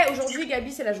dit, hey, aujourd'hui,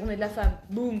 Gabi, c'est la journée de la femme?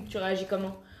 Boum, tu réagis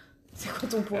comment? C'est quoi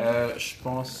ton point? Je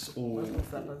pense au. Moi, je pense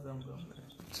que ça passe dans le bord.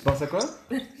 Tu penses à quoi?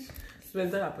 Je vais le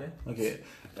dire après.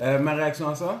 Ok. Ma réaction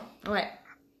à ça? Ouais.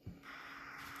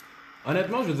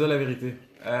 Honnêtement, je veux dire la vérité.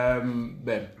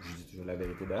 Ben, je dis toujours la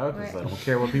vérité d'ailleurs, parce que Ouais. I don't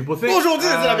care what people think. Aujourd'hui,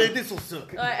 c'est la vérité sur ça.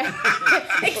 Ouais.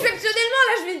 Exceptionnellement,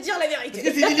 là, je vais te dire la vérité.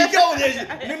 C'est délicat, on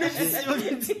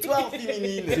est une victoire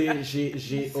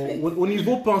féminine. Au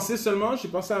niveau pensée seulement, j'ai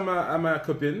pensé à ma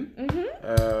copine.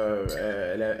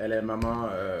 Elle est maman,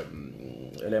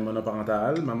 elle est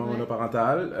monoparentale,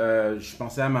 monoparentale. Je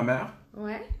pensais à ma mère.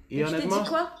 Ouais. Et tu t'es honnêtement, dit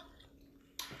quoi?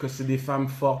 que c'est des femmes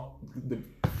fortes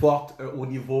au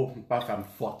niveau, pas femmes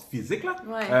fortes physiques là.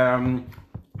 Ouais.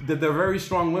 They're very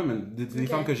strong women. Des Ok.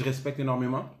 femmes que je respecte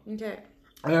énormément. Ok.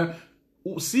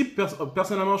 Aussi,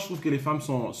 personnellement, je trouve que les femmes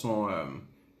sont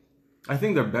I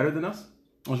think they're better than us,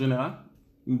 en général,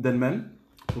 than men,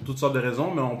 pour toutes sortes de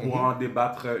raisons, mais on pourra en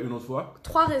débattre une autre fois.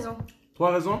 3 raisons.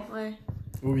 3 raisons. Ouais.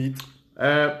 Oui.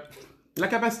 La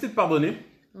capacité de pardonner.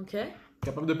 Ok.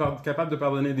 Capable de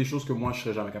pardonner des choses que moi, je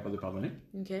serais jamais capable de pardonner.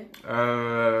 Ok.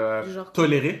 Euh, Du genre-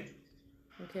 tolérer.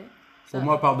 Ok. Pour Ça.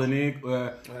 moi, pardonner,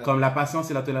 comme la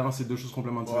patience et la tolérance, c'est 2 choses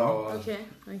complètement différentes. Ok.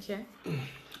 Ok.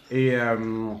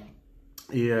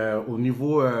 Et au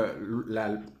niveau,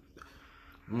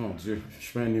 mon Dieu,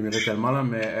 je peux énumérer tellement là,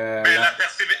 mais Mais la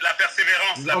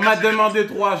persévérance. la on m'a persévérance. demandé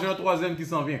 3, j'ai un 3e qui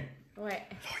s'en vient.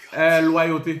 Ouais.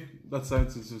 Loyauté. That's ça,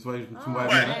 tu vois, tu me vois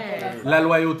bien. Ouais. La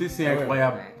loyauté, c'est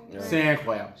incroyable. Ouais. C'est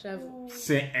incroyable. J'avoue.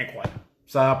 C'est incroyable.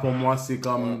 Ça, pour moi, c'est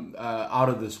comme out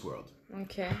of this world.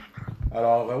 Ok.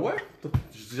 Alors, ouais,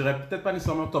 je dirais peut-être pas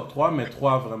nécessairement top 3, mais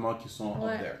 3 vraiment qui sont up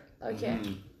Ouais. there. Ok.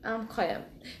 Incroyable.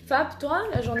 Fab, toi,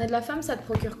 la journée de la femme, ça te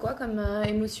procure quoi comme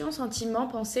émotion, sentiment,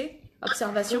 pensée,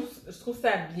 observation? Je trouve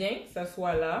ça bien que ça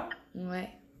soit là, Ouais.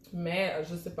 mais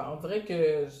je sais pas, on dirait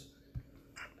que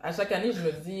à chaque année, je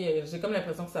me dis, j'ai comme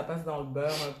l'impression que ça passe dans le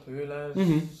beurre un peu, là.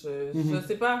 Je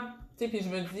sais pas, tu sais, puis je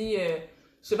me dis,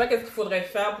 je sais pas qu'est-ce qu'il faudrait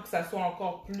faire pour que ça soit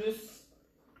encore plus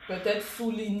peut-être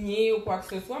souligné ou quoi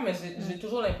que ce soit, mais j'ai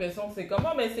toujours l'impression que c'est comme,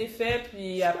 oh, ben c'est fait,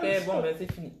 puis après, bon, ben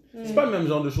c'est fini. C'est pas le même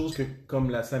genre de choses que comme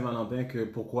la Saint-Valentin, que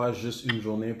pourquoi juste une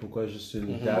journée, pourquoi juste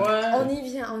une date. On Ouais, y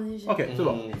vient, on y vient. Ok, c'est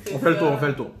bon. C'est On fait le tour, ça. on fait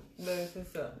le tour. ben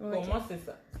c'est ça. Ok. Pour moi, c'est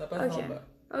ça. Ça passe Ok. dans le beurre.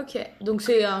 Ok. Donc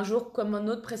c'est un jour comme un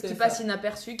autre, presque qui C'est passe ça.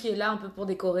 inaperçu, qui est là un peu pour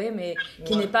décorer, mais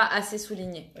qui Ouais. n'est pas assez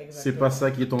souligné. C'est Exactement. pas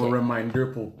ça qui est ton Ok. reminder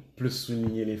pour plus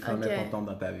souligner les femmes Ok. importantes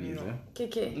dans ta vie. Non. hein.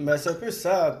 Ok. Mais c'est un peu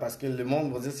ça, parce que le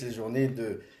monde va dire que c'est la journée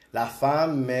de la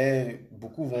femme, mais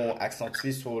beaucoup vont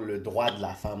accentuer sur le droit de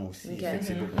la femme aussi. Ok. Fait que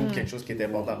c'est beaucoup quelque chose qui est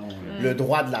important. Le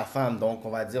droit de la femme, donc on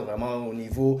va dire vraiment au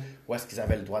niveau où est-ce qu'ils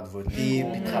avaient le droit de voter,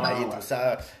 puis travailler, tout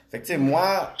ça. Fait que tu sais,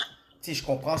 moi, tu sais, je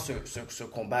comprends ce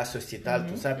combat sociétal,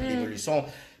 tout ça, puis l'évolution.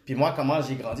 Puis moi, comment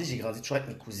j'ai grandi toujours avec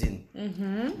mes cousines.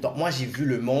 Donc moi, j'ai vu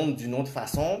le monde d'une autre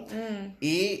façon.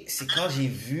 Et c'est quand j'ai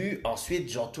vu ensuite,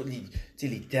 genre, tous les, tu sais,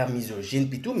 les termes misogynes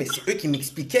puis tout, mais c'est eux qui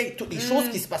m'expliquaient toutes les choses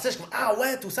qui se passaient. Je suis comme, ah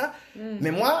ouais, tout ça. Mais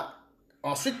moi,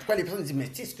 ensuite, pourquoi les personnes disent, mais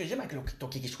tu sais, ce que j'aime avec ton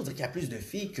quelque chose, c'est qu'il y a plus de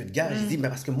filles que de gars. Je dis, mais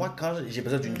parce que moi, quand j'ai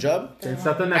besoin d'une job, C'est une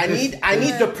certaine I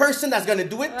need the person that's gonna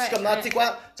do it. Puis je suis comme, non, tu sais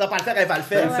quoi, tu vas pas le faire, elle va le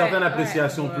T'as une faire. certaine Ouais,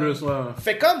 appréciation ouais. plus, ouais.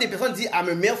 Fait comme des personnes disent, I'm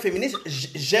a male féministe,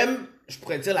 j'aime, je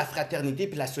pourrais dire la fraternité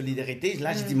puis la solidarité.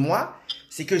 Là, je dis, moi,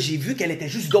 c'est que j'ai vu qu'elle était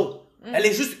juste go. Elle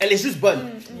est juste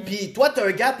bonne. Puis toi, t'as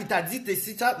un gars, puis t'as dit, t'es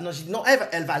si ça. Non, j'ai dit, non,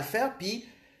 elle va le faire. Puis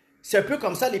c'est un peu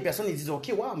comme ça, les personnes, ils disent, OK,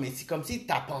 wow, mais c'est comme si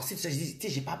t'as pensé. Je dis, tu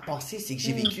sais, j'ai pas pensé, c'est que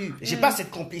j'ai vécu. J'ai pas cette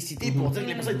complicité pour dire que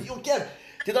les personnes disent, OK,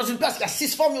 t'es dans une place, il y a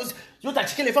 6 femmes, yo, t'as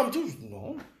checké les femmes et tout. Je dis,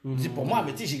 non. C'est pour moi,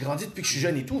 mais tu sais, j'ai grandi depuis que je suis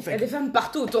jeune et tout. Il y Fait a que des femmes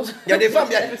partout autour de il y a des femmes,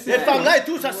 il y a des femmes là et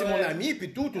tout, ça c'est mon ami,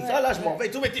 puis tout ça, là je m'en vais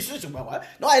et tout, mais t'es sûr, c'est pas vrai.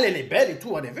 Non, elle est belle et tout,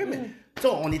 whatever, mais tu sais,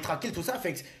 on est tranquille, tout ça.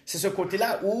 Fait que c'est ce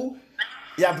côté-là où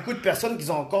il y a beaucoup de personnes qui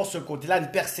ont encore ce côté-là,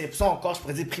 une perception encore, je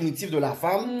pourrais dire, primitive de la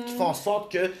femme, qui font en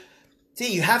sorte que, tu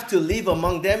sais, you have to live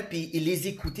among them, puis les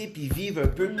écouter, puis vivre un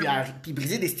peu, puis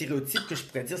briser des stéréotypes que je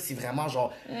pourrais dire, c'est vraiment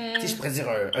genre, tu sais, je pourrais dire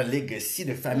un legacy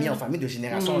de famille en famille, de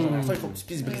génération en génération, il faut que tu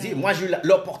puisses briser. Moi, j'ai eu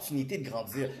l'opportunité de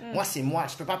grandir. Moi, c'est moi,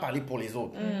 je peux pas parler pour les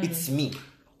autres. It's me.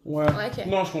 Ouais. Ok.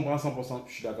 Non, je comprends 100%.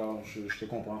 Je suis d'accord. Je te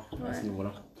comprends à ce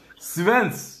niveau-là.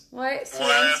 Stevens! Ouais,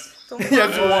 silence. Ton Il y a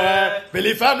du mais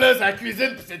les femmes, là, c'est la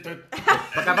cuisine, puis c'est tout.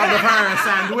 Pas capable de faire un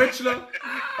sandwich, là?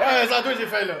 Ouais, sans doute, j'ai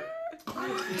fait, là.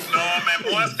 Non,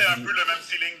 mais moi, c'était un peu le même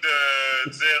feeling de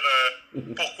dire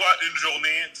pourquoi une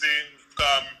journée, tu sais,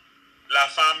 comme la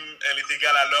femme, elle est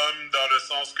égale à l'homme dans le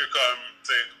sens que, comme,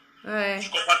 tu sais, Ouais. je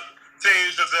comprends, tu sais,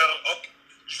 je veux dire, ok,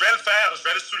 je vais le faire, je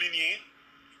vais le souligner.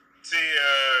 Tu sais,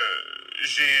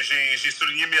 j'ai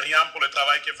souligné Myriam pour le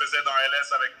travail qu'elle faisait dans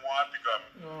LS avec moi, puis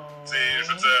comme, tu sais, je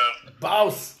veux dire,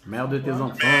 Boss! Mère de tes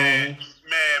enfants. mais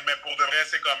pour de vrai,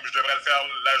 c'est comme, je devrais le faire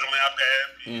la journée après,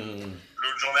 puis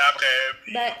l'autre journée après,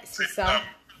 puis, Bah, c'est ça.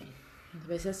 comme,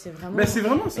 Bah, ça, c'est vraiment. Mais c'est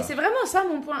vraiment Mais ça. c'est vraiment ça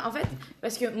mon point. En fait,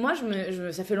 parce que moi,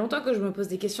 ça fait longtemps que je me pose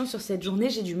des questions sur cette journée.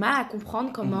 J'ai du mal à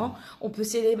comprendre comment on peut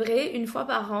célébrer une fois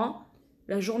par an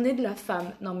la journée de la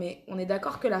femme. Non, mais on est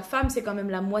d'accord que la femme, c'est quand même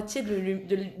la moitié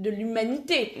de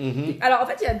l'humanité. Alors, en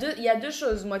fait, il y a deux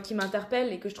choses, moi, qui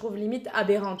m'interpellent et que je trouve limite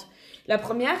aberrantes. La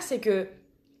première, c'est que,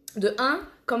 de un,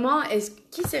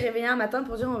 qui s'est réveillé un matin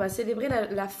pour dire on va célébrer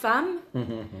la femme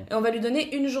et on va lui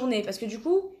donner une journée? Parce que du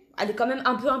coup, elle est quand même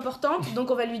un peu importante,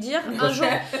 donc on va lui dire un jour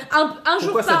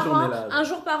Pourquoi cette par an, journée-là? un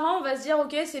jour par an, on va se dire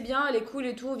ok, c'est bien, elle est cool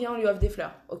et tout, viens, on lui offre des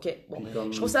fleurs. Ok, bon.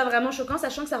 Comme- Je trouve ça vraiment choquant,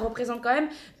 sachant que ça représente quand même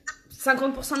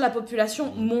 50% de la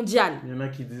population mondiale. Il y en a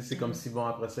qui disent c'est comme si, bon,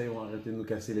 après ça, ils vont arrêter de nous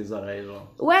casser les oreilles, genre.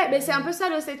 Ouais, mais c'est un peu ça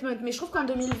le statement. Mais je trouve qu'en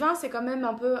 2020, c'est quand même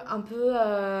un peu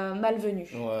malvenu.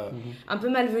 Ouais. Un peu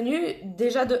malvenu,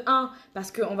 déjà de 1,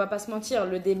 parce qu'on va pas se mentir,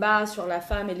 le débat sur la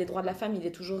femme et les droits de la femme, il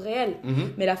est toujours réel.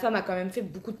 Mais la femme a quand même fait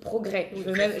beaucoup de progrès.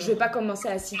 Je vais pas commencer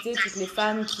à citer toutes les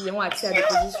femmes qui ont accès à des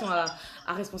positions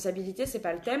à responsabilité, c'est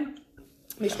pas le thème.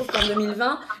 Mais je trouve qu'en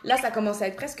 2020, là, ça commence à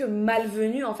être presque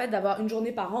malvenu, en fait, d'avoir une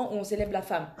journée par an où on célèbre la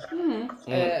femme.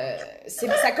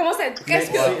 Ça commence à être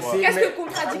presque, presque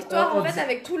contradictoire, en fait,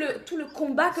 avec tout le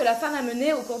combat que la femme a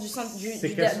mené au cours du Mais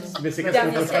c'est qu'est-ce qu'on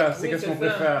dernier préfère? siècle. C'est qu'est-ce qu'on Oui, c'est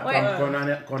ça. préfère?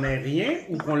 Ouais. Qu'on ait rien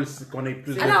ou qu'on ait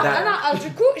plus de Alors, dates? alors,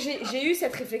 du coup, j'ai eu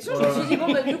cette réflexion, je me suis dit,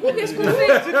 bon, bah, du coup, qu'est-ce qu'on fait?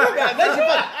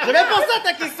 J'avais pensé à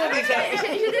ta question déjà.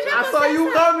 J'ai déjà I pensé saw you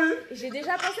coming! J'ai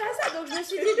déjà pensé à ça, donc je me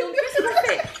suis dit, donc qu'est-ce qu'on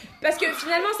fait? Parce que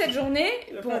finalement, cette journée,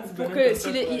 pour que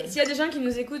s'il y a des gens qui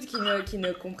nous écoutent qui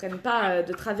ne comprennent pas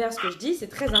de travers ce que je dis, c'est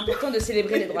très important de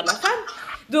célébrer les droits de la femme.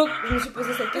 Donc, je me suis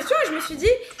posé cette question et je me suis dit,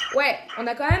 ouais, on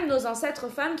a quand même nos ancêtres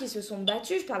femmes qui se sont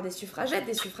battues, je parle des suffragettes,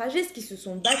 des suffragistes qui se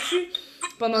sont battues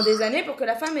pendant des années pour que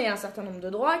la femme ait un certain nombre de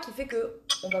droits, qui fait que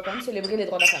on va quand même célébrer les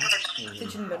droits de la femme.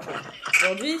 C'est une bonne chose.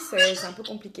 Aujourd'hui, c'est un peu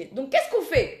compliqué. Donc, qu'est-ce qu'on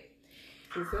fait?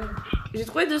 C'est ça. J'ai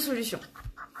trouvé deux solutions.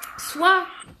 Soit,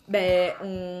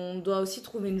 on doit aussi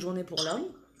trouver une journée pour l'homme,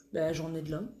 la journée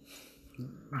de l'homme.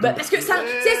 Parce que ça,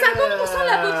 c'est 50% de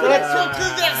la population.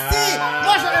 Controversé!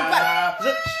 Moi, Je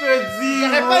te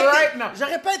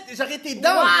dis, j'aurais été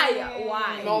down.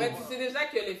 Why? Non. Mais tu sais déjà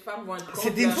que les femmes vont être contre.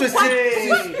 C'était une la- société.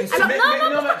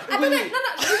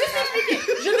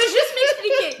 Je veux juste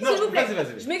m'expliquer, Non, s'il vous plaît.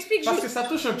 vas-y. Je m'explique Parce que juste. ça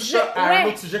touche un peu à un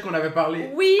autre sujet qu'on avait parlé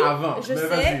Oui, avant. je Mais sais,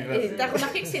 vas-y. et t'as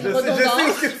remarqué que c'est une Je sais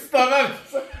redondance. ce que tu t'en vas.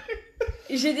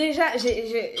 Je sais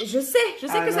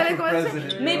que ça va commencer.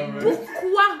 Mais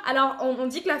pourquoi? Alors, on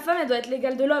dit que la femme, elle doit être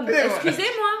l'égale de l'homme.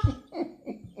 Excusez-moi.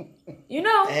 You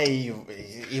know. Hey,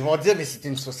 ils vont dire, mais c'est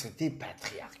une société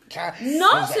patriarcale.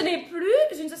 Non, ce n'est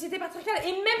plus une société patriarcale.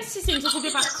 Et même si c'est une société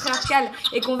patriarcale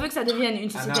et qu'on veut que ça devienne une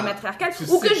société Anna, matriarcale, tu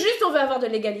ou que sais- juste on veut avoir de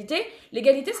l'égalité,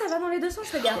 l'égalité, ça va dans les deux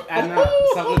sens, les gars. Anna,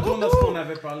 ça retourne à ce qu'on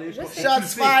avait parlé. Je sais. Shots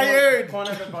fired! Quand on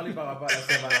avait parlé par rapport à la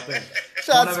Saint-Valentin.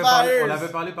 Shots fired! On avait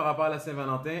parlé par rapport à la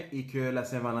Saint-Valentin et que la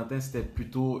Saint-Valentin c'était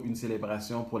plutôt une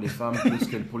célébration pour les femmes plus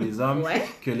que pour les hommes. Ouais.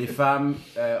 Que les femmes,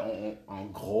 en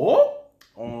gros,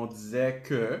 on disait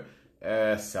que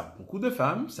beaucoup de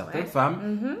femmes, certaines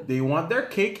femmes, they want their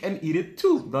cake and eat it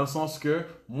too. Dans le sens que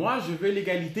moi je veux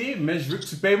l'égalité, mais je veux que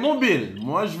tu payes mon bill.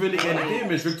 Moi je veux l'égalité,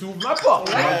 mais je veux que tu ouvres ma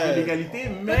porte. Moi je veux l'égalité,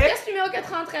 mais. Podcast numéro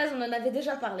 93, on en avait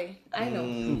déjà parlé. I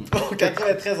know.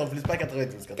 93 en plus, pas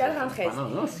 92. 93. Ah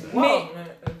non, c'est.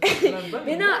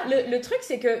 Mais non, le truc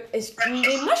c'est que.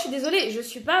 Mais moi je suis désolée, je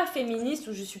suis pas féministe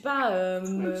ou je suis pas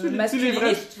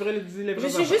masculiniste. Je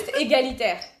suis juste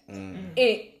égalitaire.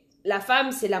 Et la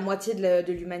femme, c'est la moitié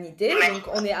de l'humanité. Donc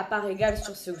on est à part égale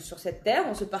sur cette terre.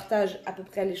 On se partage à peu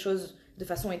près les choses de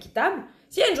façon équitable.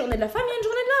 S'il y a une journée de la femme, il y a une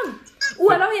journée de l'homme.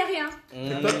 Ou alors il n'y a rien.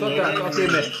 Ok,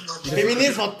 mais. Les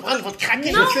féministes vont te prendre, vont te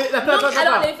craquer. Non, Je sais- attends, non, attends,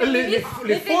 alors attends.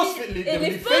 les fausses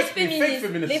féministes,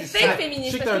 les c'est fake ça.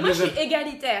 féministes, Je sais que parce t'as que moi un je suis deuxième-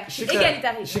 égalitaire, je Je suis sais que t'as-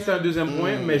 égalitariste. je sais que t'as un deuxième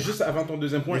point, mais juste avant ton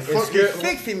deuxième point, Les est-ce fake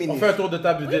que. féministes. On fait un tour de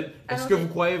table vite. Est-ce allons-y. que vous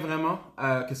croyez vraiment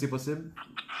que c'est possible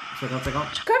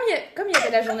 50-50 Comme il y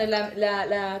avait la journée de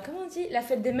la comment on dit, la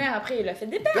fête des mères, après il y a eu la fête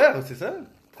des pères. Père, c'est ça?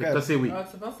 Toi, c'est oui. Ah,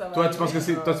 tu penses que ça va Toi, tu penses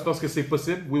arriver, tu penses que c'est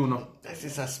possible, oui ou non? Si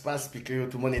ça se passe puis que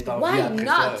tout le monde est en Why vie après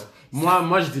not? ça.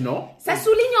 Moi, je dis non. Ça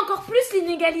souligne encore plus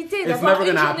l'inégalité It's d'avoir never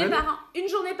une gonna journée happen. par an. Une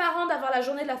journée par an d'avoir la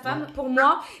journée de la femme, pour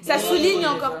moi, ça souligne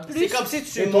encore C'est plus. comme si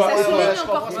tu... Et toi, Ça ouais, souligne je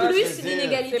encore comprends ce que tu plus veux dire.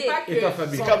 l'inégalité. C'est pas que Et toi,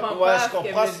 Fabi? je C'est comme... comprends Ouais, pas je ce qu'elle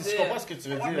comprends, veut je dire. comprends ce que tu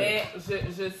veux dire. Mais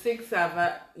je sais que ça va...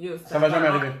 Ça va jamais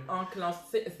arriver.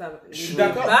 Enclencher... Je suis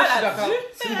d'accord, moi, je suis d'accord.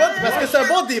 C'est une bonne... Parce que c'est un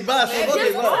bon débat, c'est un bon Bien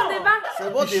sûr, débat. c'est un débat. C'est un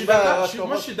bon Je suis débat. d'accord, je moi,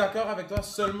 comprends. je suis d'accord avec toi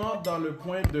seulement dans le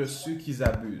point de ceux qui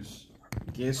abusent.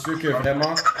 Ok, ceux que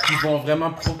vraiment, qui vont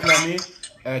vraiment proclamer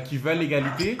qu'ils veulent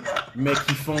l'égalité, mais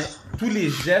qui font tous les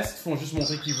gestes, font juste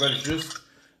montrer qu'ils veulent juste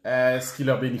ce qui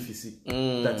leur bénéficie.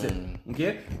 That's it. Ok.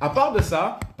 À part de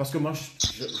ça, parce que moi,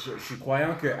 je suis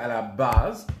croyant qu'à la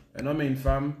base, un homme et une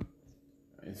femme,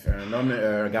 un homme,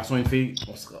 un garçon et une fille,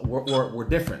 we're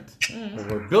different.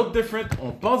 We're built different,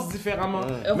 on pense différemment.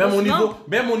 Même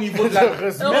au niveau de la...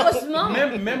 Heureusement.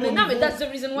 Même au Mais niveau... non, mais that's the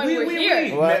reason why Oui, we're oui,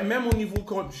 here. oui. Ouais. Même au niveau...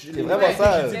 C'est vraiment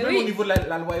ça. Mais Même oui. au niveau de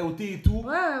la loyauté et tout.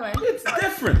 Ouais. It's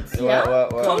different. Ouais,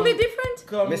 ouais, ouais. Totally different.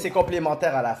 Comme... Mais c'est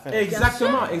complémentaire à la fin.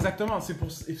 Exactement. C'est pour...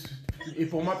 Et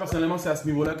pour moi, personnellement, c'est à ce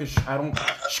niveau-là que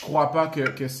je crois pas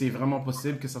que c'est vraiment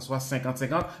possible que ça soit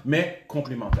 50-50, mais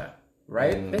complémentaire.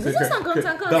 Right? Mais c'est ça,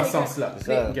 50-50, Dans ce c'est sens-là. C'est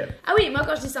ça. Ok. Ah oui, moi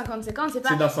quand je dis 50-50, c'est C'est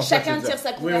pas dans ce sens-là chacun que tu tire dis. sa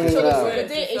Oui, couverture oui, de oui. son Ouais,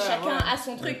 côté c'est et ça, chacun ouais. a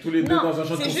son truc. Tous les deux Non, dans un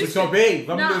champ de c'est construction. juste- Hey,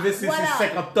 va Non, me lever ces voilà.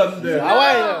 50 tonnes de... Non, Ah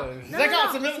ouais, non, d'accord, non,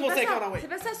 c'est même mon pas 50, ça. ah ouais. C'est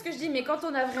pas ça ce que je dis, mais quand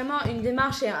on a vraiment une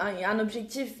démarche et un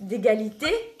objectif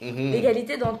d'égalité, Mhm.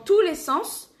 d'égalité dans tous les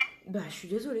sens, bah je suis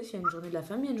désolée, s'il y a une journée de la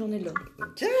femme, il y a une journée de l'homme.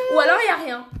 Ok. Ou alors il y a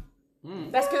rien.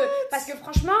 Parce que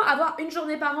franchement, avoir une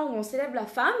journée par an où on célèbre la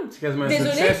femme, C'est quasiment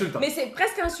désolée, insultant. mais c'est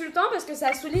presque insultant parce que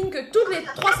ça souligne que tous les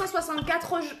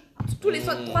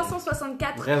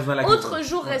 364 Reste dans la autres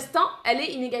jours restants, elle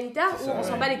est inégalitaire ou on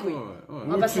s'en bat les couilles. On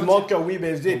va Ou pas tu se montres que oui,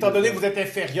 mais étant donné que vous êtes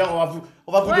inférieur, on va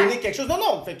vous Ouais. donner quelque chose.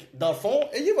 Non, fait que, dans le fond,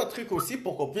 ayez votre truc aussi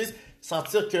pour qu'on puisse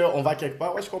sentir qu'on va quelque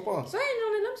part. Ouais, je comprends. Soit il y a une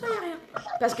journée de l'homme, soit il n'y a rien.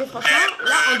 Parce que franchement,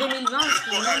 là en 2020, Pour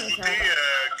excusez-moi, mais ça rajouter va pas.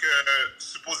 que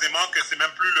supposément que c'est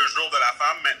même plus le jour de la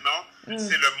femme maintenant,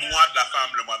 c'est le mois de la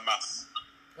femme, le mois de mars.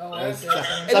 Ah ouais, c'est Et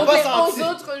Ça donc passe les en 11 petit.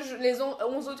 autres, les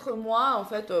 11 autres mois, en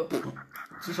fait,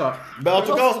 C'est ça. Ben, en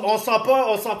tout cas, on sent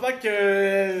pas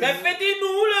que. Mais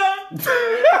fêtez-nous, là! Mais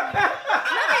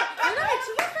non, mais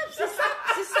tu vois, Fab,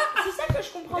 c'est ça que je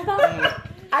comprends pas.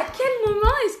 À quel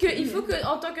moment est-ce qu'il faut que,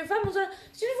 en tant que femme, on dise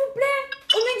s'il vous plaît,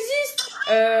 on existe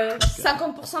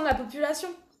 50% de la population.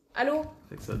 Allô?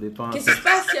 C'est que ça dépend. Qu'est-ce qui se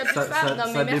passe s'il y a plus de femmes? Non,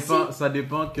 mais merci. Ça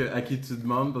dépend à qui tu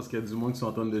demandes, parce qu'il y a du monde qui sont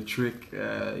en train de trick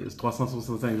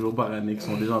 365 jours par année qui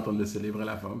sont déjà en train de célébrer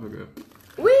la femme. Fait que...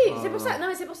 Oui, c'est pour ça. Non,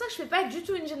 mais c'est pour ça que je fais pas du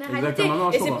tout une généralité. Exactement,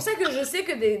 non, je Et c'est comprends. pour ça que je sais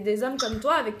que des hommes comme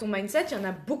toi, avec ton mindset, il y en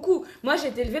a beaucoup. Moi, j'ai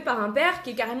été élevée par un père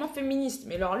qui est carrément féministe.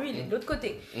 Mais alors, lui, il est de l'autre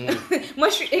côté. Moi,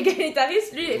 je suis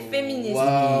égalitariste, lui, il est féministe.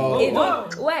 Wow. Et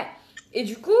donc, ouais. Et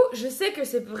du coup, je sais que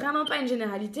c'est vraiment pas une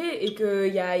généralité et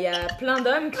qu'il y a plein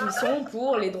d'hommes qui sont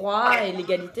pour les droits et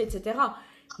l'égalité, etc.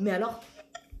 Mais alors,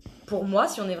 pour moi,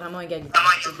 si on est vraiment égalitaire,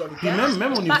 Puis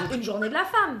même au pas niveau, une journée de la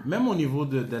femme. même au niveau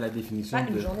de la définition Pas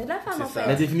une de... journée de la femme, C'est en ça. fait.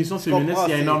 La définition Je comprends, féministe,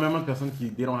 il y a c'est- énormément de personnes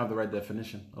qui they don't have the right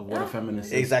definition of what a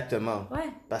feminist is. Exactement. Ouais.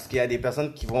 Parce qu'il y a des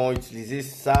personnes qui vont utiliser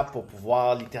ça pour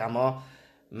pouvoir littéralement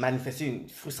manifester une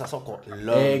frustration contre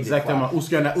l'homme. des Exactement. fois. Ou ce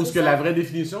que ça. la vraie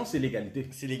définition, c'est l'égalité.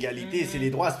 C'est l'égalité, c'est les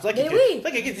droits. C'est pour ça que Mais oui.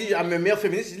 quelqu'un dit à me meilleure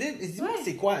féministe, il dit, Ouais.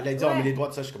 c'est quoi? Elle a dit, oh, Ouais. mais les droits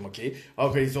de ça, je suis comme, ok.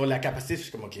 Oh, ils ont la capacité, je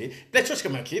suis comme, ok. Plein de choses, je suis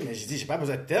comme, ok, mais j'ai dit, j'ai pas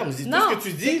besoin de termes. J'ai dit, Non, tout ce que tu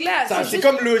c'est dis, clair, ça, c'est c'est juste-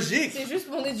 comme logique. C'est juste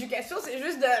mon éducation, c'est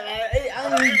juste de.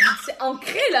 C'est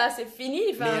ancré là, c'est fini.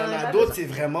 Enfin, Mais il y en on a pas d'autres, besoin. c'est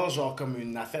vraiment genre comme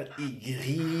une affaire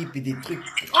aigrie, puis des trucs.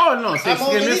 Oh non, c'est À un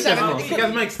moment donné, extrémiste. j'avais- C'est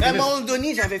quasiment À un extrémiste. moment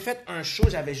donné, j'avais fait un show,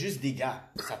 j'avais juste des gars.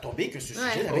 Ça tombait que ce sujet, Ouais.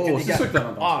 j'avais Oh, que des c'est gars. sûr que t'en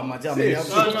entends. Ah, on m'a dit, C'est mais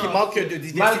sûr. il manque de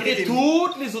diversité. Malgré des- tous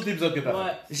les autres épisodes que t'as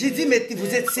Ouais. fait. J'ai dit, mais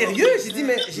vous êtes sérieux? J'ai dit,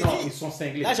 mais. J'ai Non, dit, ils sont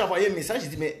cinglés. là, j'ai envoyé un message, j'ai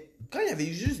dit, mais quand il y avait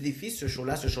eu juste des filles, ce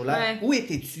show-là, Ouais. où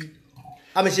étais-tu?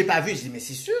 Ah, mais j'ai pas vu. J'ai dit, mais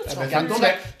c'est sûr, tu ben, regardes, ferme tu, ton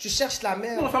bec. tu cherches la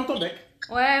merde. Non, ferme ton bec.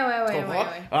 Ouais, ouais, Tu ouais, comprends?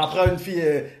 ouais. Alors, après, une fille,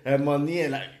 un moment donné,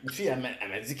 une fille, elle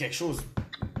m'a dit quelque chose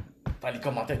dans les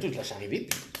commentaires et tout. Là, je suis arrivé,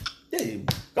 puis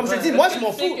Comme je te dis, moi, je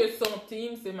m'en Tu sais fous. que son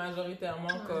team, c'est majoritairement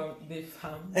comme des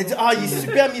femmes. Elle dit, il est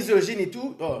super misogyne et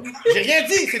tout. Oh, j'ai rien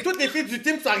dit, c'est toutes les filles du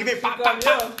team qui sont arrivées.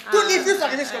 Toutes les filles sont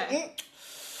arrivées, je suis comme,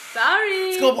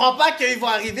 Sorry. je comprends pas qu'ils vont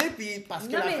arriver, puis parce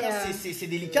que Non, mais, l'affaire, c'est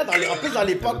délicat. En plus, dans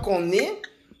l'époque qu'on est,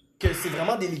 que c'est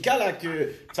vraiment délicat, là, que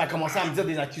tu vas commencer à me dire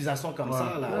des accusations comme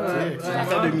ça, là. C'est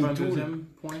l'affaire de MeToo. Deuxième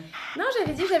point. Non,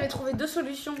 j'avais dit que j'avais trouvé 2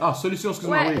 solutions. Ah, solution,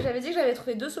 excuse-moi, Ouais, oui. j'avais dit que j'avais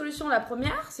trouvé 2 solutions. La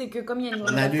première, c'est que comme il y a une On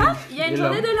journée de annule. la femme, il y a une Et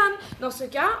journée l'homme. de l'homme. Dans ce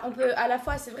cas, on peut à la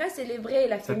fois, c'est vrai, célébrer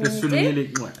la Ça peut souligner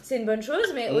féminité. les... Ouais. C'est une bonne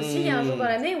chose, mais aussi il y a un jour dans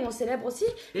l'année où on célèbre aussi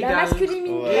la Égal. masculinité.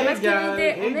 Ouais. La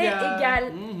masculinité, on est égal.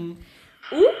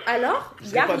 Ou alors, il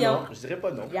n'y a rien. Je dirais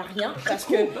pas non. Il n'y a rien, parce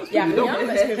que il y a rien,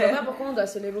 parce que je vois pas pourquoi on doit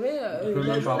célébrer peut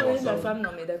la même pas journée avoir de la ça. femme. Non,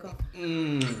 mais d'accord.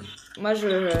 Hmm. Moi,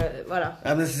 voilà.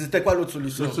 Ah, mais c'était quoi l'autre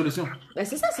solution? L'autre solution. Bah,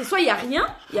 c'est ça, c'est soit il n'y a rien,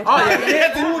 il y a Ah, pas il y a rien. rien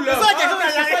du tout, là. C'est ça, quelque chose, Ah,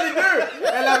 il y a c'est ça, les deux.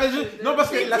 Elle avait juste... Non, parce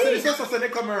que la solution, ça sonnait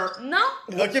comme un... Non,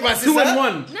 Ok, bah c'est Two ça. and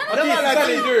one. non, Ok, non, c'est la ça,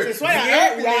 deux. les deux. C'est soit il y a rien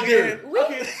ou il y a rien. oui,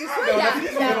 c'est soit il y on a a, fini,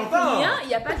 il ça y a fait longtemps. rien, il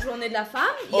n'y a pas de journée de la femme,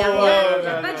 il n'y a Oh, rien, il n'y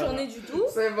a là, pas là, de journée du tout.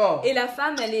 C'est bon. Et la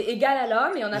femme, elle est égale à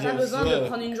l'homme et on n'a pas J'aime besoin ça. de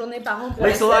prendre une journée par an pour la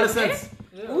Makes a lot of célébrer. sense.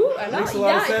 Ou alors Makes a il y lot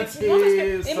a of sense effectivement parce et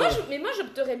que, ça. mais moi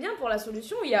j'opterais bien pour la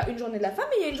solution où il y a une journée de la femme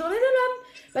et il y a une journée de l'homme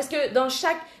parce que dans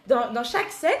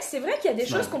chaque sexe c'est vrai qu'il y a des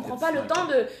choses qu'on prend pas le temps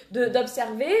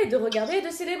d'observer, de regarder et de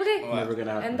célébrer. Never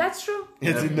gonna happen. And that's true.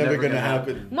 It's never gonna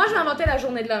happen. Moi je vais inventer la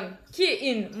journée de l'homme. Qui est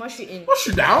in? Moi je suis in. Moi, je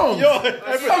suis down. Yo,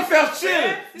 Ça me faire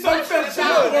chill. Ça me faire chill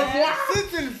pour un mois. si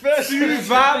tu le fais, Tu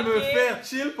vas me faire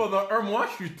chill pendant un mois.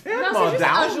 Je suis Non, tellement c'est juste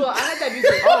un down. jour. Arrête d'abuser.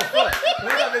 Oh, fuck. Vous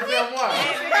l'avez dit à moi.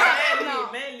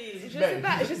 Je sais pas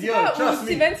Yo, où trust me.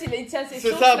 Steven il tient ses c'est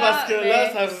sources ça parce que mais-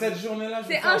 là, ça. Cette journée-là, je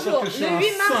C'est vais un faire en sorte jour. que je suis Le en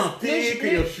 8 mars. santé, Le-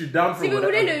 que je suis down for Si vous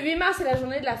whatever. voulez, le 8 mars c'est la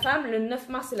journée de la femme, le 9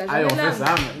 mars c'est la journée Allez, on de fait l'homme.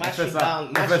 ça. Moi, On je fait suis ça. down.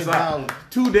 Moi, On je fait suis ça. down.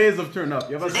 2 days of turn up.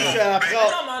 Y a pas de Juste problème. après. Non,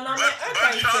 mais quand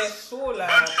il fait chaud, là.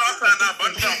 Bonne chance, Anna,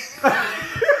 bonne chance.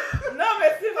 Non,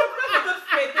 mais c'est pas qu'on est tous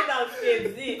fêtés dans le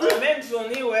crédit. En même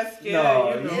journée où est-ce que.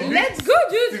 Non, you know. Let's go,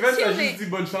 dude! Steven, Si t'as on, juste est, dit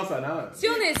bonne chance, Anna. si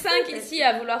on est 5 ici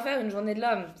à vouloir faire une journée de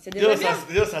l'homme, c'est déjà Yo, bien.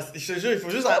 je te jure, il faut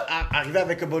juste arriver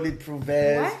avec un bulletproof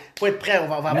vest. Ouais. Faut être prêt, on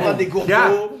va prendre des Mon gars.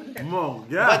 gourdeaux. Mon On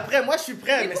va gars. être prêt, moi je suis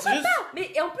prêt, mais c'est juste. Mais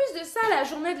et en plus de ça, la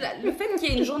journée le fait qu'il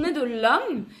y ait une journée de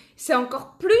l'homme, c'est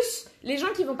encore plus. Les gens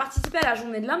qui vont participer à la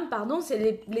journée de l'homme, pardon, c'est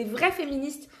les vrais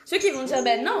féministes. Ceux qui vont dire,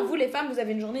 ben non, vous les femmes, vous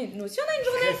avez une journée. Nous aussi, on a une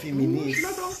journée. Très féministe.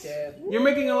 You're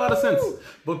making a lot of sense.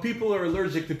 But people are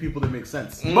allergic to people that make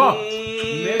sense. Bon.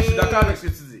 Mais je suis d'accord avec ce que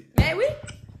tu dis. Mais oui.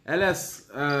 LS,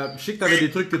 je sais que tu avais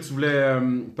des trucs que tu voulais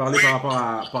parler Oui.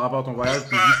 par rapport à ton voyage.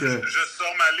 Puis vu que... Je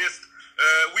sors ma liste.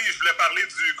 Oui, je voulais parler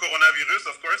du coronavirus,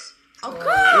 of course.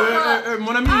 Encore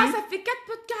mon ami. Ah, ça fait 4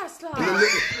 podcasts, là.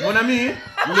 Mon ami.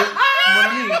 Mon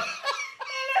ami.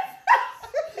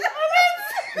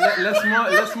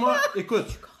 Laisse-moi, écoute.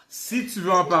 Si tu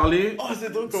veux en parler, Oh,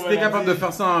 c'est drôle si qu'on t'es va capable dire. de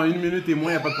faire ça en 1 minute et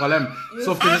moins, y a pas de problème.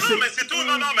 Sauf que Ah je sais. non, mais c'est tout.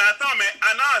 Non, mais attends, mais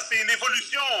Anna, c'est une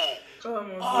évolution. Oh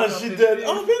mon Oh, Dieu, j'ai j'en dead.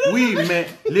 peux Oh, plus. mais là. Oui, mais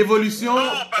l'évolution.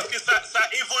 Non, parce que ça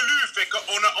évolue. Fait qu'on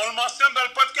on le mentionne dans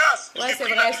le podcast. Ouais, J'ai c'est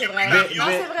pris vrai, la- c'est j'ai vrai. pris l'avion.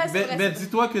 Non, c'est vrai, c'est vrai. Mais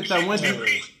dis-toi que t'as moins J'ai d'une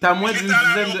pris-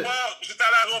 dizaine de. J'étais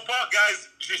à l'aéroport, guys.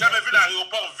 J'ai jamais vu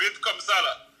l'aéroport vide comme ça,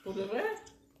 là. Pour de vrai?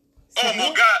 Oh,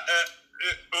 mon gars.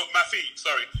 Ma fille,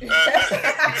 sorry.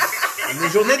 Une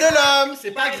journée de l'homme, c'est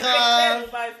pas grave.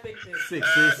 Pas respecté. C'est-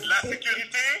 La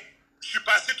sécurité, je suis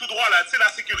passé tout droit, là. Tu sais, la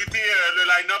sécurité, le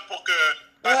line-up pour que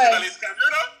passer Ouais. dans les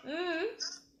scanners, là.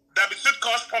 D'habitude,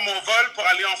 quand je prends mon vol pour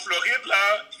aller en Floride,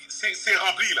 là, c'est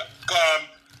rempli, là. Comme,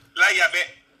 là, il y avait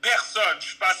personne. Je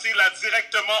suis passé là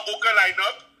directement, aucun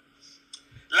line-up.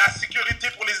 La sécurité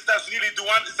pour les États-Unis, les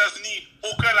douanes des États-Unis,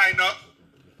 aucun line-up.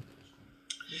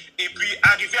 Et puis,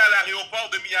 arrivé à l'aéroport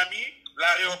de Miami,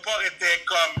 l'aéroport était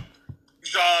comme,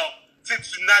 genre, tu sais,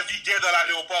 tu naviguais dans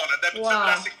l'aéroport, là. D'habitude, Wow.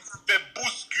 là, c'est que tu te fais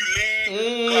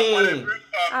bousculer, comme, whatever,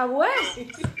 comme, Ah ouais?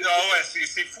 ah ouais,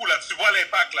 c'est fou, là. Tu vois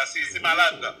l'impact, là. C'est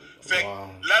malade, là. Fait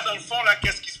que, là, dans le fond, là,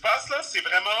 qu'est-ce qui se passe, là? C'est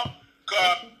vraiment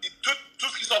comme tout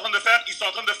ce qu'ils sont en train de faire. Ils sont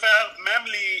en train de faire même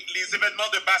les événements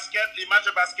de basket, les matchs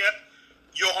de basket.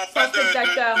 Il n'y aura pas de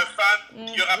spectateurs. fans. Il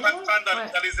n'y aura pas de fans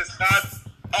Ouais. dans les estrades.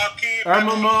 Hockey. Un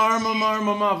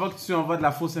moment avant que tu envoies de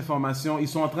la fausse information. Ils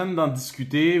sont en train d'en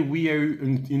discuter. Oui, il y a eu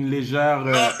une légère.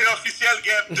 Non, c'est officiel,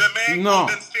 Gab. Demain, Non.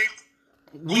 Golden State.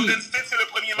 Oui. Golden State, c'est le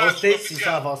premier On match sait s'ils officiel. sont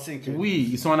avancés. Oui,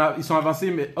 ils sont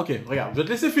avancés, mais ok, regarde, je vais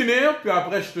te laisser finir, puis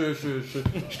après je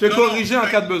te Non, corriger en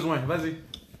mais- cas de besoin. Vas-y.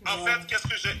 En fait, qu'est-ce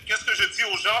que je dis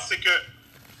aux gens, c'est que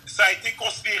ça a été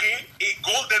considéré et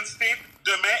Golden State,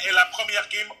 demain, est la première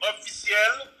game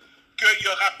officielle qu'il n'y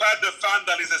aura pas de fans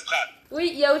dans les estrades. Oui,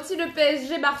 il y a aussi le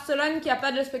PSG Barcelone qui a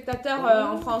pas de spectateurs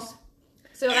en France.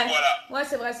 C'est vrai. Et voilà. Ouais,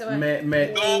 c'est vrai, c'est vrai. Mais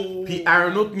Donc- puis à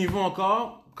un autre niveau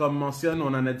encore, comme mentionne, on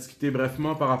en a discuté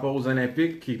brièvement par rapport aux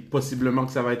Olympiques, qui possiblement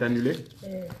que ça va être annulé.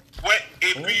 Ouais,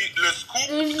 et puis le scoop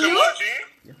Les que JO?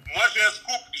 moi j'ai un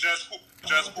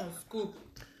scoop. Scoop.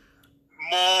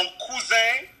 Mon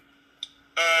cousin,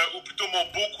 ou plutôt mon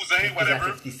beau cousin,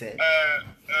 whatever, 57.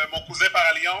 mon cousin par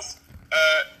alliance,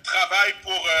 travaille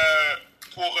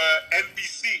pour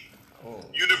NBC,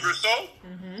 Universal.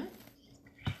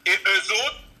 Et eux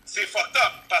autres, c'est fucked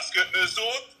up parce que eux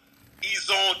autres,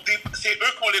 c'est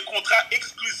eux qui ont les contrats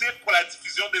exclusifs pour la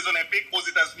diffusion des Olympiques aux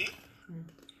États-Unis.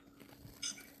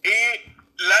 Et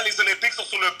là, les Olympiques sont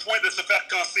sur le point de se faire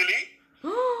canceller.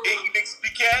 Et il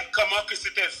expliquait comment que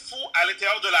c'était fou à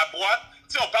l'intérieur de la boîte.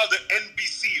 Tu sais, on parle de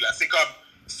NBC, là. C'est comme,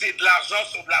 c'est de l'argent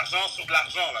sur de l'argent sur de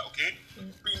l'argent, là, OK?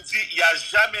 Puis il me dit, il n'a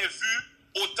jamais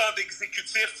vu autant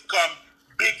d'exécutifs comme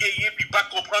bégayer puis pas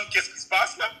comprendre qu'est-ce qui se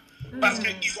passe, là. Parce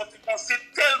qu'ils ont dépensé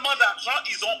tellement d'argent,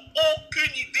 ils n'ont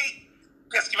aucune idée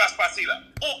qu'est-ce qui va se passer, là.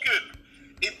 Aucune.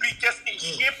 Et puis, qu'est-ce qui est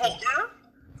chiant pour eux,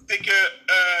 c'est que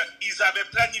ils avaient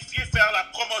planifié faire la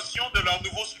promotion de leur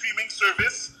nouveau streaming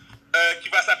service qui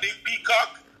va s'appeler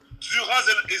Peacock durant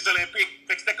les Olympiques.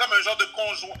 Fait que c'était comme un genre de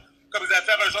conjoint, comme ils allaient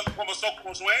faire un genre de promotion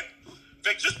conjointe.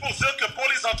 Fait que juste pour dire que pour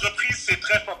les entreprises, c'est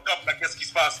très fucked up, là, qu'est-ce qui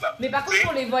se passe, là. Mais par contre, T'sais?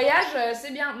 pour les voyages,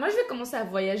 c'est bien. Moi, je vais commencer à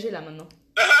voyager là maintenant.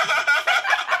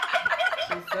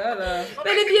 C'est ça, là.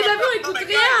 Mais les billets d'avion, ils coûtent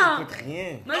rien. Écoute,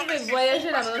 rien. Moi, je Non, mais vais c'est voyager fou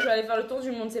là parce maintenant. que- Je vais aller faire le tour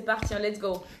du monde. C'est parti, hein, let's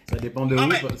go. Ça dépend de Non, où.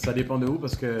 mais- Ça dépend de où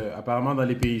parce que apparemment dans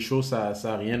les pays chauds, ça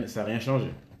a rien changé.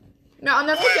 Mais en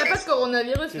Afrique, il n'y a pas de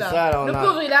coronavirus C'est là. ça, là, on Le a-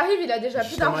 pauvre, il arrive, il a déjà plus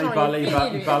Justement, d'argent. il parlait, est il, fini,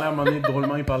 lui. il parlait à un moment donné,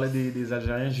 drôlement, il parlait des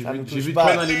Algériens. J'ai Ça vu, nous j'ai touche vu de pas.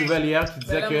 quoi dans les nouvelles hier qui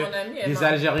disait là, que mon ami est des mort.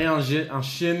 Algériens en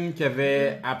Chine qui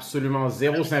avaient absolument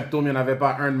zéro symptôme, il n'y en avait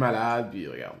pas un de malade, puis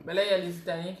regarde. Mais là, il y a les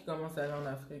Italiens qui commencent à aller en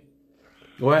Afrique.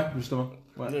 Ouais, justement.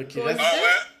 Ouais. Qui, Ouais, reste- Ah ouais?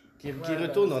 qui Ouais,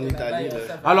 retourne en parce que Italie. là-bas, là.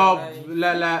 ça fait Alors,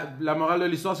 pareil. la morale de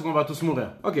l'histoire, c'est qu'on va tous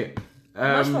mourir. Ok.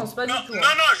 Moi, je pense pas du Non, tout. non,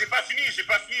 hein. j'ai pas fini.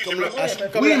 Comme j'ai le pas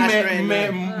fini. comme Oui, le mais, H1N1. mais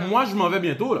moi, je m'en vais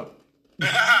bientôt, là.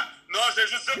 Non, je veux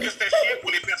juste dire que c'était chiant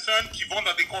pour les personnes qui vont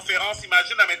dans des conférences.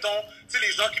 Imagine, admettons, tu sais,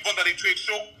 les gens qui vont dans des trade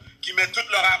shows, qui mettent tout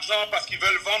leur argent parce qu'ils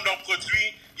veulent vendre leurs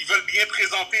produits, ils veulent bien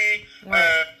présenter.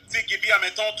 Tu sais, Gaby,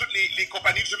 admettons, toutes les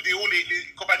compagnies de jeux vidéo,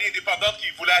 les compagnies indépendantes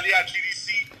qui voulaient aller à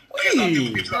GDC, présenter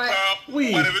aux développeurs,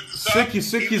 Oui, whatever, tout ça. ceux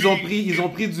Et qu'ils puis- ont pris, ils ont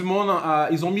pris du monde,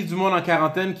 ils ont mis du monde en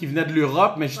quarantaine qui venait de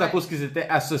l'Europe, mais juste à Ouais. cause qu'ils étaient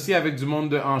associés avec du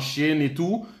monde en Chine et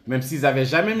tout, même s'ils avaient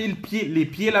jamais mis les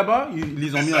pieds là-bas, ils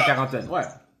les ont mis en quarantaine. Ouais.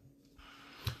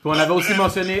 Puis on avait aussi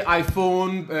mentionné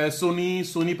iPhone,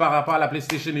 Sony par rapport à la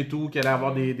PlayStation et tout, qu'il allait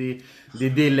avoir des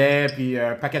délais, puis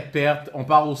un paquet de pertes. On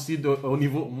parle aussi au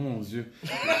niveau, mon Dieu,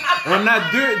 on a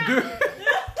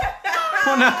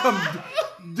on a comme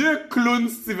deux clowns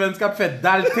Steven Scott fait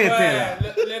dalle tétin, là.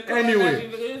 Ouais, le Anyway,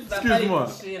 coronavirus va pas les excuse-moi.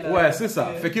 toucher, là. Ouais, c'est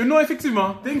ça. Fait que non,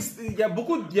 effectivement, il y a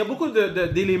beaucoup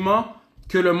d'éléments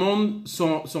que le monde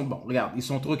sont bon, regarde, ils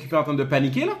sont trop occupés en train de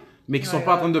paniquer là, mais qui sont Ouais,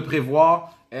 pas en ouais. train de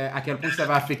prévoir à quel point ça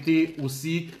va affecter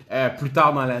aussi plus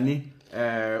tard dans l'année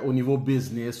au niveau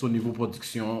business, au niveau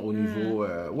production, au niveau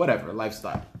whatever,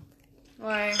 lifestyle.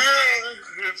 Ouais.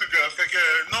 En tout cas, fait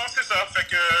que, non, c'est ça. Fait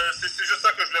que c'est juste ça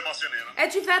que je voulais mentionner. Là. Eh,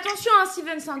 tu fais attention, hein,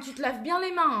 Steven, tu te laves bien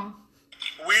les mains. Hein.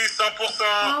 Oui, 100%.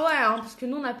 Ah ouais, hein, parce que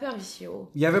nous, on a peur ici.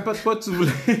 Oh. Il y avait pas de quoi tu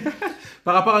voulais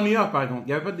par rapport à New York par exemple. Il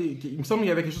y avait pas il me semble qu'il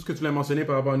y avait quelque chose que tu voulais mentionner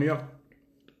par rapport à New York.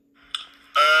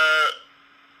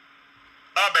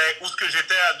 Ah ben, où ce que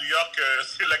j'étais à New York,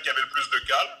 c'est là qu'il y avait le plus de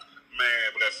cas. Là.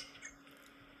 Mais bref.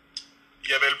 Il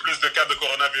y avait le plus de cas de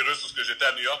coronavirus où ce que j'étais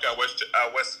à New York, à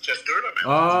Westchester. Là, mais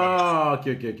Ah, ok.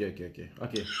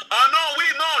 Ah non, oui,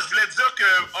 non, je voulais dire que...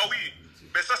 Ah oui,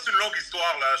 mais ça c'est une longue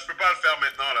histoire, là. Je peux pas le faire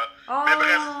maintenant, là. Oh. Mais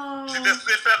bref,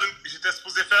 j'étais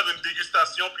supposé faire une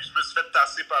dégustation, puis je me suis fait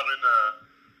tasser par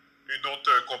une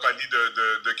autre compagnie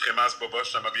de crémasse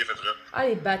boboche. Ça m'a bien fait rire. Ah,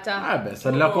 les bâtards. Ah ben ça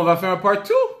a l'air qu'on va faire un part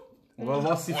 2. On va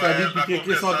voir si Ouais, Fabi bah, et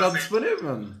Kéké pour sont que ça, encore c'est- disponibles,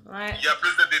 man. Ouais. Il y a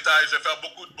plus de détails, je vais faire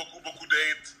beaucoup de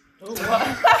dates.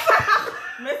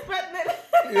 Mais c'est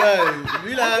pas... Ouais,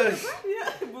 lui là.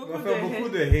 Beaucoup On va faire beaucoup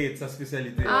de hate, sa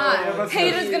spécialité. Ah, On va se-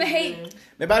 haters gonna hate.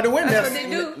 Mais by the way, That's what they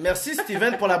do. merci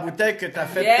Steven pour la bouteille que t'as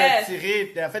fait Yes.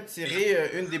 tirer. T'as fait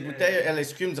tirer une des bouteilles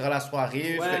LS Cream durant la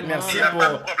soirée. Ouais, Fait que non. merci Il n'y a pas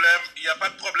de pour. problème, il n'y a pas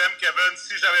de problème, Kevin.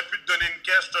 Si j'avais pu te donner une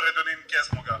caisse, je t'aurais donné une caisse,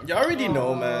 mon gars. You already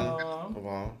know, man. Oh.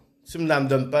 Bon. Si tu me la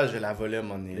donne pas, je vais la voler à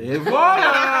mon nez. Et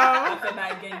voilà! On fait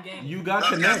la gang. You got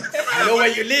connect. I know where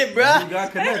you live, bruh. You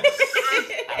got connect.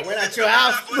 I went at your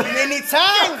house many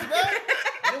times, bro.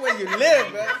 I know where you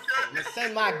live, bro. You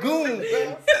send my goons,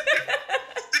 bro.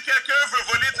 Si quelqu'un veut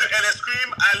voler du LS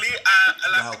Cream, aller à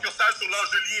la succursale sur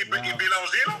l'Angelier et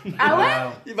Bélanger, là. Ah ouais?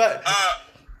 Il va...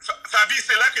 Fabi,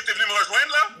 c'est là que t'es venu me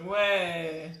rejoindre, là?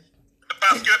 Ouais.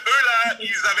 Parce que eux, là,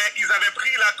 ils avaient pris,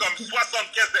 là, comme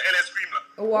 60 caisses de LS Cream, là.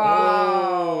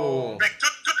 Waouh! Fait que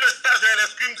tout le stage de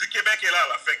LS Cream du Québec est là,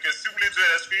 là. Fait que si vous voulez du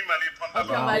LS Cream, allez prendre Ok,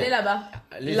 là-bas. on va aller là-bas.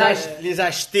 Les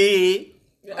acheter.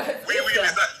 Oui, les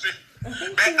acheter.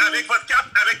 Mais avec la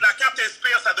carte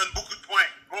Inspire, ça donne beaucoup de points.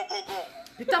 Go, go, go.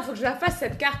 Putain, faut que je la fasse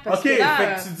cette carte parce Ok, que là.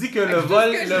 fait que tu dis que le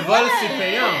vol, c'est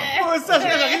payant. Oh, ça,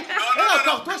 j'arrive.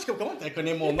 Encore toi, je suis comme, comment tu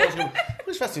connais mon nom?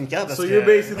 Pourquoi je fasse une carte? So you're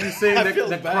basically saying the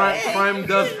crime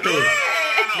does pay.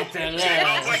 J'ai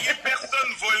envoyé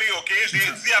personne voler, ok? J'ai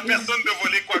dit à personne de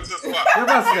voler quoi que ce soit. Y'a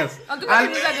pas de stress. En tout cas, tu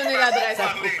nous as donné l'adresse.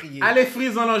 Approprié. Allez,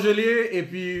 frise dans l'Angelier et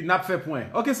puis Nap fait point.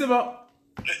 Ok, c'est bon.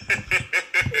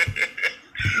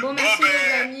 Bon, merci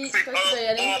les amis. Je crois que tu dois y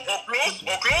aller.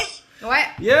 On close? Ouais.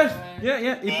 Yeah,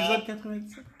 épisode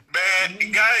 97. Ben,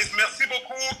 guys, merci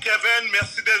beaucoup. Kevin,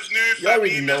 merci d'être venu. You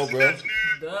already Fabi, know, merci bro. d'être venu.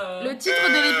 Le titre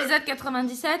de l'épisode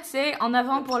 97, c'est En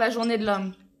avant pour la journée de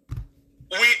l'homme.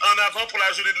 Oui, en avant pour la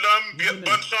journée de l'homme.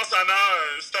 Bonne chance, Anna.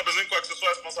 Si t'as besoin de quoi que ce soit,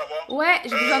 laisse-moi savoir. Ouais,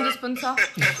 j'ai besoin de sponsors. Moi,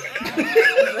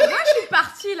 je suis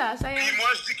partie là, ça y Puis est. moi,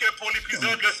 je dis que pour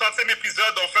l'épisode, le 100e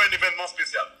épisode, on fait un événement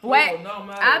spécial. Ouais, Oh,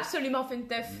 normal. absolument, on fait une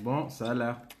teuf. Bon, ça a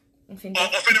l'air. On fait une On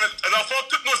teuf. fait dans le fond,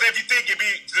 tous nos invités, Gaby,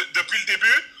 depuis le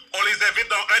début, on les invite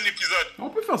dans un épisode. On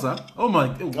peut faire ça. Oh my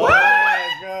god. Oh What? my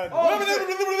god.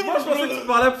 Moi, je pensais que tu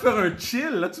parlais pour faire un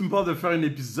chill. Là, tu me parles de faire un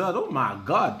épisode. Oh my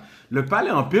god. Le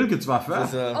palais en pile que tu vas faire.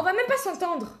 C'est ça. On va même pas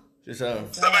s'entendre. C'est ça.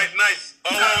 Ça va être nice. Oh,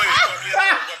 ouais.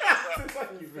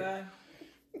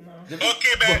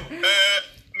 Ok, ben,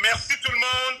 merci tout le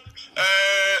monde.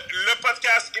 Le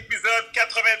podcast épisode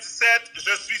 97.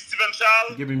 Je suis Steven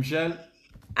Charles. Gaby Michel. Et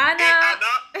Anna,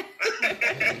 Anna.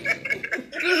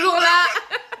 toujours là.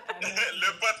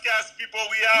 Le podcast People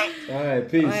We Out. Alright,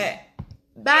 peace. Ouais.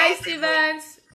 Bye, Stevens.